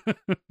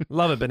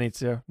Love it,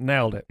 Benicio.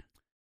 Nailed it.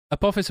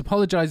 Apophis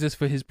apologizes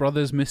for his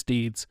brother's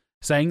misdeeds,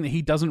 saying that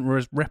he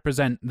doesn't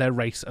represent their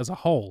race as a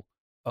whole,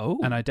 Oh.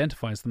 and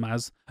identifies them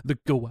as the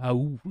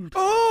Goa'uld.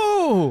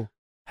 Oh!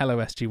 Hello,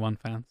 SG-1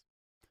 fans.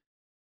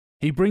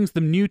 He brings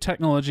them new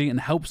technology and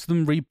helps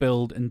them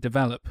rebuild and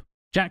develop.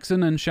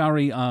 Jackson and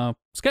Shari are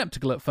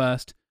skeptical at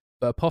first,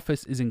 but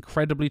Apophis is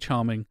incredibly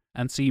charming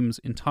and seems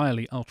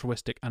entirely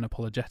altruistic and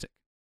apologetic.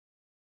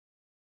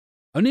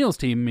 O'Neill's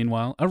team,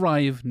 meanwhile,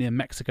 arrive near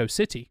Mexico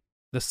City,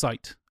 the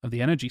site of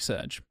the energy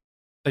surge.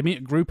 They meet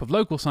a group of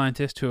local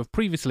scientists who have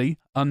previously,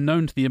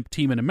 unknown to the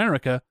team in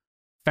America,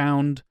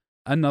 found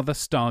another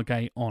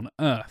Stargate on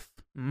Earth.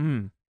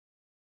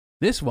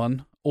 This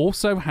one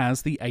also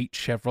has the 8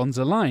 chevrons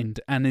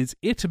aligned and is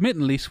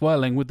intermittently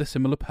swirling with the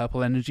similar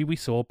purple energy we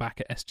saw back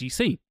at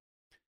SGC.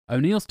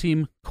 O'Neill's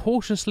team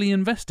cautiously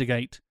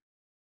investigate,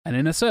 and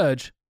in a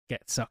surge,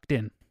 get sucked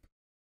in.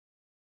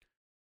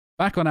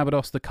 Back on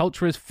Abydos, the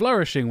culture is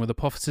flourishing with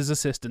Apophis's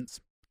assistance.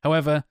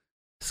 However,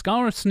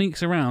 Skara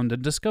sneaks around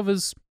and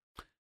discovers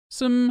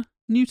some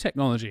new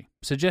technology,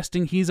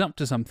 suggesting he's up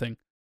to something,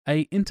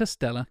 a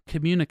interstellar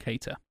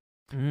communicator.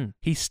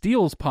 He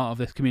steals part of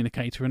this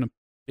communicator and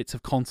bits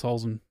of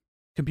consoles and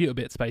computer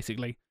bits,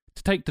 basically,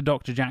 to take to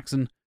Dr.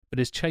 Jackson, but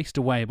is chased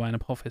away by an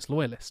Apophis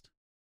loyalist,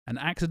 and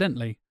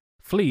accidentally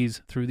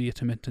flees through the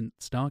intermittent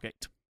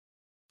Stargate.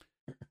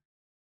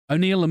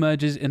 O'Neill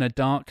emerges in a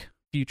dark,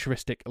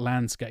 futuristic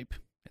landscape.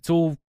 It's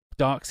all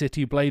Dark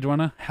City Blade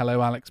Runner.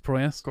 Hello, Alex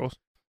Proyas. Of course.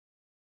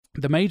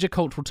 The major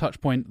cultural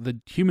touchpoint the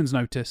humans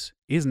notice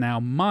is now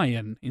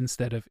Mayan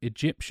instead of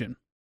Egyptian.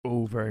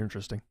 Oh, very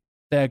interesting.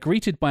 They're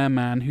greeted by a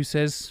man who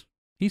says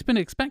he's been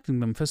expecting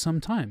them for some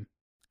time,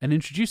 and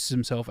introduces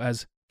himself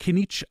as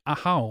Kinich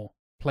Ahau,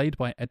 played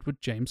by Edward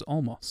James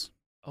Olmos.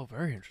 Oh,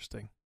 very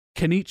interesting.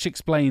 Kinich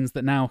explains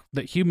that now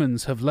that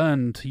humans have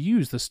learned to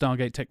use the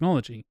Stargate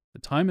technology, the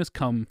time has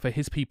come for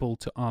his people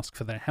to ask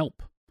for their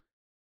help.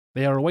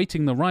 They are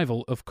awaiting the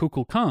arrival of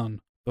Kukul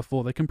Khan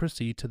before they can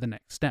proceed to the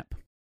next step.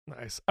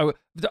 Nice.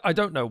 I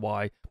don't know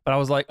why, but I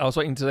was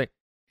waiting to say,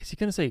 is he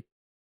going to say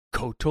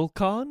Kotal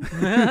Khan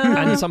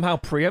and somehow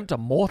preempt a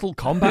Mortal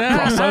Kombat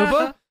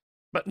crossover?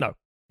 But no.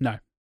 No.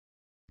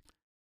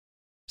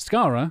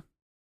 Skara,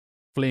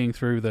 fleeing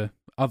through the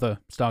other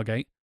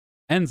Stargate,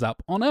 ends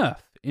up on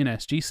Earth in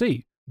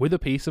SGC with a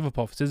piece of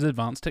Apophis's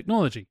advanced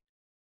technology.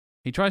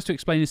 He tries to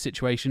explain his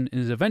situation and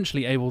is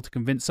eventually able to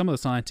convince some of the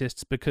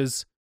scientists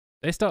because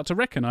they start to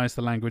recognize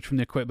the language from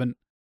the equipment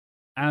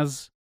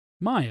as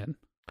Mayan.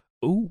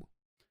 Ooh.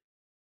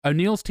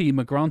 O'Neill's team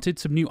are granted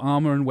some new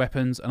armor and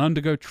weapons and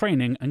undergo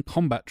training and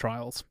combat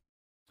trials.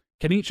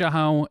 Kinich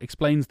Ahau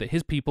explains that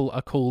his people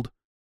are called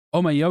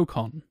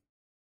Omayokon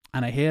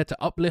and are here to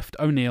uplift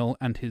O'Neill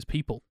and his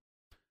people.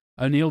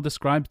 O'Neill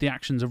describes the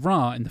actions of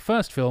Ra in the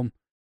first film,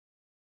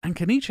 and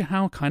Kinich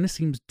Ahau kind of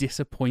seems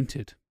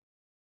disappointed.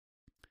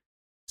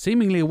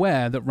 Seemingly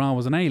aware that Ra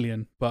was an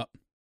alien, but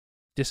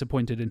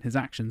disappointed in his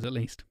actions at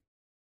least.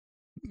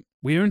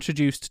 We are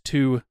introduced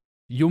to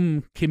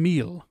Yum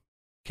Kimil,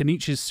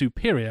 Kinich's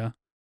superior,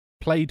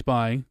 played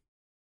by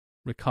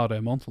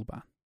Ricardo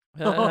Montalban.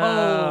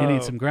 You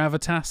need some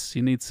gravitas,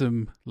 you need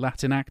some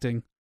Latin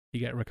acting, you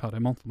get Ricardo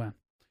Montalban,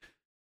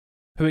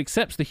 who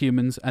accepts the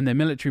humans and their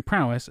military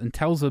prowess and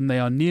tells them they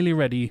are nearly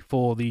ready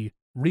for the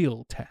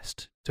real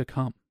test to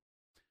come.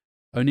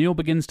 O'Neill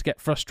begins to get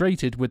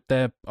frustrated with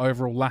their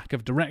overall lack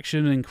of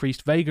direction and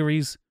increased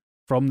vagaries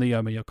from the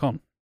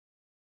Omayokon.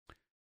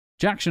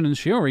 Jackson and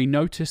Shiori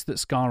notice that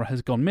Skara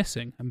has gone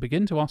missing and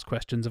begin to ask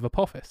questions of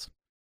Apophis.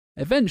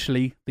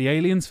 Eventually, the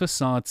alien's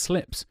facade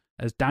slips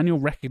as Daniel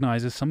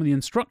recognizes some of the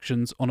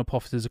instructions on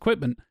Apophis's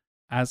equipment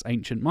as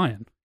ancient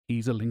Mayan.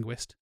 He's a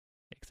linguist,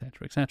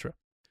 etc., etc.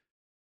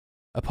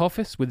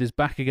 Apophis, with his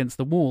back against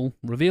the wall,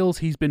 reveals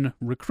he's been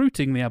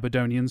recruiting the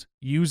Abydonians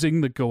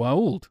using the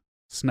Goa'uld,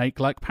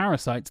 snake-like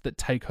parasites that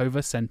take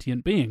over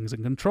sentient beings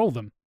and control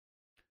them.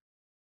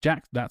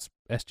 That's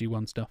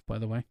SG-1 stuff, by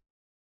the way.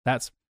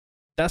 That's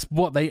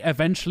what they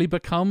eventually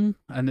become,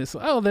 and it's,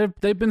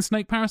 they've been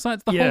snake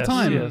parasites the whole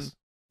time. Yes.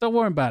 Don't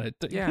worry about it.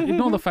 Yeah.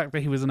 Ignore the fact that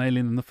he was an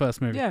alien in the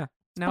first movie. Yeah.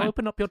 Now fine.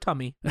 open up your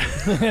tummy.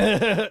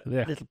 Yeah.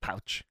 Little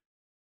pouch.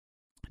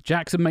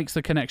 Jackson makes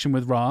the connection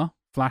with Ra,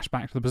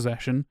 flashback to the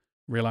possession,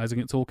 realizing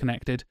it's all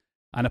connected,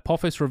 and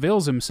Apophis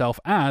reveals himself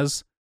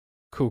as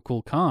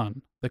Kukul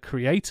Khan, the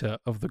creator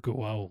of the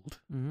Goa'uld.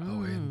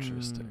 Oh,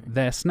 interesting.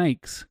 Their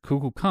snakes,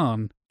 Kukul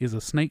Khan is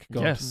a snake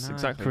god Yes, Nice.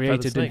 exactly.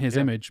 created Feather in his snake,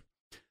 yeah. image.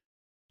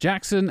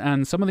 Jackson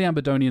and some of the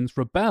Abydonians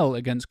rebel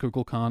against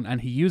Kukul Khan,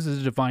 and he uses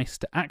a device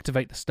to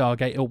activate the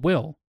Stargate at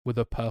will with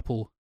a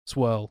purple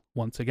swirl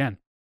once again.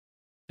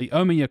 The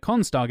Omiya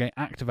Kon Stargate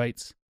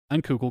activates,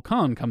 and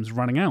Kukulkan comes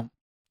running out,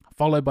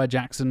 followed by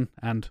Jackson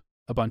and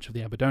a bunch of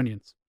the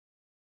Aberdonians.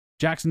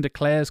 Jackson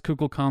declares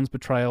Kukulkan's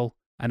betrayal,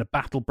 and a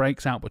battle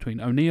breaks out between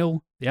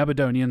O'Neill, the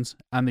Aberdonians,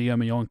 and the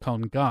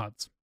Omeyokan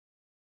guards.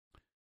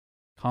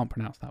 Can't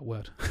pronounce that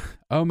word.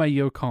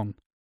 Omeyokan.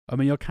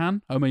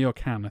 Omeyokan,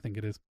 I think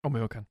it is.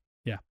 Omeyokan.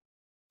 Yeah.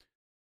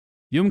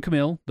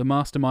 Kamil, the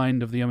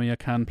mastermind of the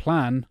Omeyokan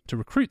plan to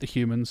recruit the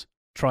humans,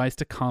 tries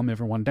to calm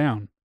everyone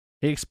down.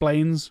 He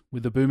explains,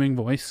 with a booming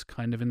voice,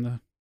 kind of in the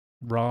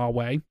Ra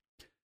way,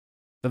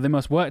 that they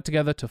must work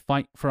together to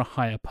fight for a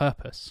higher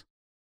purpose.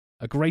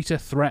 A greater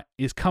threat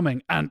is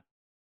coming, and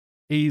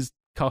he's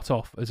cut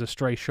off as a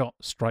stray shot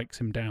strikes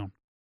him down.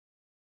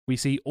 We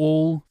see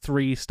all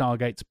 3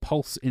 Stargates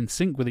pulse in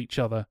sync with each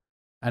other,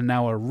 and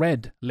now a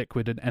red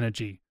liquid and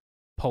energy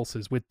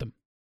pulses with them,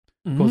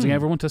 causing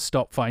everyone to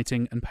stop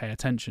fighting and pay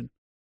attention.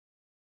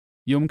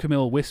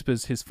 Kamil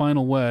whispers his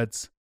final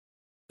words,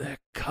 "They're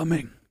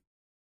coming,"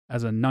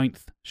 as a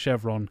 9th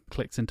chevron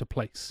clicks into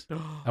place,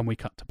 and we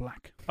cut to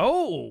black.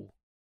 Oh!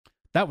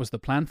 That was the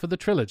plan for the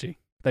trilogy.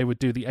 They would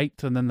do the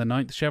 8th and then the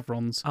 9th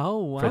chevrons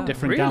Oh, for wow.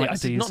 different Really?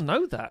 galaxies. I did not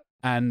know that.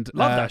 And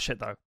Love that shit,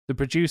 though. the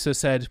producer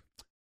said,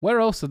 "Where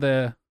else are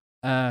there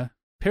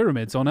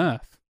pyramids on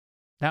Earth?"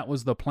 That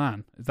was the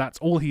plan. That's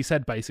all he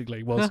said,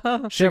 basically, was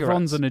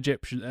chevrons and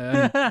Egyptian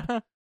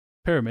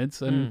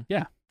pyramids. And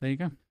yeah, there you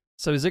go.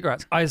 So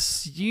ziggurats. I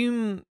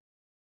assume...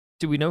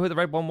 Do we know who the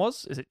red one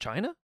was? Is it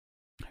China?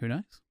 Who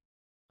knows?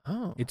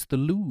 Oh. It's the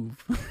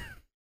Louvre.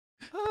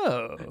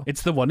 Oh.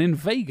 It's the one in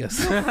Vegas.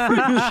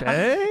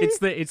 It's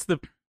the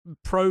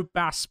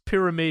Probas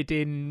Pyramid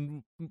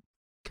in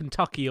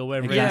Kentucky or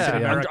wherever Yeah, it is in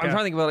I'm America. trying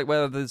to think about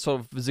where the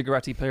sort of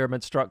zigguratty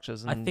pyramid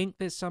structures. I And... think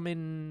there's some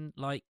in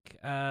like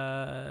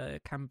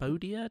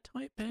Cambodia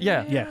type area.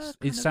 Yeah. Yes,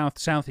 it's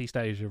Southeast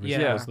Asia was,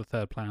 Yeah. was the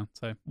third plan.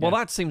 So Well, yeah.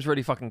 that seems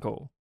really fucking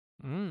cool.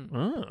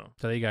 Mm.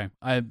 So there you go.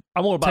 I've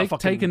I'm all about fucking...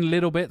 taken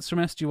little bits from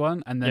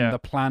SG1 and then Yeah. the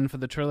plan for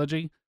the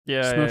trilogy,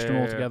 Yeah, smushed them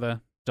all yeah.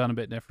 together, done a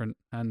bit different,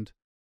 and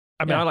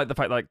I mean, Yeah. I like the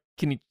fact like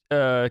Kichina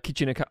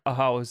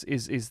Ahau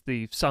is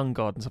the sun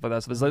god and stuff like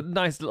that. So there's a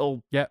nice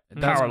little yeah,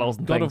 parallels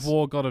and God things. of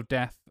War, God of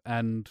Death,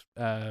 and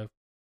God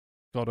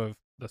of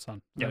the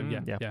Sun. So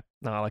Yeah. yeah.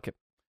 No, I like it.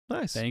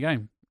 Nice. There you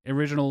go.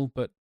 Original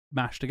but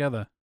mashed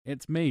together.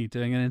 It's me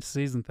doing an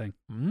interseason thing.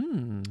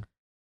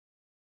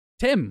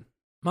 Tim,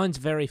 Mine's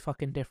very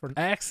fucking different.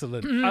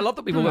 excellent. I love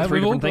that we've all got Yeah, 3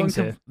 we've all different things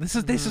gone here.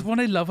 This is what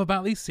I love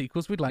about these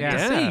sequels we'd like to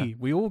Yeah. see.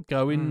 We all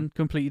go in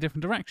completely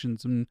different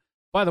directions. And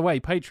by the way,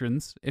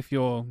 patrons, if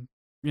you're,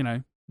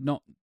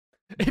 not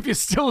If you're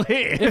still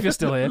here, if you're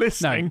still here,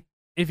 listening. no,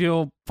 if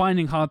you're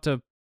finding hard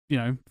to,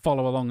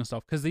 follow along and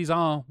stuff, because these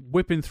are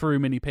whipping through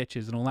mini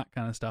pitches and all that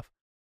kind of stuff,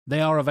 they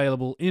are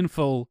available in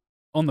full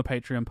on the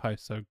Patreon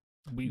post. So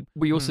We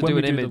also when do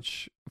we an do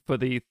image for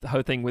the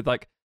whole thing with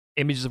like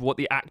images of what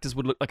the actors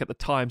would look like at the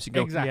time. So you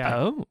go, Exactly.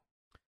 oh,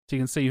 so you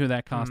can see who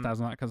they're cast as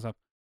and that kind of stuff.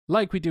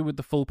 Like we do with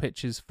the full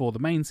pitches for the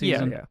main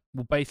season, yeah.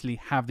 we'll basically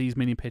have these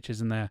mini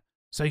pitches in there.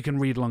 So you can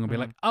read along and be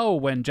like, oh,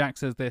 when Jack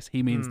says this,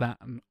 he means that,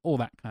 and all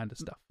that kind of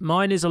stuff.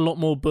 Mine is a lot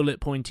more bullet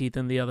pointy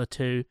than the other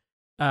two,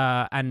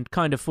 and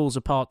kind of falls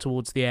apart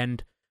towards the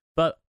end.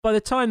 But by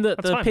the time that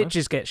That's the fine,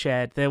 pictures get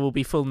shared, there will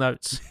be full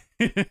notes.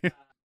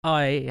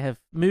 I have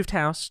moved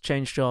house,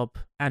 changed job,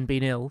 and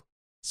been ill.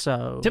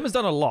 So Tim has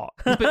done a lot.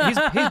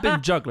 He's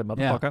been juggling,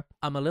 motherfucker.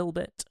 I'm a little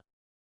bit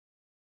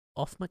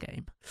off my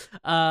game.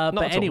 Not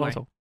But at all, anyway, not at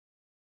all.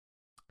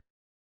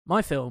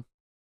 my film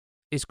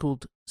is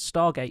called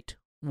Stargate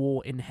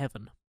War in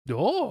Heaven.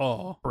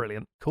 Oh,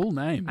 Brilliant. cool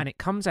name. And it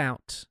comes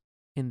out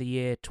in the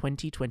year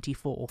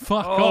 2024.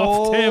 Fuck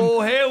off, Tim.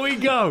 Oh, here we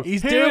go.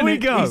 He's here doing we it.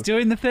 go. He's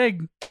doing the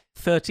thing.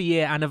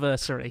 30-year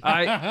anniversary.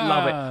 I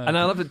love it. And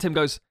I love that Tim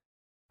goes,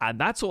 and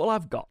that's all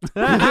I've got.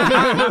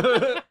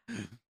 The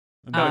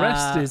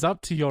rest is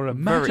up to your Very,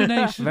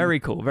 imagination. very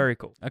cool. Very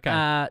cool.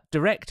 Okay.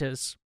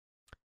 Directors.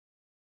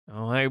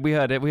 Oh, hey, we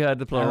heard it. We heard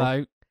the plural.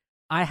 Hello.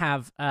 I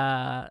have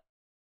a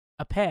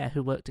pair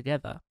who work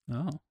together,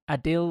 Oh.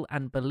 Adil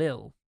and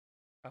Balil,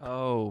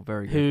 Oh,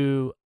 very good.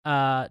 who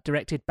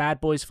directed Bad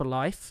Boys for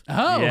Life,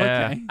 Oh,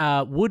 Yeah.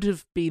 okay. would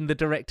have been the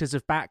directors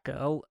of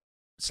Batgirl,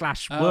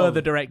 / Oh, were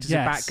the directors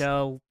yes. of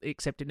Batgirl,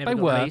 except it never They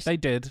got were. released. They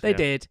did. They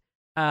did.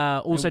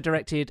 Also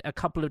directed a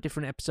couple of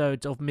different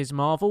episodes of Ms.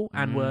 Marvel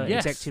and were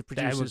Yes, executive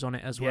they were- producers on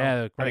it as well. Yeah, I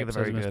great think they're episodes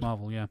very of Miss good.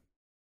 Marvel, yeah.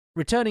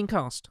 Returning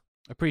cast.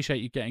 Appreciate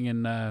you getting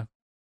in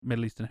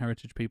Middle Eastern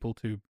heritage people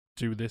to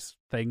do this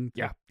thing.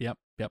 Yeah. Yep.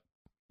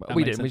 That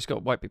We makes didn't. We sense. just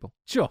got white people.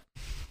 Sure.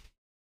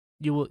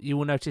 You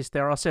will notice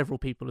there are several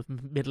people of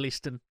Middle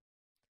Eastern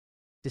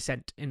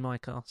descent in my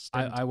cast.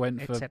 and I went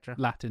for etc.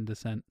 Latin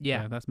descent.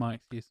 Yeah. That's my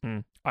excuse.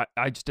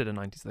 I just did a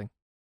 90s thing.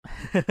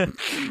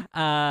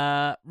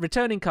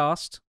 Returning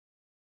cast: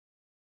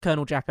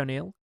 Colonel Jack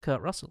O'Neill, Kurt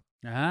Russell.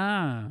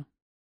 Ah.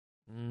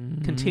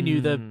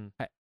 Continue the Mm.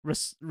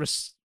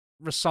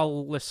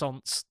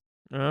 Resolescence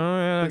Oh,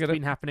 yeah, I that's get it.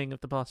 been happening of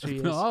the past few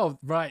years. Oh,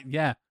 right.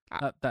 Yeah.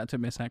 That took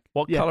me a sec.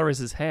 What Yeah. color is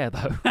his hair,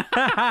 though?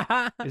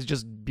 Is it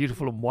just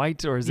beautiful and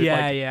white, or is it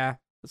like yeah,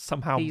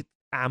 somehow He-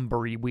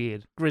 ambery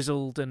weird?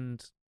 grizzled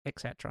and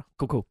etc.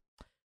 Cool.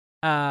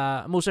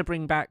 I'm also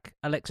bringing back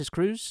Alexis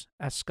Cruz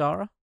as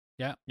Scara,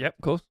 Yep,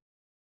 of course.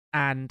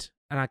 and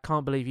I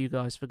can't believe you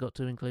guys forgot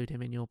to include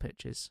him in your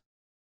pitches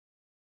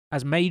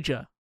as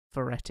Major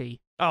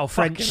Ferretti, Oh,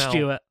 French fucking hell.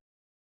 Stewart.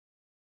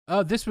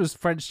 Oh, this was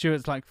French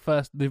Stewart's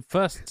the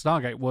first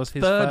Stargate was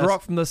his Third first.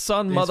 rock from the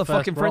sun, his motherfucking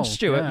first French role.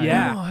 Stewart.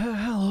 Yeah. Oh,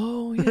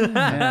 hello.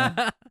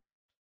 Yeah.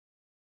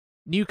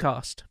 New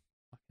cast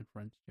Fucking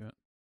French Stewart.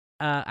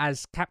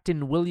 as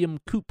Captain William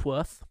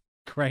Coopworth,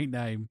 Great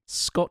name.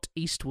 Scott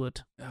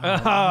Eastwood.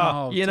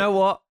 Oh, You know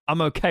what?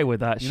 I'm okay with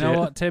that You shit. know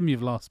what, Tim?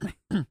 You've lost me.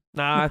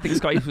 Nah, I think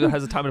Scott Eastwood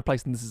has a time and a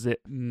place, and this is it.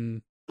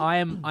 Mm. I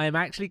am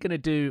actually going to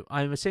do.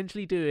 I'm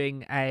essentially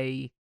doing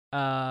a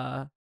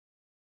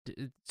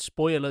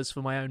spoilers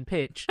for my own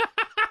pitch,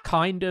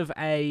 kind of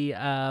a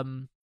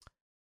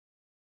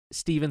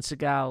Steven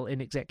Seagal in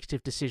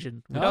Executive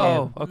Decision. with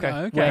Oh, him, okay.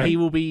 okay. where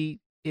he'll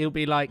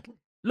be like,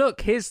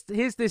 look, here's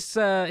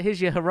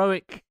your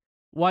heroic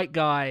white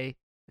guy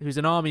who's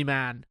an army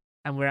man,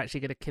 and we're actually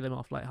going to kill him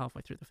off like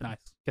halfway through the film.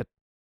 Nice.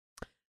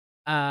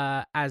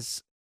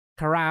 As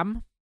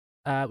Karam,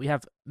 we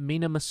have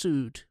Mina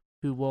Masood,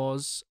 who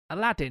was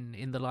Aladdin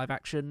in the live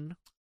action.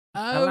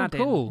 Oh,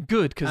 Aladdin. cool.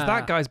 Good, because Uh,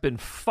 that guy's been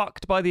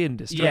fucked by the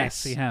industry.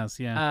 Yes. He has,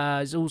 yeah.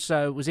 Is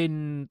also was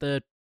in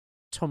the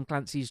Tom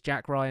Clancy's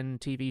Jack Ryan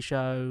TV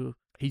show,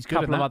 He's a good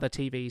at couple of that. other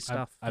TV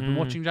stuff. I've been Mm.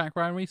 watching Jack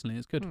Ryan recently.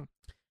 It's good.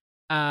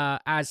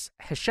 As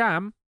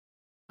Hisham,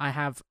 I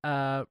have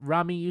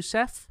Rami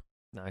Youssef,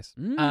 Nice.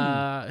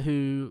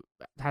 who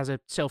has a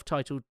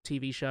self-titled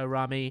TV show.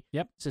 Rami,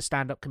 Yep. it's a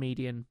stand-up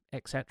comedian,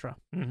 etc.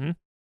 Mm-hmm.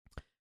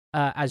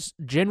 As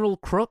General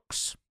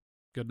Crooks,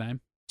 Good name.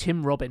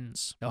 Tim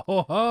Robbins.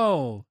 Oh,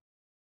 ho.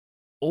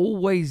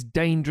 Always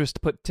dangerous to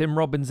put Tim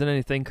Robbins in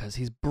anything because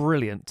he's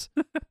brilliant.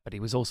 But he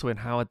was also in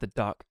Howard the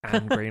Duck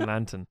and Green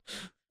Lantern.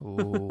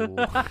 Ooh.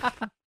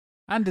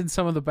 And in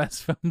some of the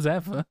best films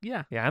ever.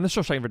 Yeah. Yeah, and the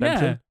Shawshank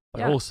Redemption. Yeah. But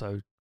Yeah.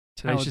 also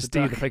Tenacious the D,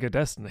 Duck. The Pick of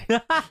Destiny.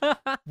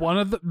 One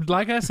of the,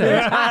 like I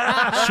said,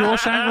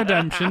 Shawshank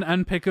Redemption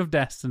and Pick of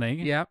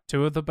Destiny. Yep.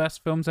 Two of the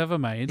best films ever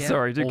made. Yeah.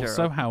 Sorry, do carry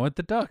Also on. Howard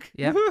the Duck.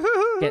 Yep.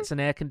 Gets an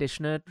air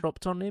conditioner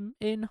dropped on him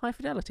in High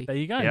Fidelity. There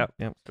you go. Yeah,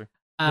 yeah. True.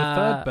 The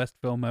third best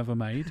film ever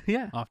made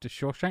Yeah. after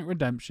Shawshank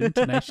Redemption,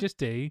 Tenacious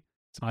D,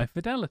 High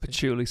Fidelity.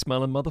 Patchouli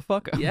smelling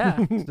motherfucker.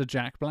 Yeah. It's the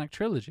Jack Black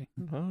trilogy.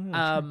 Carry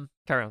on,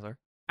 sorry.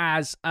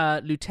 As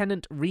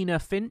Lieutenant Rena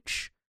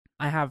Finch,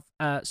 I have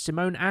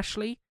Simone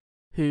Ashley,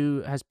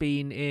 who has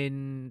been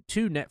in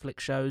 2 Netflix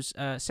shows,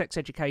 Sex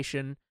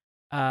Education,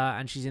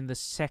 and she's in the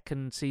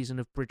 2nd season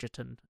of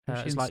Bridgerton.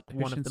 It's like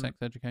one of them. Sex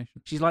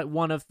Education. She's like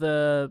one of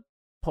the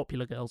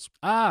popular girls.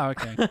 Ah,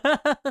 okay.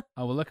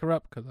 I will look her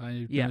up because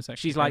I Yeah, know Sex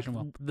she's like Education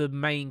well. the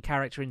main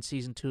character in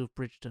season 2 of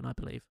Bridgerton, I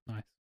believe.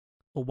 Nice.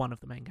 Or one of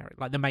the main characters,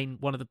 like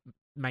one of the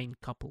main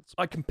couples.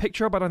 I can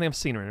picture her, but I don't think I've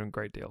seen her in a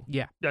great deal.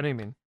 Yeah. I know what you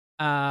mean.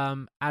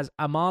 As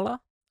Amala,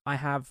 I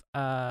have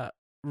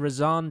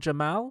Razan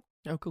Jamal,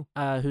 Oh, cool.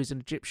 who's an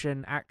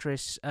Egyptian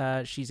actress.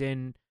 She was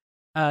in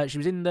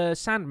the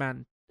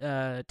Sandman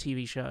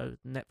TV show,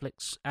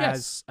 Netflix,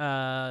 Yes.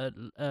 as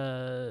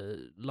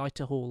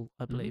Leiter Hall,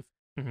 I believe.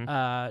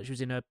 Mhm. She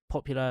was in a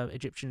popular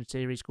Egyptian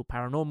series called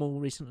Paranormal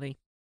recently.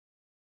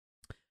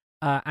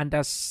 And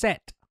as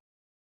Set,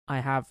 I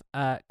have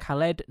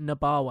Khaled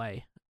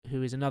Nabawe,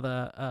 who is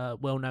another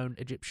well-known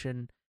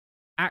Egyptian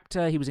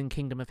actor. He was in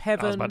Kingdom of I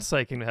Heaven. was about to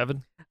say Kingdom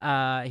of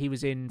Heaven. He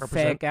was in Fair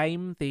Represent.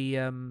 Game,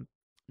 the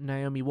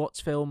Naomi Watts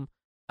film,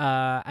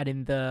 and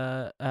in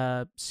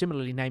the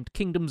similarly named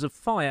Kingdoms of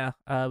Fire,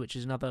 which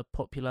is another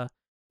popular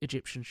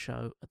Egyptian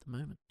show at the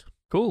moment.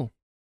 Cool.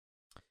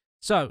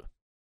 So,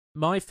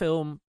 my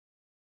film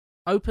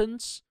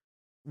opens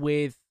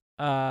with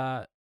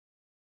it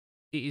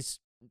is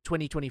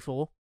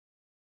 2024.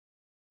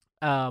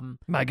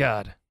 My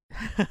God.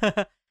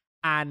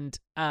 And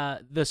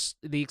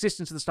the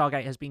existence of the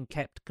Stargate has been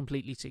kept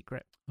completely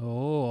secret.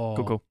 Oh.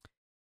 Cool.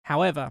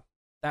 However,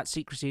 that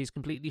secrecy is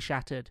completely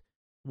shattered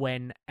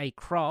when a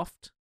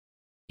craft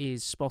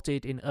is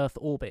spotted in Earth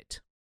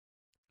orbit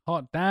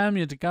Hot damn,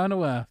 you're going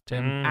to Earth,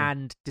 Tim.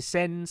 and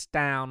descends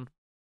down,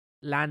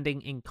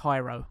 landing in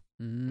Cairo,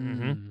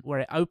 Mm. where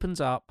it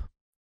opens up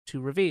to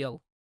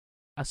reveal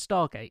a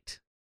Stargate,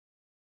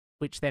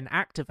 which then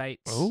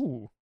activates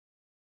Oh.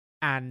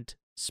 and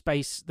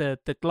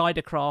the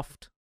glider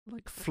craft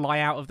like fly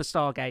out of the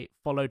Stargate,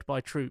 followed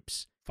by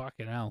troops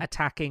Fucking hell.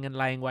 attacking and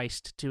laying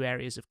waste to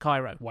areas of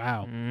Cairo.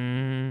 Wow.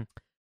 Mm.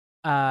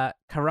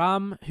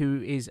 Karam,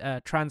 who is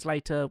a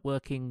translator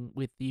working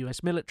with the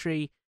US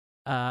military,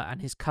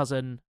 and his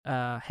cousin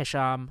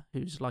Hesham,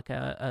 who's like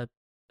a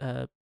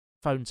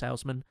phone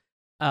salesman,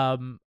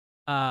 and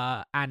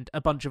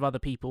a bunch of other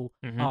people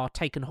Mhm. are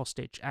taken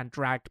hostage and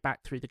dragged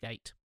back through the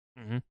gate.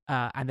 Mhm.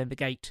 And then the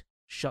gate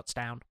shuts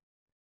down,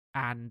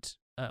 and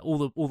all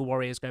the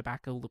warriors go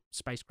back, all the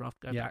spacecraft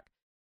go Yeah.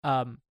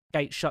 back.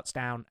 Gate shuts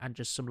down, and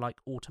just some like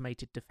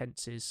automated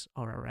defenses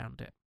are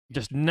around it.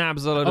 Just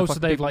nabs a load Oh, of so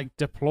fucking they've people. like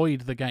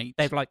deployed the gate.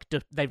 They've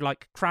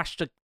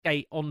crashed a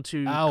gate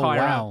onto Oh,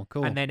 Cairo, wow,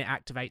 cool. and then it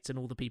activates and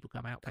all the people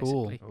come out.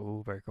 Cool. Basically,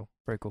 Oh, very cool.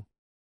 Very cool.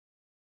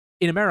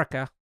 in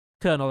America,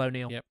 Colonel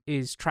O'Neill Yep.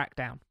 is tracked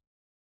down.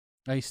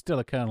 Oh, he's still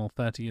a colonel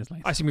 30 years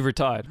later. I assume he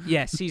retired.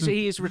 Yes,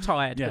 he is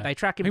retired, Yeah. but they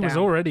track him He down. was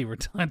already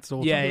retired,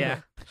 sort of.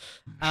 Yeah.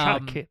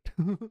 Track it.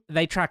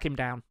 They track him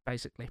down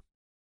basically,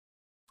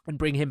 and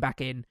bring him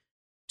back in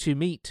to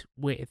meet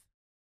with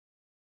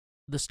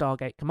the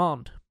Stargate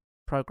Command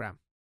program,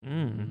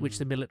 which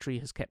the military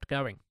has kept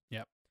going.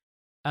 Yep.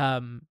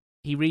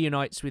 He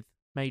reunites with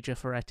Major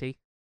Ferretti,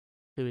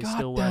 who is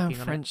still Goddamn working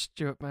on French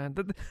Stewart, man.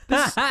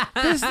 This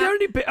is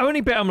the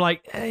only bit I'm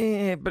like,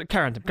 but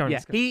Karen, it. Yeah,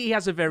 he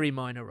has a very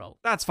minor role.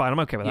 that's fine. I'm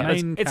okay with that.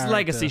 Yeah. It's Main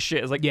legacy character.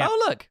 shit. It's like, Yeah.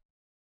 oh look,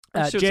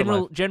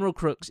 Stewart's General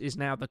Crooks is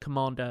now the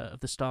commander of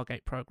the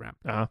Stargate program,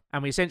 alive.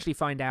 and we essentially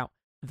find out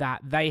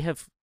that they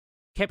have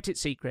kept it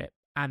secret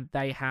and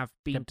they have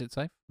been Kept it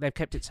safe. they've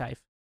kept it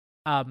safe.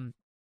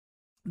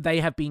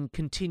 They have been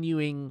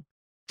continuing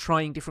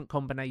trying different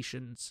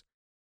combinations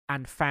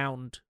and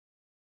found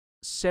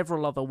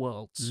several other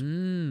worlds.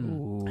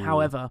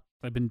 However,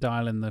 They've been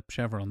dialing the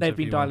chevrons. they've if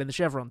been you will. dialing the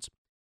chevrons.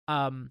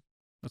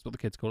 That's what the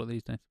kids call it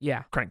these days.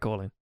 Yeah. Crank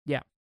calling.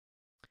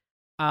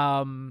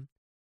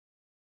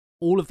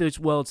 All of those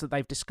worlds that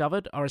they've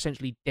discovered are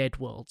essentially dead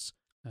worlds.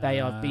 They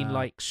have been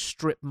like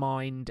strip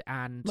mined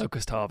and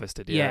Locust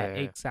harvested. yeah,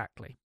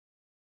 exactly.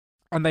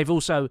 And they've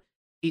also,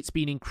 it's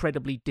been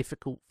incredibly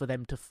difficult for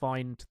them to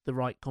find the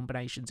right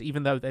combinations,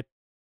 even though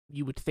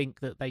you would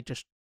think that they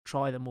just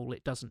try them all.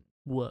 It doesn't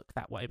work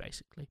that way,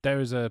 basically.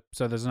 there's an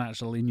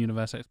actual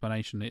in-universe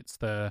explanation. It's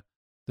the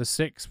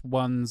 6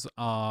 ones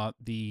are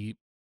the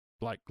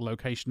like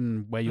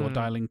location where you're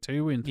dialing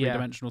to in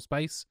three-dimensional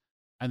space,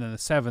 and then the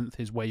 7th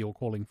is where you're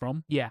calling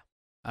from. Yeah.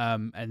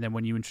 And then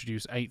when you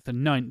introduce 8th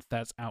and 9th,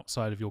 that's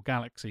outside of your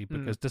galaxy,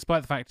 because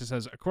despite the fact it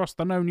says across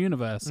the known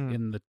universe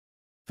in the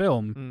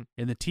film,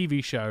 in the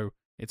TV show,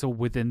 it's all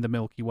within the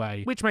Milky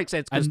Way. Which makes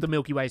sense because And the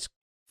Milky Way's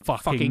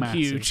fucking massive.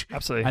 huge.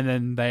 Absolutely. And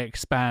then they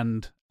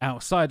expand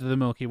outside of the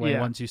Milky Way Yeah.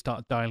 once you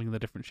start dialing the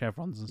different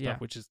chevrons and stuff, Yeah.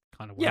 which is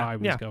kind of where I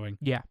was going.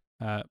 Yeah.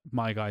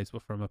 My guys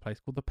were from a place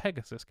called the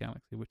Pegasus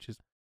Galaxy, which is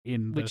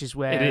Which is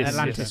where It is,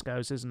 Atlantis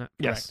goes, isn't it?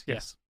 Yes.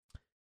 yes.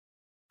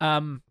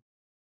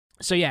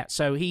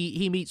 So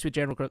he meets with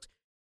General Crooks.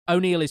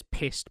 O'Neill is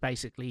pissed,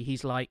 basically.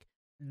 He's like,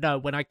 no,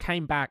 when I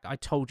came back, I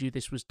told you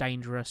this was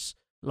dangerous.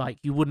 Like,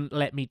 you wouldn't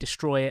let me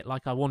destroy it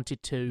like I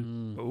wanted to.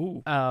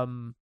 Ooh.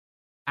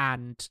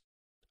 And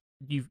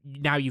you've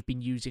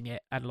been using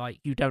it, and like,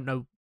 you don't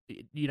know,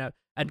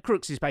 and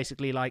Crooks is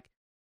basically like,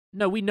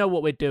 no, we know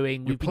what we're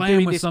doing. You're We've been playing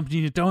doing with this. something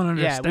you don't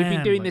understand. Yeah, we've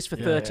been doing Like, this for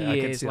yeah, 30 I can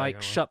years. see that Like, going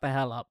on. shut the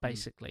hell up,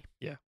 basically.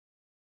 Yeah.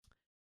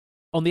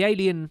 On the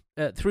alien,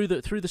 through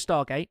the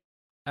Stargate,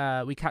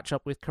 we catch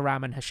up with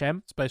Karam and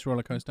Hashem. Space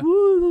roller coaster.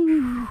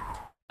 Woo!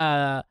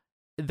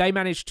 They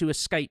managed to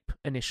escape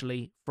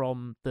initially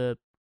from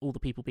all the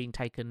people being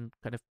taken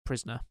kind of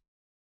prisoner.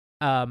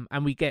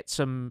 And we get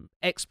some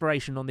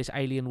exploration on this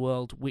alien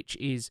world, which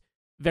is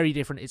very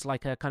different. It's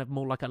like a kind of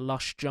more like a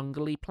lush,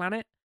 jungly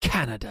planet.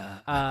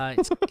 Canada.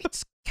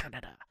 It's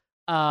Canada.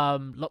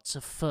 Lots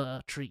of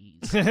fir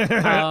trees.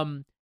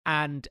 And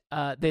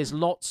there's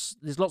lots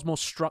more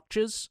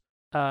structures,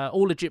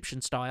 all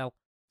Egyptian style.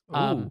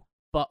 Ooh.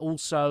 But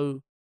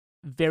also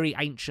very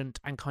ancient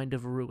and kind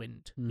of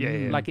ruined.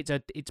 Yeah. Like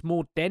it's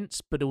more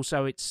dense, but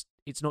also it's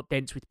not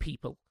dense with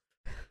people.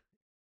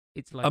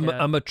 It's like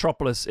a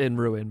metropolis in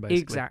ruin,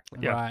 basically. exactly.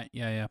 Yeah. Right,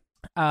 yeah.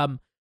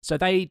 So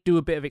they do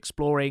a bit of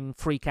exploring,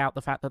 freak out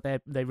the fact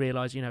that they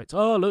realize, it's,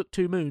 oh look,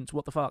 2 moons,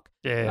 what the fuck.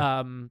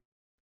 Yeah.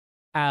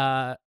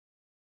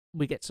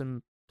 We get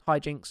some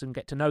hijinks and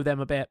get to know them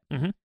a bit.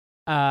 Mhm.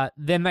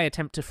 Then they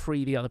attempt to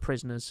free the other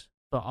prisoners,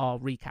 but are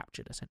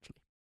recaptured essentially.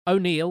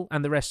 O'Neill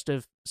and the rest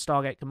of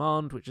Stargate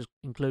Command, which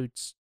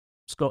includes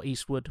Scott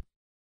Eastwood,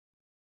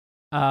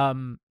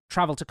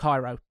 travel to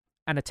Cairo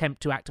and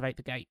attempt to activate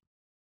the gate,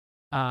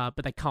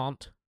 but they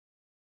can't.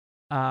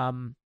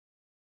 And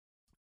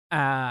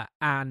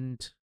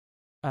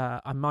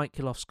I might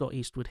kill off Scott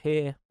Eastwood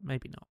here,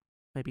 maybe not.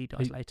 Maybe he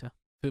dies later.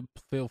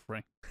 Feel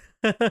free.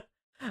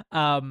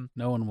 No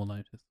one will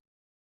notice.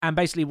 And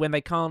basically, when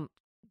they can't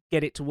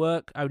get it to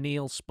work,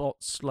 O'Neill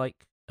spots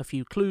like a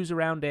few clues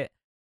around it,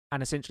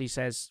 and essentially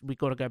says, "We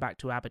got to go back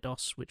to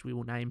Abydos, which we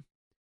will name."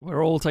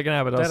 We're all taking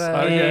Abydos.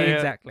 Ta-da. Okay, yeah.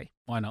 Exactly.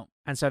 Why not?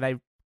 And so they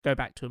go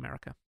back to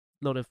America.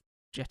 A lot of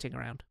jetting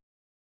around.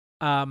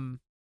 On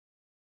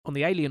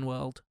the alien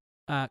world,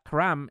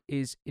 Karam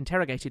is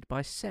interrogated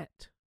by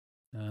Set,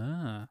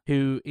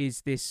 who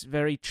is this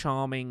very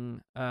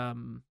charming,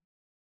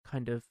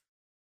 kind of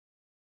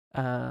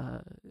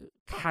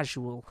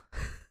casual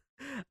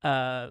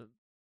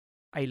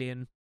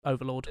alien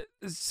overlord.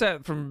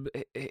 Set from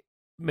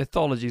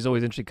mythology is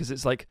always interesting because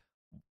it's like,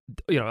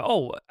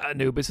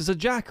 Anubis is a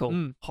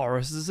jackal,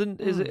 Horus is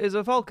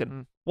a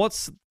falcon.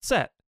 What's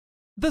Set?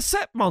 The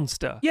Set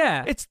monster.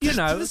 Yeah, it's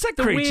the Set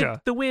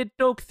creature. The weird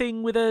dog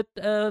thing with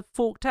a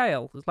forked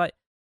tail. It's like,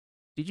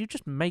 did you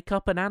just make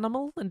up an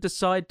animal and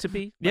decide to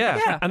be?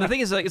 Yeah. And the thing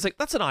is, like, it's like,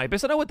 that's an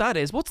ibis. I know what that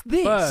is. What's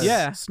this? Bird,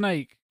 Yeah.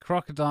 snake,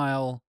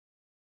 crocodile,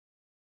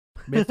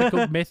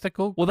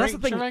 mythical. Well, that's the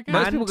creature, thing. I guess?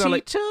 Most people go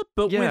like, Anteater,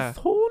 but Yeah. with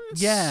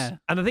horns. Yeah.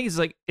 and the thing is,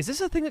 like, is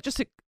this a thing that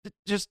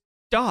just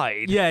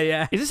died?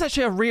 Yeah. Is this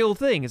actually a real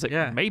thing? It's like,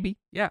 Yeah. maybe.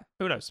 Yeah.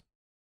 Who knows?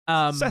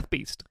 Um, Seth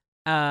Beast.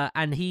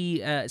 and he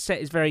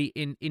Set is very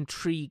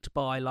intrigued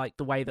by like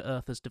the way that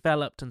Earth has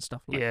developed and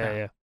stuff like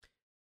that.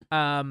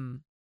 Yeah.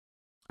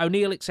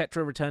 O'Neill,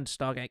 etc., return to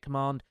Stargate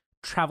Command,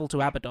 travel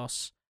to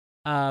Abydos.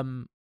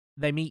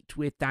 They meet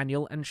with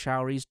Daniel and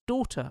Showery's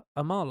daughter,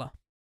 Amala.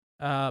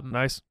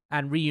 Nice.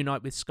 And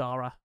reunite with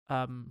Skara,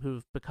 who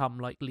have become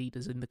like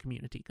leaders in the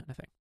community, kind of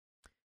thing.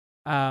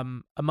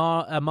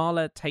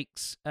 Amala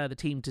takes the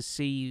team to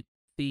see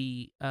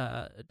the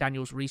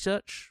Daniel's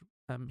research.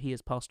 He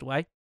has passed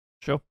away.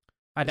 Sure.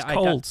 It's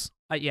Colds.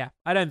 I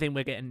don't think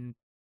we're getting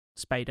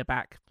Spader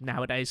back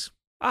nowadays.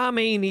 I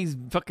mean, he's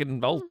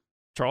fucking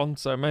Ultron,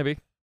 so maybe.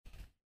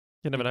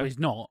 You never know. He's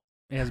not.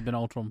 He hasn't been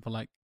Ultron for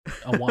like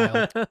a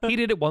while. He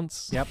did it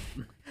once. Yep.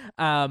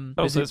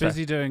 Also, it's fair.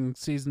 Busy doing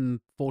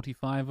season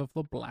 45 of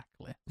The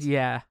Blacklist.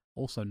 Yeah.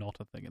 Also not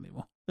a thing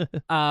anymore.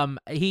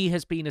 He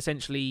has been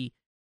essentially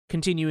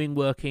continuing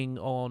working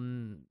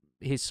on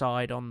his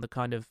side on the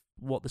kind of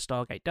what the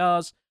Stargate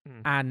does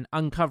and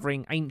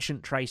uncovering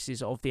ancient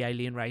traces of the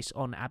alien race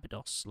on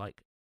Abydos,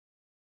 like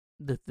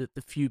the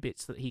few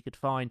bits that he could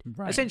find.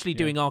 Right, Essentially yeah.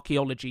 doing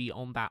archaeology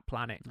on that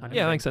planet. Kind of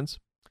Yeah, thing. makes sense.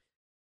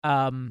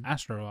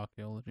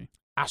 Astroarchaeology.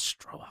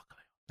 Astroarchaeology.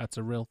 That's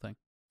a real thing.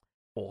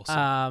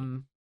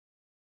 Awesome.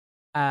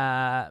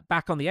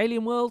 Back on the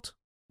alien world,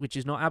 which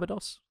is not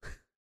Abydos,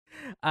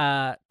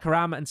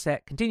 Karam and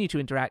Set continue to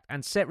interact,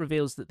 and Set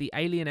reveals that the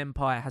alien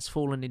empire has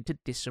fallen into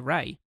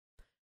disarray.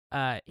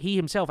 He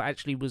himself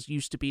actually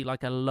used to be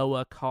like a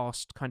lower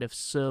caste kind of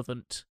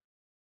servant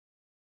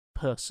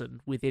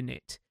person within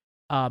it.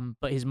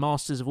 But his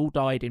masters have all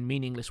died in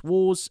meaningless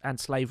wars and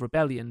slave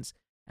rebellions,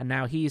 and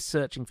now he is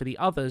searching for the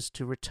others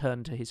to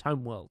return to his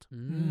homeworld.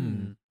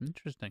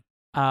 Interesting.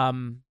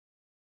 On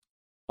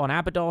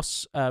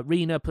Abydos,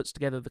 Rena puts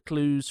together the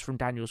clues from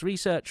Daniel's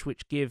research,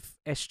 which give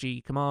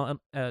Stargate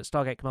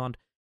Command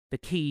the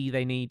key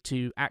they need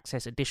to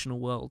access additional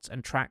worlds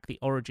and track the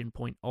origin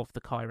point of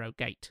the Cairo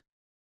Gate.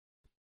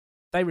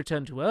 They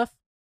return to Earth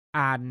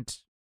and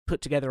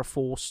put together a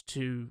force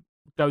to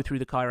go through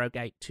the Cairo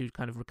Gate to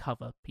kind of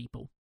recover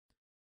people.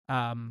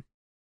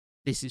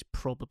 This is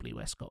probably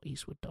where Scott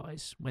Eastwood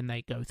dies when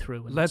they go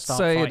through and Let's start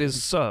say fighting. it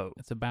is so.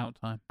 It's about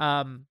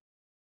time.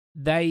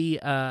 They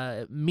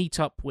meet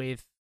up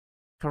with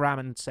Karam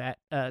and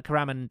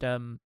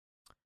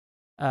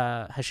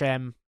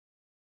Hashem,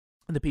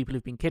 and the people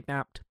who've been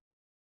kidnapped,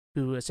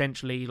 who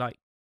essentially like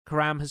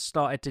Karam has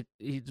started to.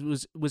 He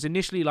was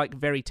initially like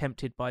very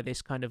tempted by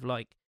this kind of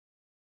like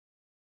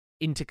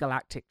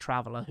intergalactic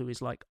traveler who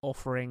is like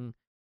offering,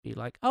 be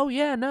like, oh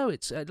yeah, no,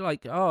 it's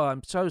like, oh,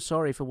 I'm so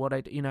sorry for what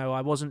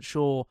I wasn't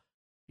sure,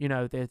 we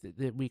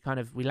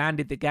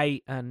landed the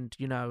gate and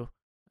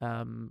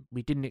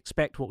we didn't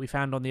expect what we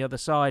found on the other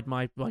side.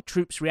 My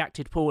troops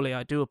reacted poorly.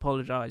 I do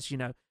apologize.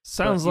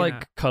 Sounds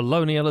like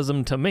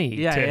colonialism to me.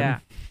 Yeah,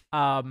 Tim.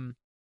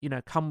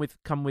 yeah. Come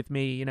with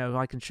me.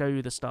 I can show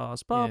you the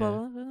stars. Blah,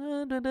 blah,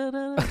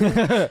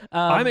 Yeah.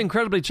 I'm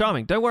incredibly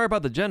charming. Don't worry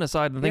about the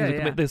genocide and things that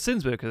commit the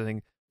sins because I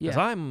think because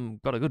I'm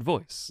got a good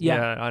voice.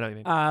 Yeah. I know what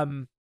you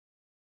mean.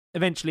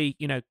 Eventually,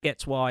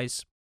 gets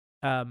wise.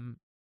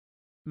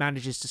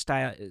 Manages to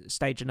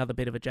stage another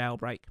bit of a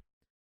jailbreak.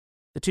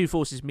 The two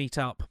forces meet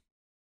up.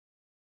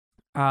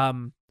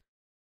 And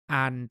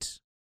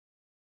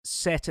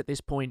Set at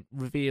this point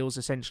reveals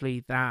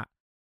essentially that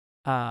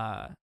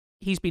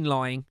he's been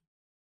lying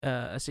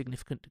a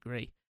significant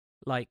degree.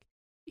 Like,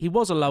 he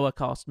was a lower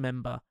caste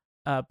member,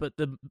 but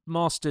the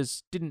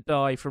Masters didn't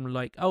die from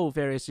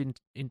various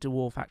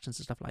interwar factions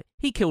and stuff like that.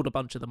 He killed a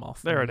bunch of them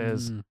off. There it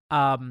is.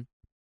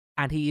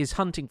 And he is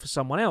hunting for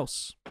someone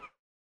else.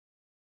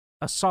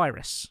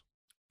 Osiris.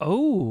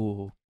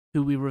 Oh.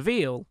 Who we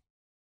reveal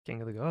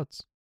King of the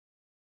Gods.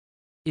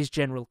 is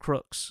General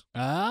Crooks.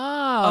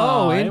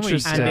 Oh,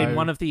 interesting. And in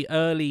one of the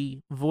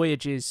early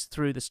voyages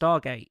through the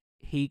Stargate,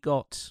 he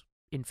got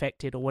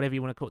infected, or whatever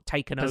you want to call it,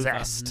 taken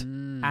Possessed. over,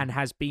 and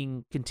has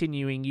been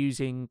continuing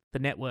using the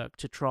network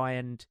to try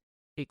and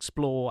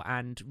explore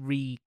and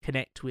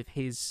reconnect with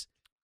his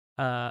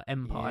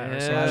empire.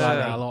 Yeah, I like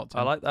that a lot.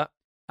 I like that.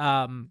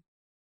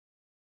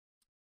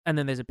 And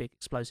then there's a big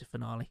explosive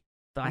finale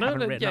that I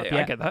haven't written up yet.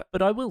 I get that.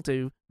 But I will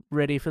do,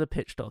 ready for the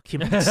pitch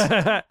documents.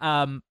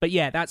 But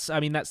yeah, that's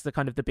the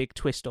kind of the big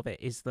twist of it,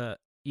 is that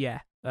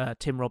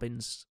Tim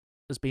Robbins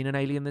has been an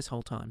alien this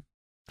whole time.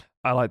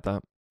 I like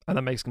that. And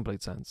that makes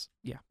complete sense.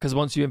 Yeah. Because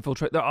once you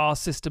infiltrate, there are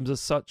systems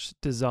as such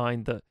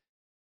designed that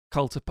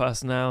cult of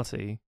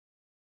personality,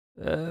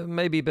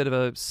 maybe a bit of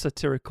a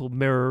satirical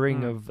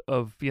mirroring of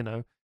a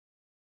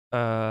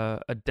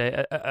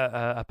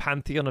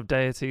pantheon of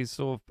deities,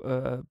 sort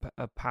of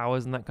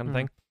powers and that kind of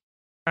thing.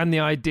 And the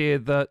idea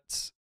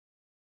that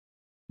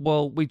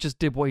well, we just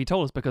did what he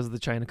told us because of the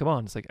chain of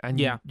command. It's like, and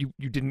Yeah.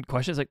 you didn't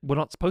question. It's like, we're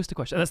not supposed to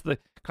question. And that's the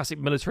classic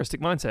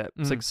militaristic mindset.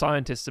 It's like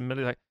scientists and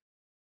military, like,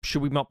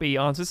 should we not be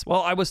answers?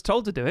 Well, I was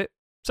told to do it,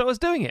 so I was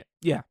doing it.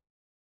 Yeah.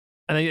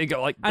 And then you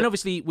go like, And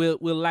obviously we'll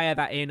layer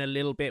that in a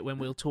little bit when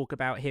we'll talk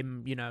about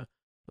him, you know,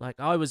 like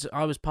I was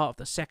part of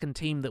the second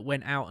team that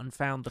went out and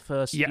found the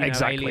first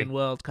exactly. alien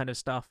world kind of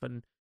stuff,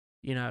 and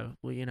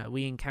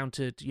we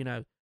encountered,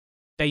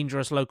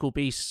 dangerous local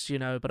beasts,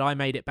 but I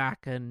made it back,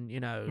 and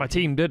my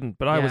team didn't,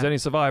 but I was only a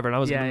survivor, and I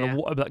was getting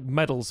like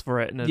medals for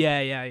it. And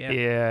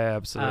yeah,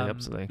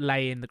 absolutely.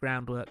 Lay in the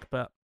groundwork,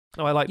 but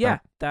I like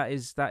that. that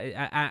is,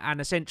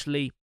 and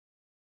essentially,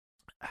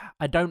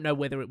 I don't know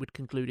whether it would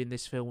conclude in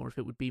this film or if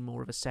it would be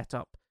more of a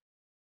setup,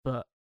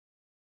 but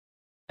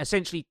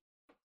essentially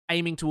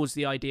aiming towards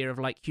the idea of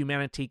like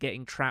humanity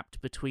getting trapped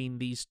between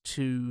these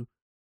two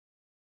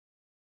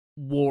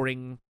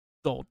warring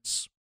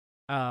gods,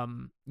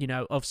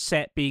 of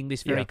Set being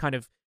this very kind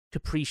of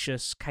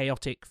capricious,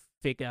 chaotic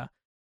figure,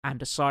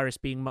 and Osiris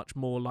being much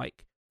more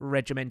like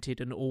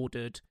regimented and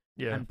ordered.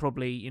 Yeah. And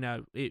probably,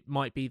 it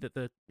might be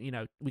that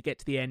we get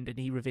to the end and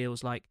he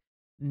reveals like,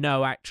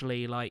 no,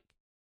 actually, like,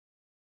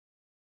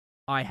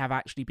 I have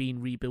actually been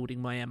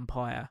rebuilding my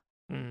empire,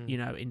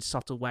 in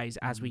subtle ways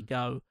as we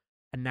go,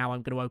 and now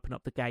I'm going to open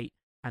up the gate,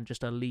 and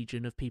just a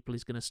legion of people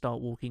is going to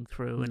start walking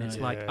through, and it's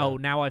like, oh,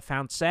 now I've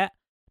found Set,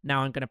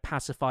 now I'm going to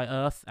pacify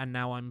Earth, and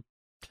now I'm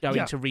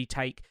going to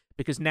retake,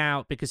 because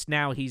now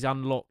he's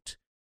unlocked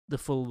the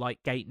full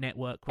like gate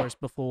network, whereas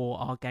before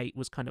our gate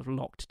was kind of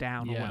locked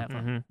down or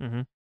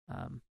whatever.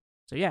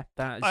 So yeah,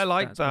 I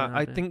like that.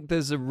 I think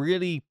there's a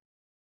really,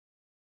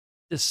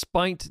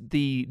 despite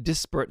the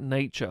disparate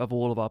nature of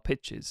all of our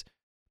pitches,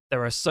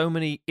 there are so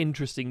many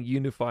interesting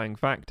unifying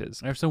factors.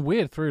 There's some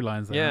weird through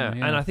lines there. Yeah,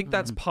 and I think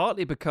that's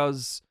partly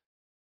because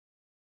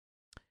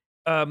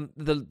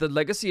the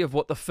legacy of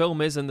what the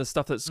film is and the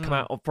stuff that's come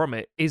out from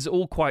it is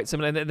all quite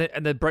similar,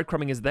 and the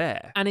breadcrumbing is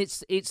there. And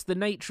it's the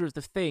nature of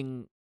the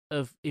thing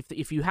of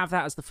if you have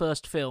that as the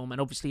first film, and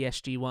obviously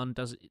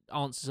SG-1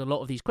 answers a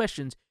lot of these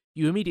questions,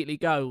 you immediately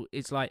go,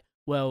 it's like,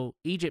 well,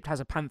 Egypt has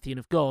a pantheon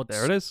of gods.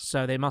 There it is.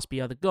 So there must be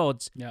other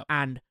gods. Yep.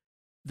 And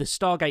the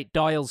Stargate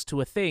dials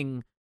to a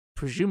thing.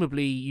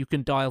 Presumably, you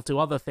can dial to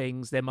other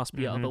things. There must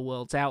be other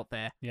worlds out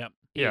there. Yep.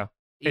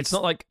 It's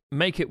not like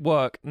make it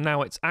work,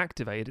 now it's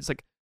activated. It's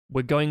like,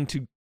 we're going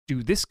to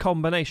do this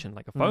combination.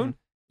 Like a phone?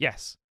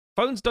 Yes.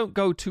 Phones don't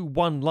go to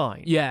one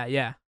line.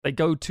 Yeah. They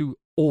go to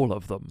all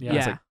of them. Yeah.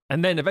 Yeah. Like,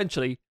 and then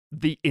eventually,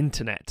 the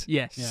internet.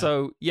 Yes. Yeah.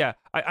 So,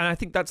 I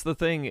think that's the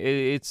thing.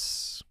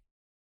 It's...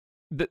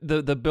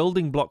 The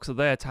building blocks are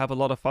there to have a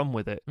lot of fun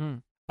with it.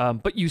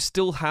 But you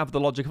still have the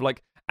logic of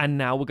like, and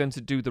now we're going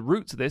to do the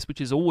roots of this, which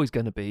is always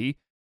going to be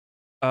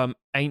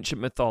ancient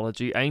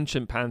mythology,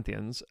 ancient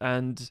pantheons,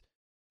 and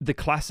the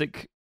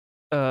classic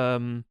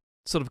sort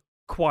of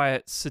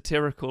quiet,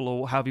 satirical,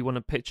 or however you want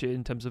to pitch it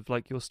in terms of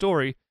like your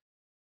story.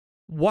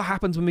 What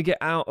happens when we get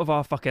out of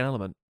our fucking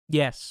element?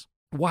 Yes.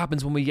 What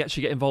happens when we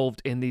actually get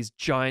involved in these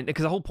giant...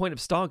 Because the whole point of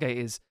Stargate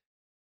is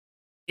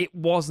it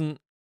wasn't...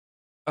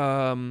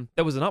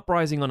 there was an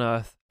uprising on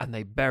Earth, and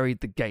they buried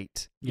the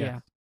gate. Yeah.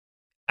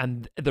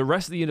 And the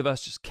rest of the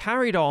universe just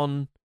carried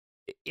on,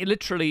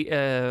 literally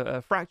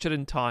fractured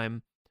in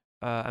time,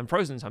 and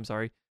frozen in time,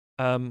 sorry,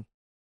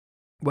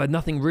 where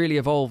nothing really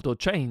evolved or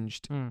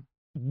changed.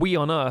 We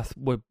on Earth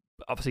were,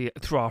 obviously,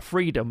 through our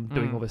freedom,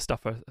 doing all this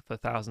stuff for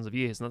thousands of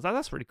years, and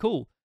that's really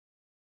cool.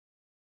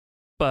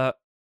 But,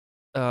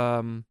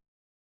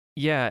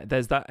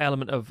 there's that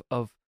element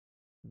of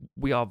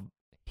we are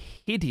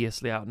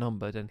hideously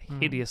outnumbered and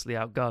hideously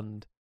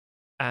outgunned,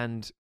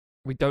 and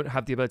we don't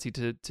have the ability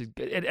to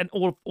and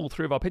all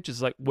three of our pitches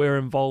is like, we're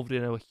involved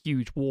in a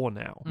huge war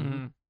now.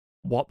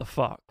 What the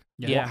fuck?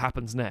 Yeah. What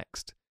happens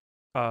next?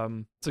 I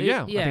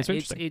think it's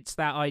interesting. It's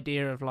that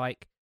idea of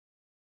like,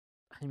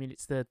 I mean,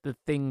 it's the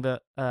thing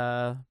that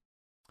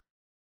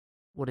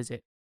what is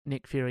it?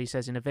 Nick Fury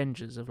says in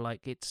Avengers of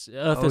like, it's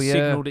Earth has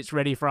signaled it's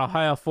ready for a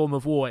higher form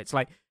of war. It's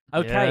like,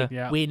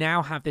 okay, we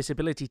now have this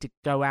ability to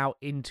go out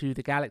into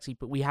the galaxy,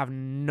 but we have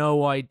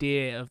no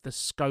idea of the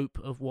scope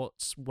of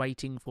what's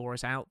waiting for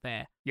us out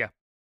there. Yeah.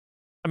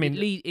 I mean,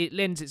 it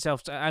lends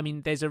itself to, I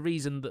mean, there's a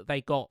reason that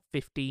they got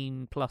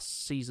 15 plus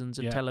seasons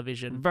of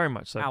television very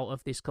much so out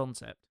of this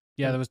concept.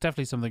 Yeah, there was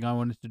definitely something I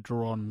wanted to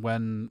draw on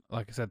when,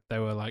 like I said, they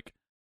were like,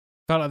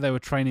 felt like they were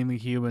training the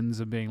humans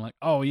and being like,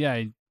 oh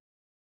yeah,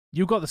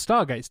 you got the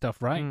Stargate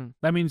stuff, right?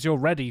 That means you're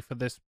ready for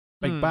this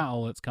big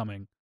battle that's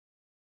coming.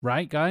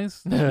 Right,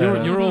 guys?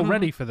 You're all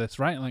ready for this,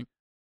 right? Like,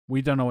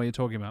 we don't know what you're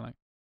talking about. Like,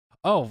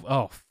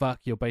 oh,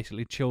 fuck, you're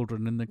basically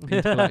children in the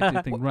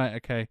intergalactic thing. Right,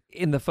 okay.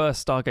 In the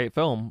first Stargate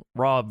film,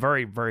 Ra,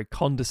 very, very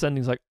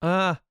condescending, is like,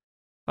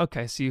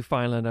 okay, so you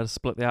finally learned how to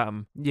split the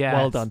atom. Yeah.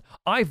 Well done.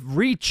 I've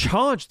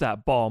recharged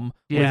that bomb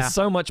with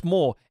so much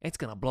more. It's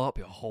going to blow up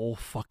your whole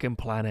fucking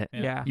planet.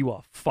 Yeah. You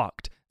are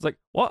fucked. It's like,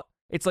 what?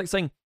 It's like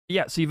saying,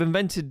 yeah, so you've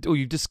invented, or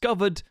you've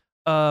discovered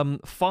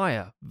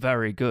fire.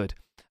 Very good.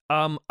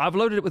 I've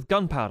loaded it with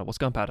gunpowder. What's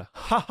gunpowder?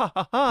 Ha ha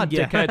ha ha,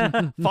 Yeah.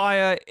 dickhead.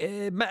 Fire.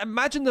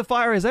 Imagine the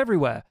fire is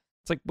everywhere.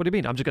 It's like, what do you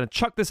mean? I'm just going to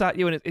chuck this at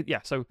you, and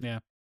so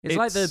It's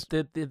like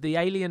the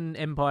alien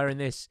empire in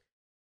this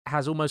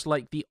has almost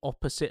like the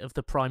opposite of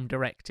the Prime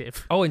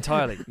Directive. Oh,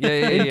 entirely.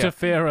 Yeah.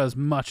 Interfere as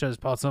much as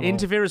possible.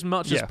 Interfere as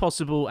much as Yeah.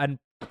 possible,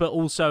 but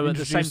also at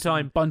the same Introduce a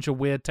time bunch of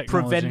weird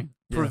technology.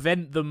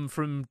 prevent them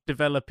from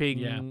developing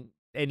Yeah.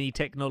 any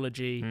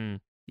technology.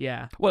 Mm.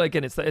 Yeah. Well,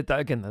 again, it's the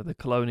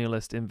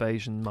colonialist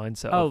invasion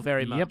mindset. Oh, of,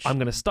 very Yep. much. I'm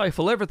going to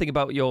stifle everything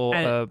about your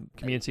And-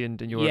 community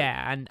and your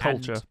and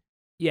culture.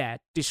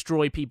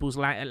 destroy people's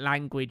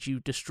language.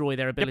 You destroy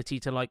their ability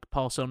to like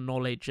pass on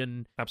knowledge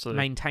and Absolutely.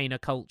 maintain a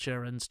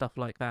culture and stuff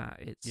like that.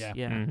 It's Yeah.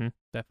 Mm-hmm.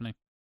 Definitely.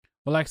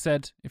 Well, like I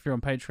said, if you're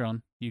on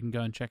Patreon, you can go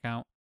and check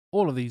out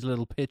all of these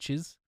little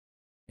pitches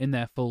in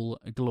their full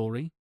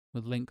glory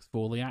with links for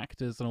all the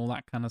actors and all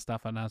that kind of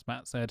stuff. And as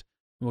Matt said,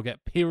 we'll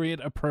get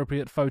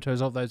period-appropriate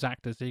photos of those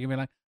actors. So you can be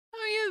like,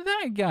 oh, yeah,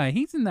 that guy,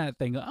 he's in that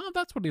thing. Oh,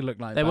 that's what he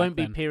looked like. They back won't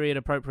be then. period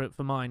appropriate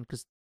for mine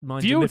because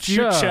mine's in the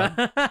Future.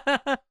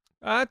 future.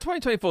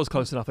 2024 is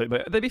close enough,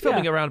 but they'd be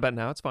filming around about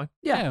now. It's fine.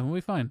 Yeah, we'll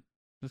be fine.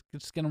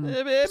 Just get on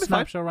It'll be fine.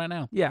 Snapshot right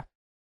now. Yeah.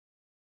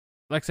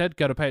 Like I said,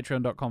 go to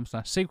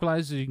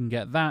patreon.com/sequelizers. You can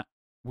get that.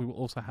 We will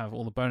also have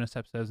all the bonus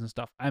episodes and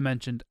stuff I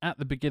mentioned at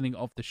the beginning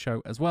of the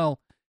show as well.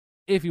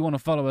 If you want to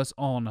follow us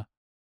on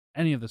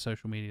any of the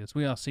social medias,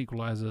 we are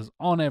Sequelizers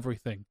on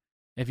everything.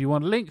 If you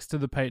want links to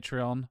the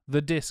Patreon,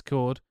 the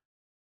Discord,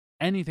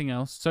 anything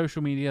else,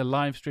 social media,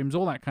 live streams,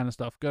 all that kind of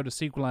stuff, go to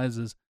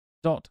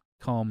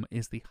sequelizers.com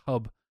is the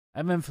hub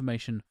of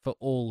information for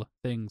all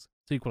things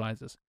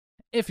Sequelizers.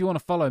 If you want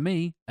to follow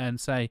me and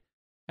say,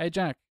 hey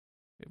Jack,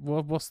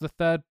 what's the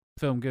third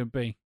film going to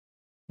be?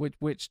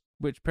 Which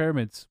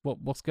pyramids?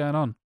 What's going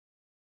on?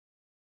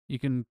 You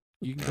can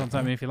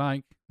contact me if you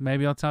like.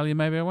 Maybe I'll tell you,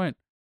 maybe I won't.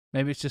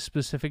 Maybe it's just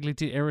specifically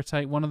to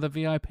irritate one of the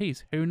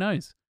VIPs. Who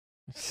knows?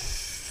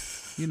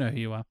 You know who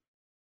you are.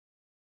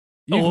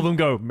 All of them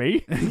go,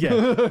 me?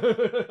 Yeah.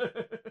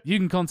 You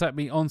can contact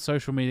me on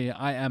social media.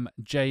 I am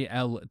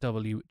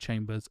JLW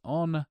Chambers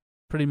on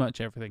pretty much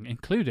everything,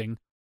 including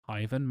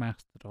Hive and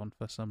Mastodon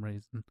for some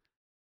reason.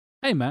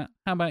 Hey Matt,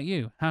 how about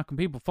you? How can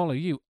people follow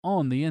you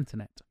on the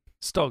internet?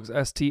 Stogs,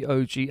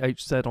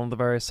 STOGHZ on the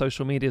various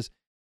social medias.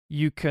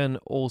 You can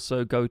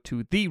also go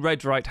to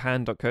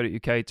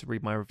theredrighthand.co.uk to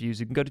read my reviews.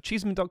 You can go to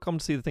cheeseman.com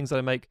to see the things that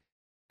I make.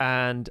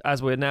 And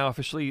as we're now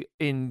officially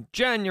in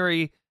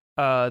January,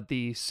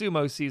 the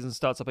sumo season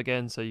starts up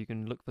again, so you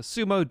can look for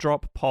Sumo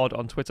Drop Pod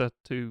on Twitter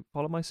to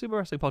follow my sumo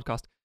wrestling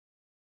podcast.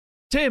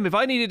 Tim, if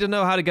I needed to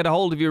know how to get a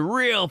hold of you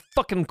real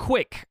fucking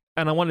quick,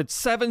 and I wanted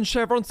 7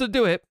 chevrons to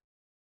do it,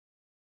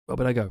 where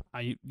would I go?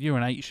 You're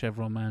an 8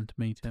 chevron man to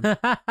me, Tim.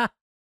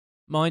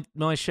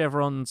 My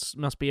chevrons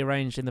must be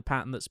arranged in the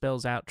pattern that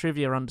spells out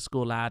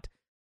trivia_lad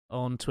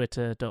on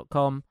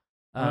twitter.com.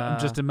 I'm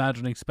just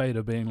imagining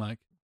Spader being like,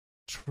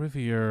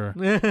 trivia.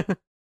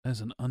 There's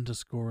an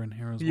underscore in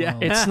here as Yeah.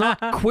 well. It's not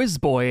Quiz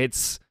Boy,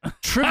 it's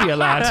Trivia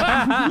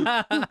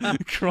Lad.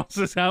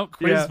 Crosses out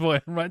Quiz Yeah.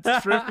 Boy and writes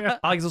trivia.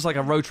 I think it's like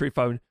a rotary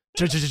phone.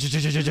 T. It's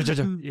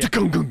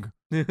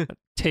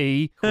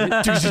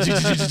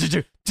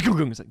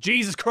like,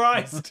 Jesus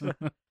Christ.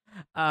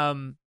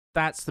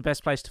 That's the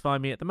best place to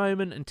find me at the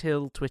moment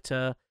until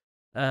Twitter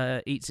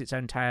eats its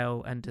own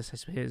tail and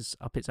disappears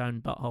up its own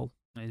butthole.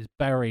 It's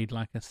buried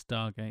like a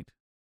Stargate.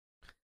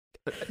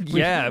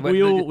 Yeah,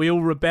 we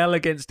all rebel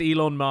against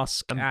Elon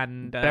Musk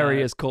and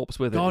bury his corpse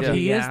with God, it. Yeah.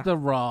 he Yeah. is the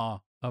Ra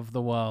of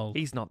the world.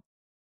 He's not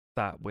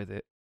that with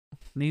it.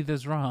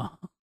 Neither's Ra.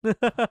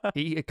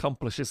 He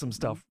accomplishes some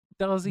stuff.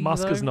 Does he?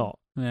 Musk is though? not.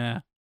 Yeah.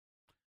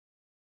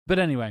 But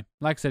anyway,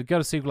 like I said,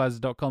 go to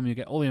sequelizers.com. You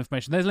get all the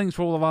information. There's links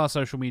for all of our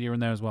social media in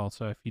there as well.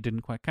 So if you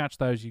didn't quite catch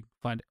those, you can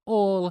find it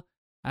all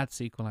at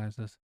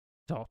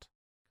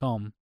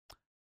sequelizers.com.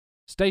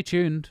 Stay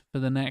tuned for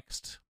the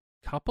next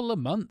couple of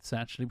months,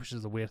 actually, which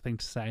is a weird thing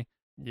to say.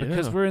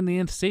 Because we're in the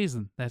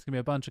interseason. There's going to be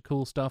a bunch of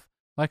cool stuff.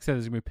 Like I said,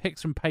 there's going to be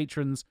picks from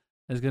patrons.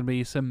 There's going to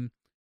be some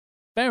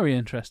very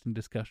interesting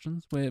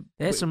discussions.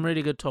 There's some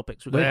really good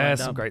topics. We're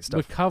There's some great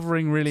We're stuff.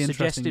 covering really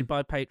suggested interesting...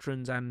 by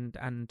patrons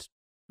and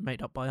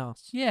made up by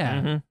us.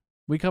 Yeah. Mm-hmm.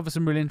 We cover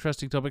some really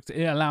interesting topics.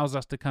 It allows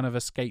us to kind of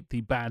escape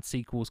the bad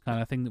sequels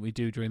kind of thing that we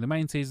do during the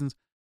main seasons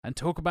and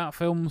talk about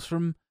films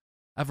from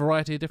a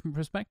variety of different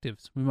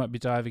perspectives. We might be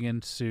diving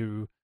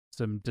into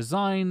some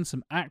design,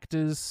 some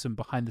actors, some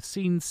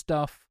behind-the-scenes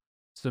stuff,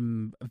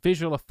 some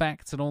visual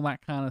effects and all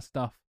that kind of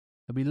stuff.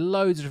 There'll be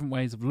loads of different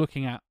ways of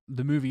looking at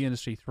the movie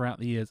industry throughout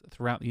the years,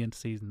 throughout the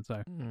interseason.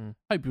 So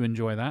hope you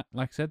enjoy that.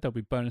 Like I said, there'll be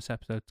bonus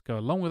episodes to go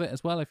along with it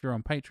as well if you're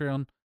on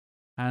Patreon.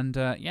 And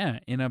yeah,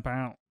 in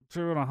about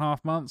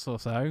 2.5 months or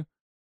so,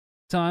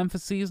 time for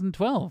season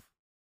 12.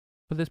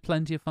 But there's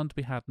plenty of fun to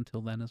be had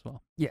until then as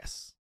well.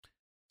 Yes.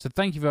 So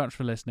thank you very much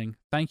for listening.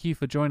 Thank you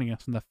for joining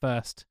us on the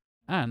first,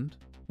 and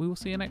we will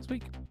see you next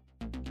week.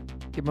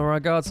 Give my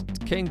regards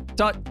to King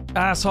Tut,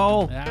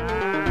 asshole.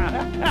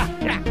 Ah.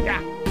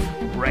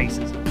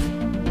 Racism.